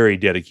very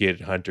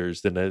dedicated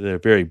hunters, then a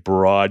very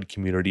broad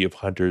community of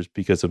hunters,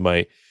 because of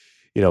my,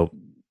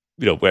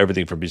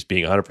 everything from just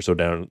being a hunter for so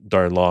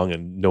darn long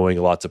and knowing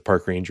lots of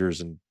park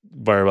rangers and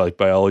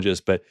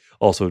biologists, but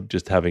also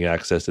just having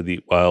access to the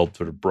wild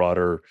sort of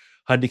broader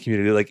hunting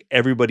community. Like,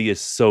 everybody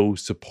is so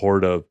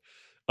supportive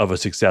of a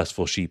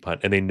successful sheep hunt,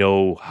 and they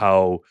know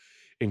how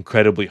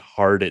incredibly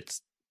hard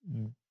it's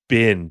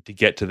been to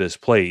get to this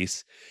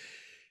place.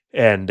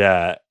 And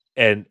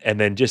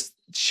then just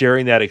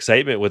sharing that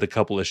excitement with a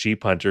couple of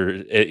sheep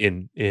hunters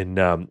in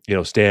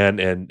Stan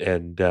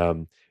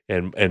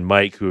and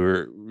Mike, who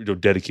are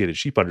dedicated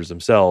sheep hunters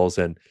themselves,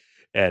 and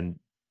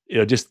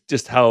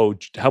just how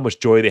much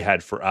joy they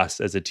had for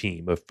us as a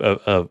team of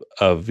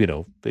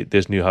they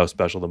just knew how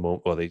special the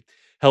moment. Well, they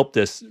helped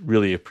us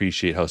really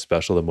appreciate how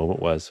special the moment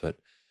was. But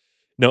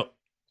no,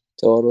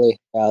 totally,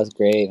 that was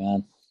great,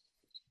 man.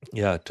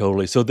 Yeah,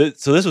 totally. So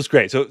this was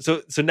great.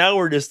 So now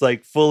we're just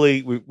like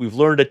fully, we've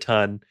learned a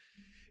ton,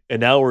 and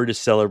now we're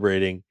just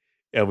celebrating,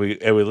 and we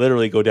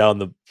literally go down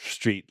the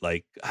street,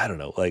 like, I don't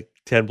know, like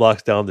 10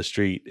 blocks down the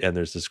street, and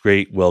there's this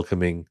great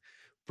welcoming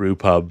brew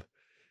pub,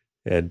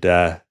 and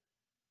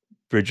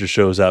Bridger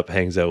shows up,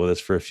 hangs out with us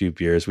for a few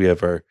beers. We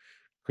have our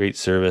great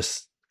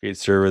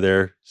server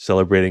there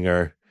celebrating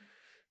our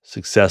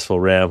successful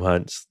ram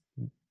hunts.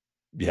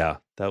 Yeah,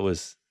 that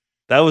was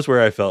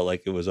where I felt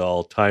like it was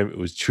all time. It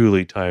was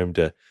truly time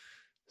to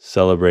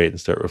celebrate and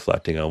start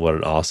reflecting on what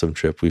an awesome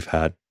trip we've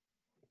had.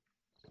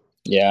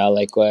 Yeah,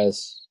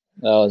 likewise.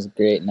 That was a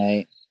great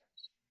night.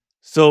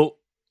 So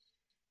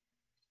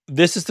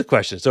this is the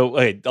question. So,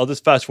 okay, I'll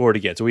just fast forward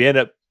again. So we end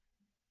up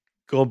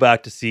going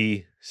back to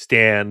see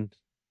Stan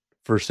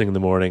first thing in the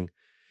morning,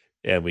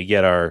 and we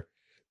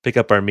pick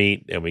up our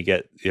meat, and we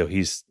get,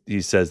 he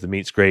says the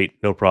meat's great,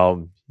 no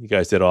problem. You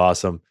guys did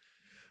awesome.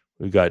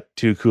 We've got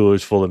 2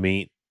 coolers full of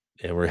meat,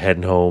 and we're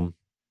heading home,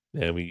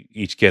 and we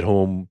each get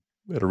home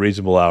at a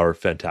reasonable hour.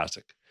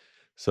 Fantastic.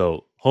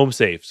 So home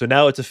safe. So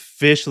now it's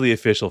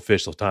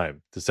official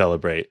time to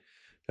celebrate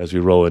as we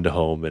roll into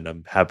home, and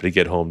I'm happy to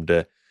get home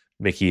to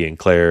Mickey and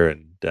Claire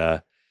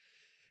and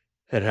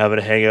having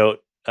a hangout.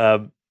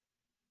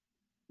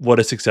 What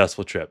a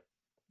successful trip.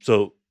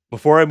 So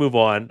before I move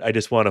on, I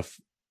just want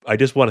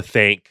to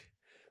thank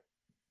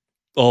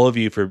all of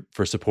you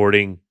for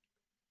supporting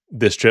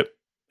this trip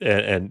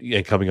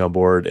and coming on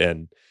board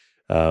and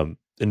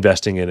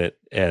investing in it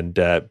and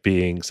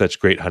being such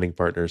great hunting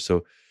partners.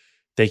 So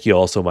thank you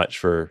all so much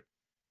for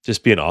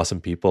just being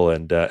awesome people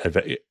and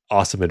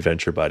awesome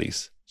adventure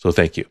buddies. So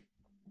thank you.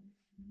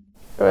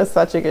 It was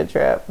such a good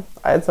trip.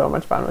 I had so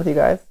much fun with you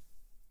guys.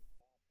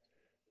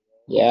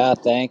 Yeah,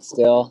 thanks,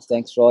 Dill.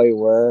 Thanks for all your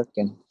work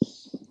and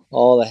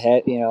all the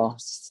head.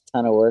 It's a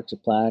ton of work to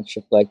plan a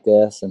trip like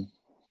this, and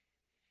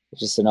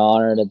it's just an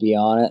honor to be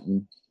on it.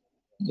 And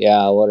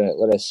yeah, what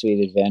a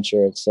sweet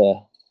adventure. It's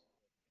I'll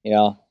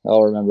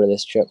remember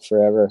this trip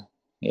forever.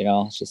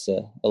 It's just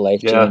a life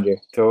changer.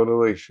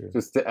 Totally. Sure.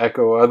 Just to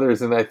echo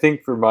others, and I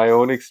think for my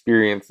own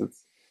experience,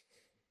 it's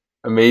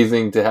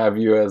amazing to have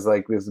you as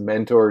like this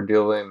mentor,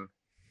 Dylan,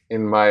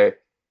 in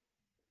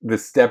the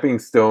stepping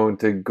stone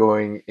to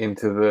going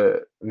into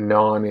the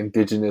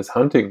non-Indigenous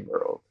hunting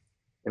world,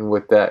 and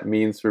what that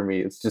means for me.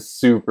 It's just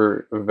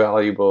super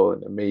valuable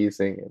and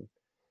amazing, and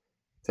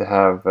to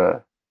have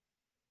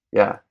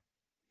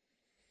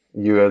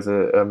you as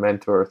a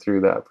mentor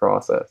through that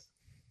process.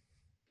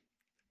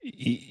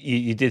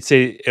 You did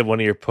say in one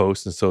of your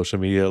posts on social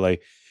media,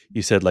 like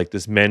you said, like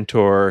this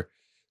mentor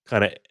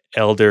kind of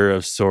elder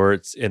of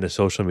sorts in a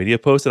social media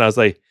post. And I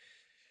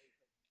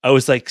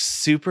was like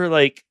super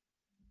like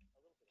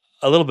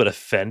a little bit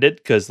offended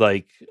because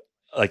like,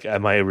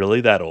 am I really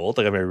that old?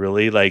 Like, am I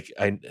really like,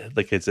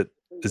 is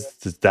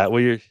that what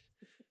you're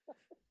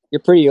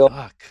pretty old.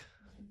 fuck?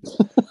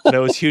 And I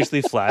was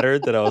hugely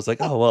flattered that I was like,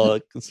 oh, well,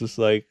 it's just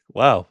like,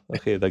 wow.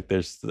 Okay. Like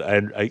I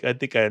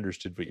think I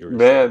understood what you were saying.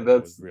 Man,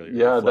 that's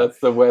that's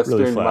the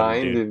Western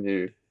mind in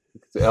you.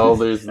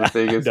 Elder's the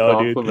biggest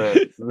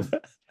compliment.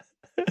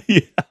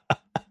 Yeah.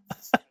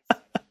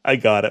 I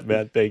got it,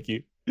 man. Thank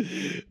you.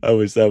 I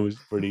was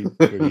pretty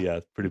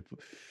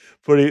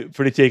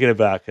taken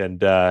aback.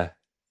 And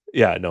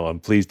I'm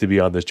pleased to be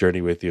on this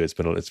journey with you. It's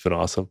been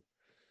awesome.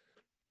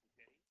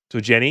 So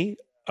Jenny,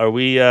 are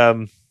we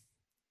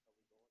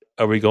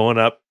going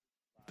up?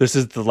 This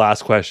is the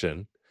last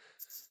question.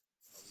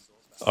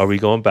 Are we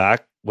going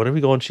back? When are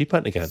we going sheep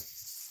hunting again?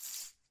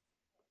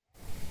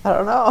 I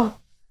don't know.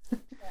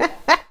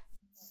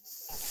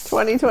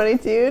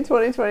 2022,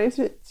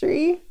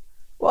 2023?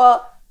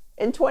 Well,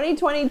 in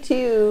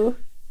 2022,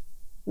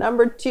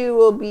 number 2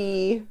 will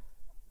be...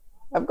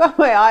 I've got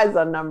my eyes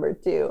on number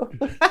 2.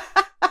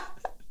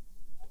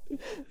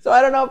 So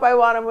I don't know if I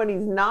want him when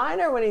he's 9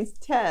 or when he's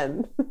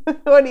 10.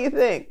 What do you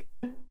think?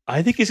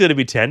 I think he's going to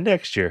be 10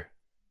 next year.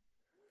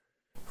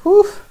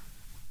 Whew.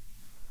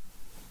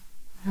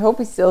 I hope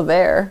he's still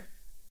there.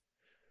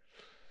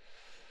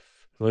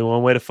 Only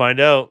one way to find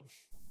out.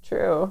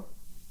 True.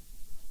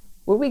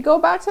 Would we go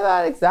back to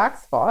that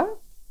exact spot?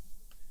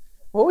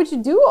 What would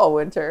you do all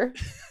winter?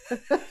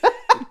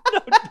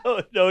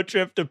 No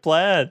trip to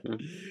plan.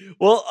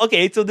 Well,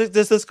 okay, so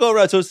let's go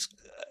around. So,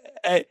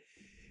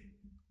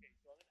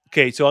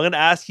 okay, so I'm going to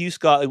ask you,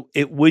 Scott,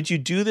 would you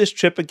do this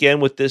trip again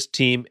with this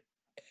team,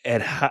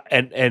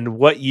 and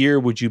what year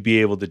would you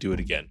be able to do it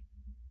again,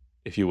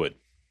 if you would?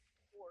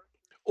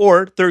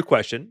 Or third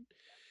question,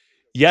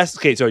 yes.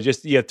 Okay, so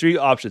you have 3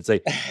 options.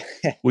 Like,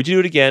 would you do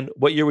it again?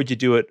 What year would you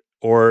do it?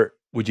 Or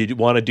would you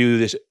want to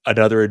do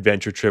another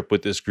adventure trip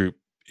with this group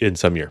in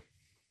some year?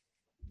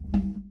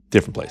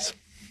 Different place.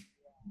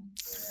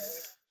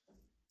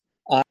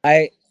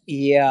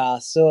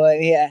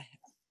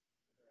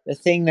 The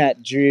thing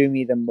that drew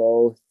me the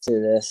most to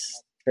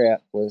this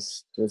trip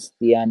was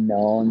the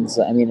unknowns.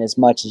 I mean, as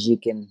much as you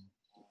can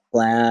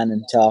plan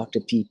and talk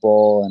to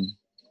people,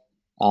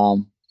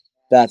 and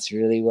that's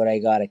really what I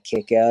got a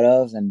kick out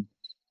of. And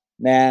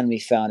man, we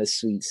found a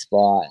sweet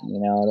spot.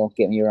 Don't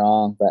get me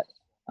wrong, but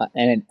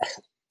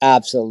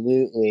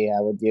absolutely, I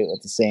would do it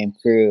with the same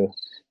crew.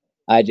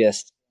 I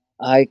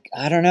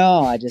don't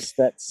know.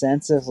 That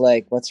sense of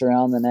like what's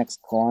around the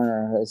next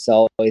corner is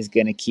always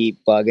going to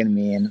keep bugging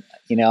me. And,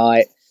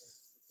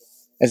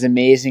 as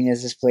amazing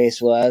as this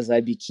place was,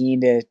 I'd be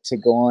keen to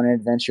go on an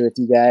adventure with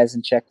you guys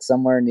and check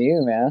somewhere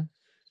new, man.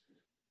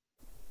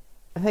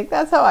 I think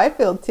that's how I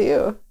feel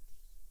too.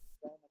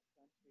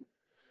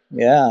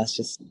 Yeah, it's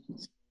just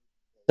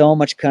so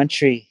much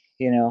country,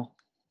 so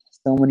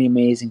many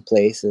amazing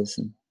places.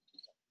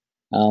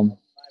 And,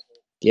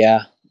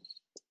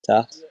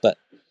 tough, but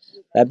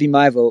that'd be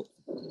my vote.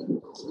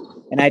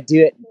 And I'd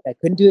do it. I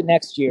couldn't do it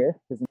next year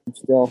because I'm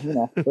still,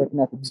 working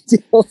out the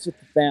details with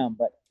the fam.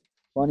 But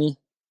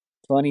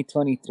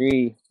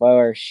 2023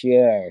 for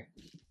sure.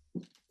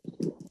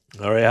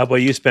 All right. How about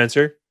you,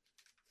 Spencer?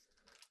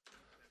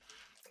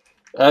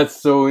 That's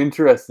so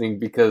interesting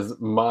because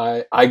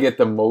I get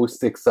the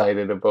most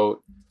excited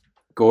about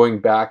going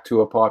back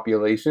to a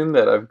population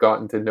that I've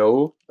gotten to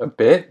know a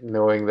bit,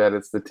 knowing that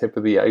it's the tip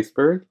of the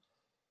iceberg.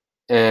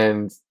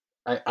 And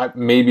I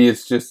maybe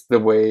it's just the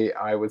way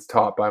I was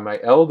taught by my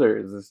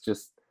elders. It's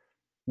just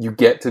you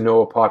get to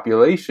know a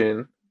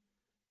population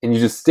and you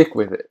just stick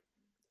with it.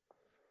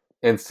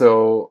 And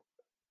so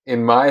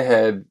in my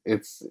head,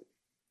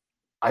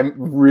 I'm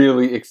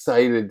really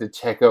excited to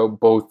check out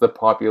both the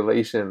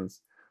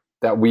populations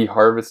that we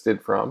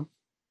harvested from,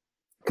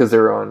 because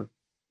they're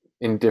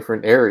in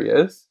different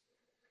areas,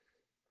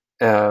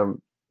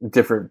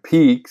 different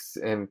peaks,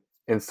 and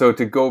so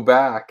to go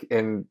back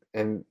and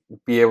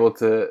be able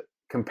to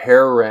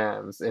compare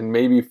rams and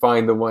maybe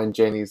find the one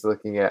Jenny's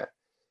looking at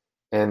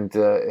and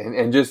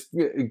just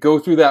go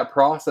through that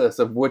process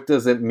of what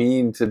does it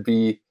mean to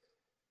be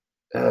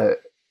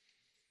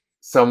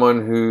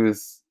someone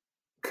who's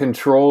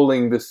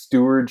controlling the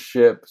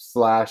stewardship /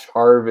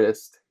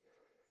 harvest,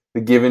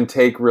 the give and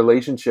take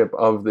relationship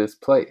of this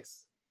place.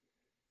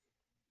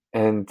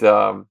 And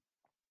so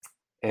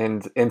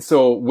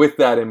with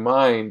that in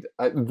mind,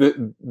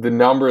 the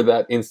number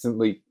that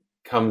instantly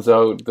comes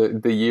out,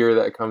 the year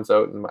that comes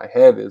out in my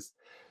head is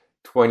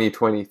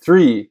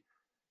 2023,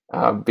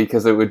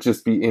 because it would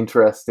just be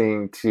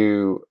interesting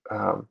to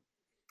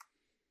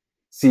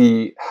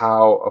see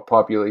how a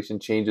population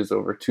changes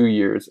over 2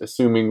 years,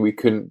 assuming we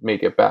couldn't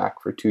make it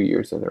back for 2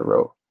 years in a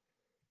row.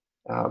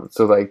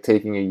 So like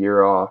taking a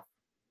year off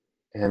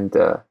and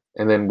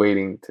then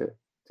waiting to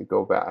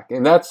go back.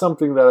 And that's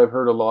something that I've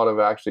heard a lot of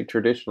actually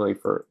traditionally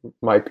for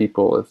my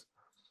people is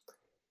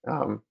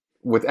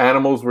with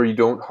animals where you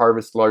don't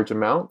harvest large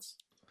amounts,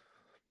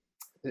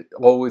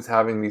 always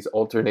having these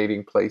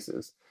alternating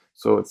places.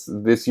 So it's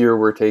this year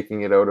we're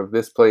taking it out of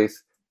this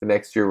place, the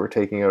next year we're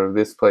taking it out of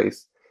this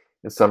place.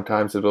 And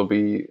sometimes it'll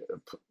be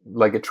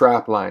like a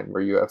trap line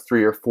where you have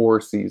 3 or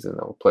 4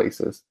 seasonal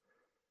places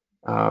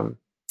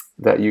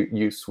that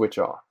you switch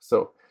off.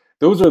 So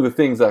those are the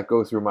things that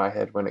go through my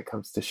head when it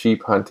comes to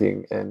sheep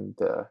hunting and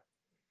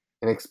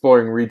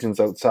exploring regions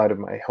outside of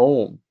my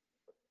home.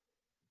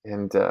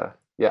 And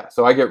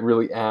so I get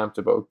really amped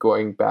about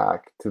going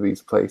back to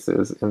these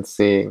places and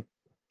seeing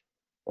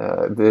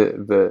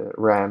the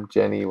ram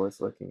Jenny was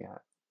looking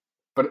at.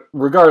 But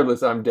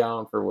regardless, I'm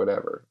down for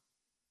whatever.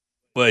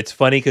 Well, it's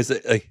funny because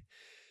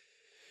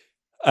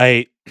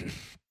I'd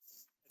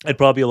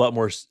probably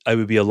I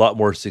would be a lot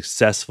more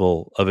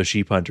successful of a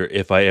sheep hunter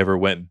if I ever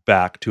went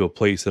back to a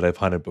place that I've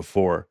hunted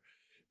before.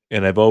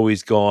 And I've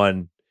always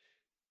gone,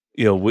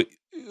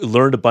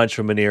 learned a bunch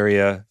from an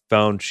area,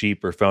 found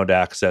sheep or found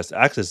access.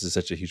 Access is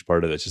such a huge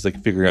part of it. It's just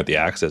like figuring out the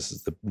access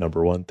is the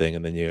number one thing.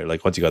 And then you're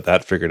like, once you got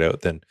that figured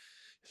out, then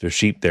if there's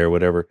sheep there,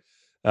 whatever.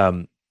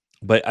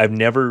 But I've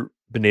never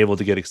been able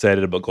to get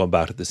excited about going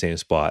back to the same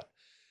spot.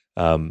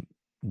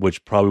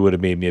 Which probably would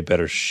have made me a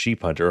better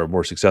sheep hunter or a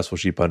more successful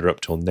sheep hunter up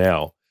till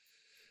now.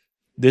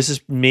 This is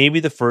maybe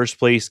the first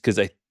place because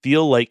I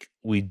feel like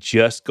we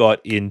just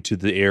got into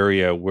the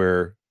area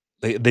where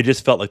they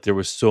just felt like there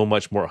was so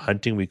much more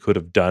hunting we could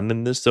have done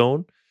in this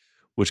zone,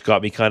 which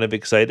got me kind of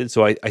excited.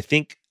 So I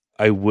think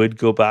I would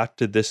go back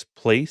to this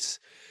place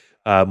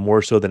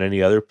more so than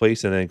any other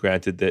place. And then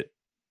granted that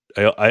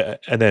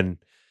and then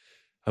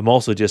I'm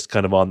also just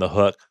kind of on the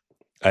hook.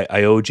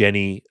 I owe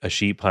Jenny a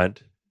sheep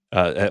hunt.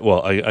 I'm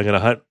going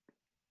to hunt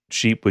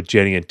sheep with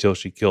Jenny until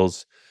she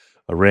kills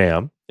a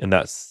ram, and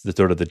that's the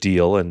sort of the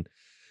deal. And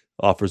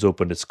offers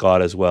open to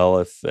Scott as well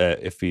if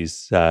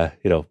he's But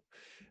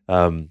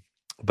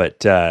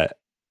I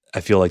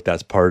feel like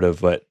that's part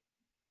of what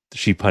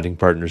sheep hunting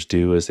partners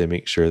do is they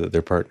make sure that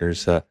their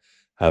partners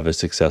have a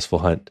successful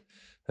hunt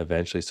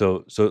eventually.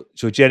 So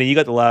Jenny, you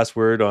got the last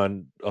word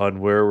on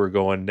where we're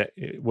going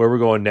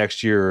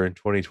next year in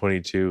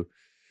 2022.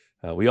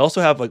 We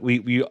also have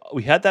we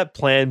had that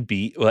plan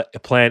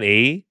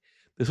A.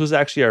 This was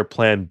actually our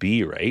plan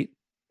B, right?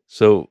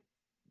 So,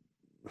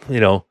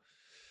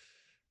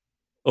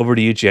 over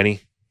to you, Jenny.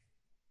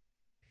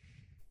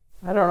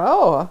 I don't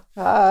know.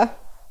 I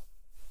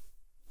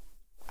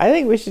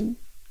think we should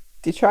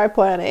try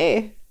plan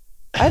A.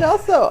 I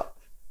don't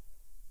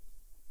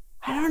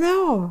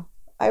know.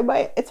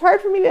 It's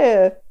hard for me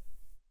to,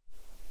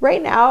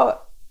 right now,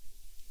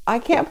 I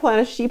can't plan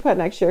a sheep hunt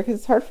next year because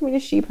it's hard for me to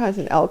sheep hunt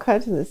and elk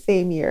hunt in the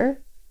same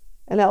year.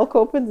 And elk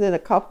opens in a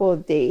couple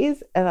of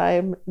days, and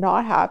I'm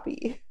not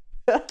happy.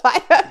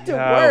 I have to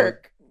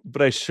work.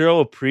 But I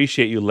sure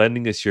appreciate you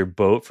lending us your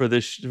boat for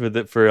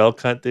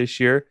elk hunt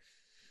this year.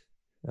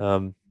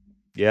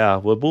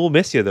 We'll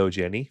miss you though,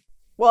 Jenny.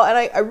 Well,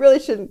 and I really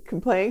shouldn't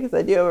complain because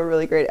I do have a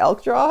really great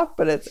elk draw,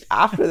 but it's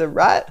after the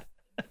rut.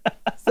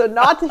 So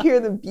not to hear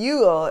the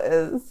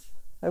bugle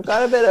I've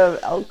got a bit of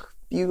elk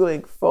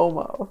bugling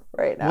FOMO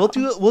right now.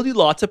 We'll do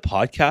lots of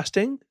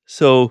podcasting,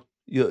 so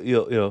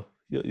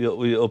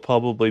you'll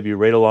probably be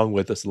right along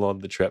with us along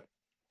the trip.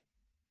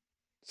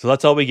 So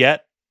that's all we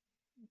get.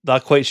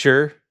 Not quite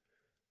sure.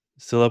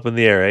 Still up in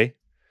the air, eh?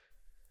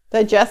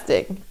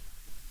 Digesting.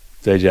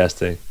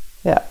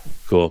 Yeah.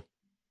 Cool.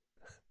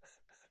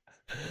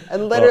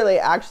 And literally,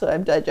 actually,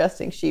 I'm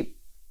digesting sheep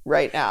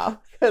right now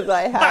because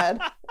I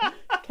had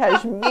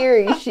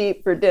Kashmiri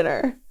sheep for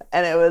dinner,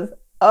 and it was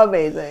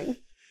amazing.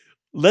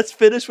 Let's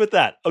finish with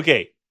that.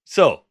 Okay,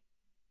 so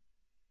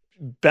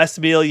best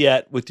meal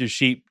yet with your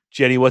sheep.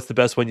 Jenny, what's the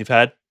best one you've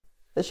had?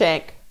 The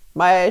shank.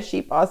 My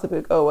sheep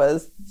ossobuco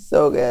was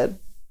so good.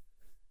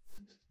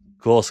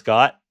 Cool.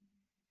 Scott?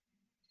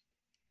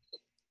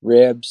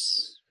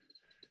 Ribs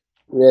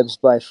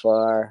by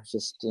far.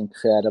 Just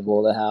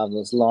incredible to have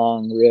those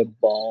long rib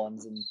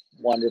bones and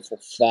wonderful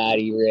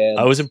fatty ribs.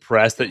 I was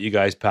impressed that you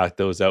guys packed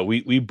those out.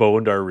 We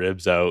boned our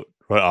ribs out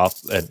right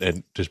off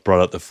and just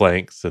brought out the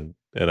flanks and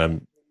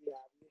I'm...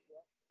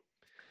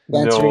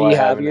 Spencer, no, do you I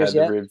have haven't yours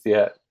had the ribs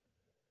yet.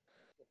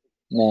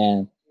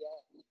 Man.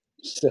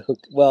 So,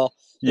 well,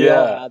 we all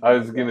Yeah, had I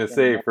them, was I gonna guess,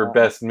 say and, for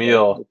best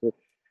meal.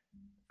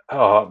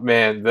 Oh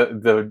man,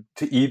 the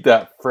to eat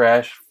that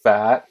fresh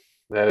fat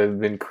that had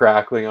been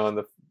crackling on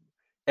the.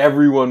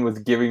 Everyone was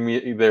giving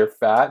me their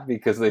fat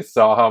because they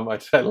saw how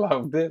much I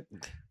loved it.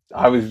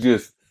 I was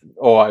just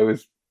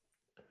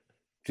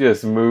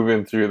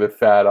moving through the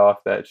fat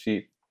off that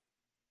sheet.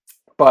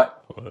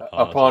 But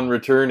upon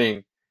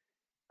returning,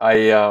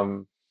 I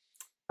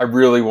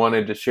really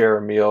wanted to share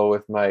a meal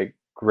with my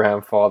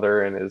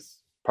grandfather and his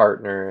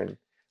partner,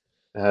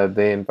 and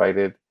they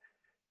invited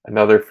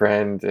another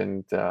friend,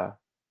 and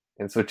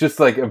so just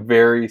like a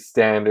very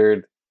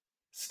standard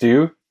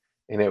stew,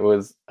 and it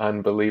was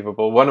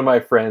unbelievable. One of my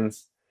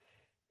friends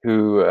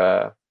who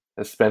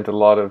has spent a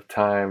lot of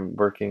time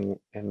working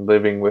and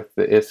living with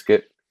the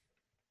Iskut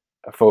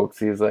folks,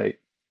 he's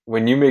like,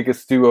 when you make a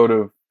stew out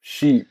of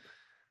sheep,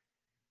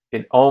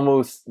 it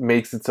almost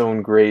makes its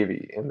own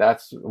gravy, and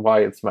that's why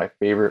it's my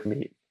favorite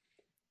meat.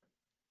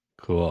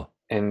 Cool.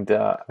 And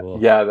Cool.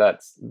 yeah,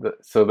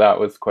 so that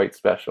was quite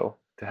special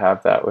to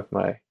have that with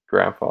my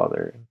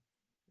grandfather.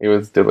 It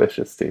was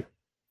delicious too.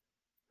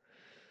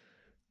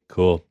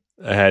 Cool.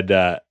 I had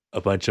a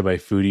bunch of my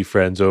foodie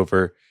friends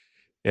over,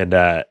 and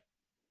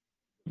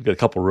we got a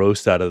couple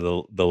roasts out of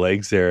the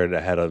legs there, and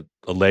I had a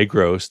leg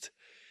roast,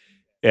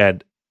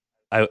 and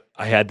I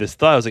had this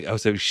thought. I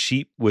was having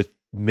sheep with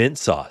mint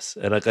sauce,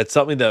 and that's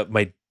something that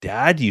my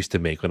dad used to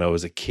make when I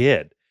was a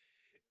kid.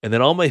 And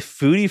then all my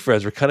foodie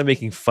friends were kind of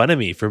making fun of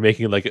me for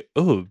making like,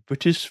 oh,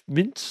 British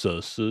mint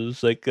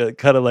sauces, like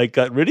kind of like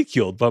got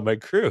ridiculed by my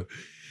crew.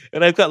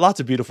 And I've got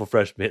lots of beautiful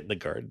fresh mint in the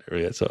garden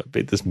area, so I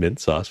made this mint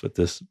sauce with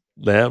this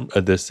ram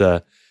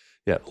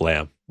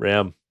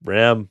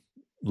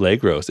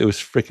leg roast. It was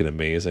freaking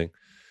amazing.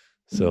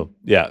 So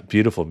yeah,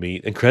 beautiful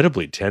meat,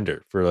 incredibly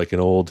tender for like an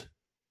old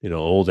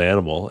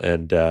animal.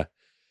 And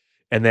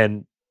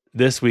then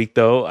this week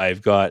though,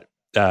 I've got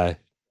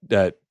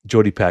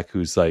Jody Peck,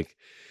 who's like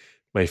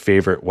my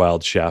favorite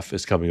wild chef,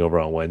 is coming over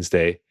on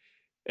Wednesday,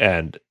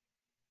 and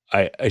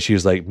she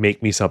was like,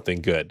 make me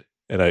something good,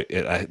 and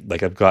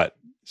I've got,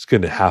 it's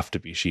going to have to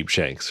be sheep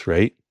shanks,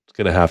 right? It's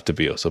going to have to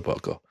be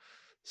ossobuco.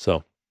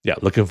 So yeah,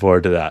 looking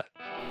forward to that.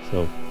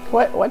 So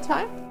what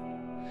time?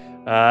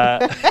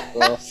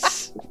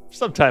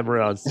 Sometime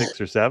around 6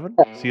 or 7.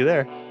 See you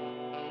there.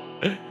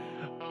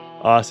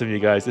 Awesome, you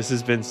guys. This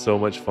has been so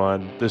much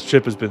fun. This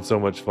trip has been so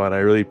much fun. I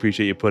really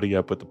appreciate you putting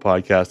up with the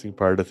podcasting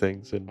part of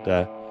things. And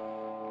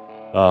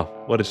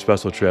what a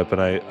special trip. And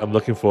I'm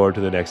looking forward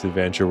to the next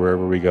adventure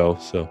wherever we go.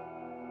 So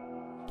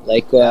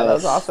likewise. Yeah, that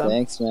was awesome.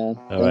 Thanks, man.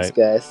 All Thanks,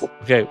 right. guys.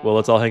 Okay, well,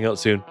 let's all hang out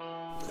soon.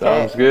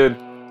 Sounds good.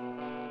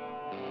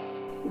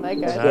 Bye,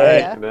 guys. All right.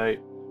 Yeah. Good night.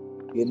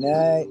 Good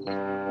night.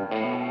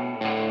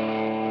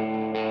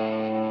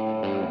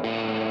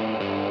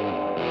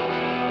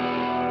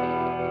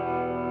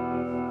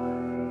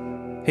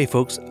 Hey,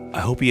 folks, I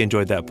hope you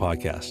enjoyed that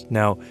podcast.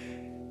 Now,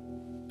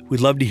 we'd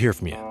love to hear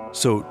from you.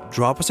 So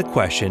drop us a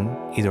question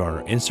either on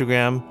our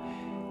Instagram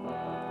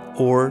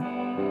or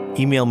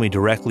email me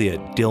directly at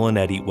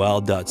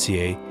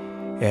dylan@eatwild.ca,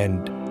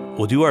 and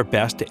we'll do our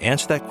best to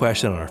answer that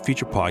question on our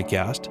future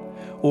podcast,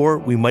 or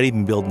we might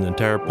even build an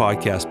entire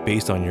podcast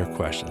based on your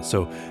questions.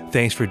 So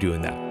thanks for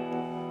doing that.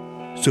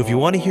 So if you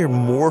want to hear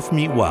more from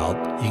Eat Wild,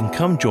 you can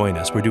come join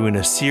us. We're doing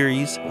a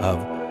series of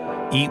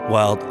Eat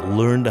Wild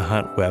Learn to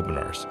Hunt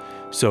webinars.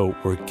 So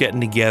we're getting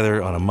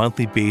together on a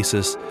monthly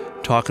basis,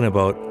 talking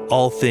about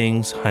all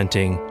things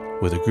hunting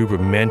with a group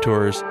of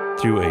mentors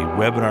through a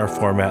webinar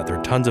format.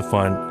 They're tons of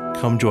fun.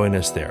 Come join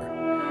us there.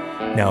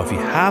 Now, if you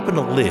happen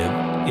to live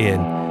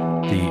in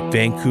the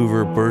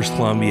Vancouver, British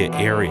Columbia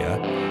area,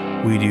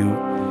 we do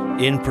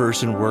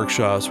in-person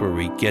workshops where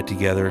we get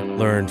together,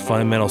 learn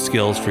fundamental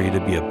skills for you to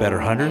be a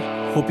better hunter.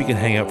 Hope you can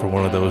hang out for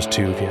one of those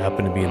too if you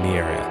happen to be in the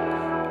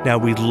area. Now,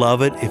 we'd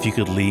love it if you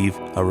could leave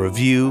a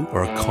review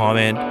or a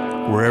comment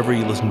wherever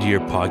you listen to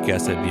your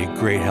podcast. That'd be a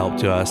great help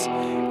to us.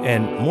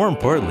 And more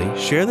importantly,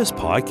 share this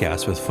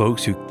podcast with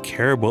folks who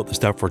care about the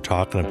stuff we're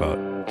talking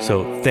about.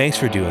 So thanks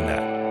for doing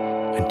that.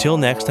 Until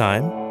next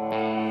time,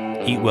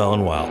 eat well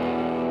and wild.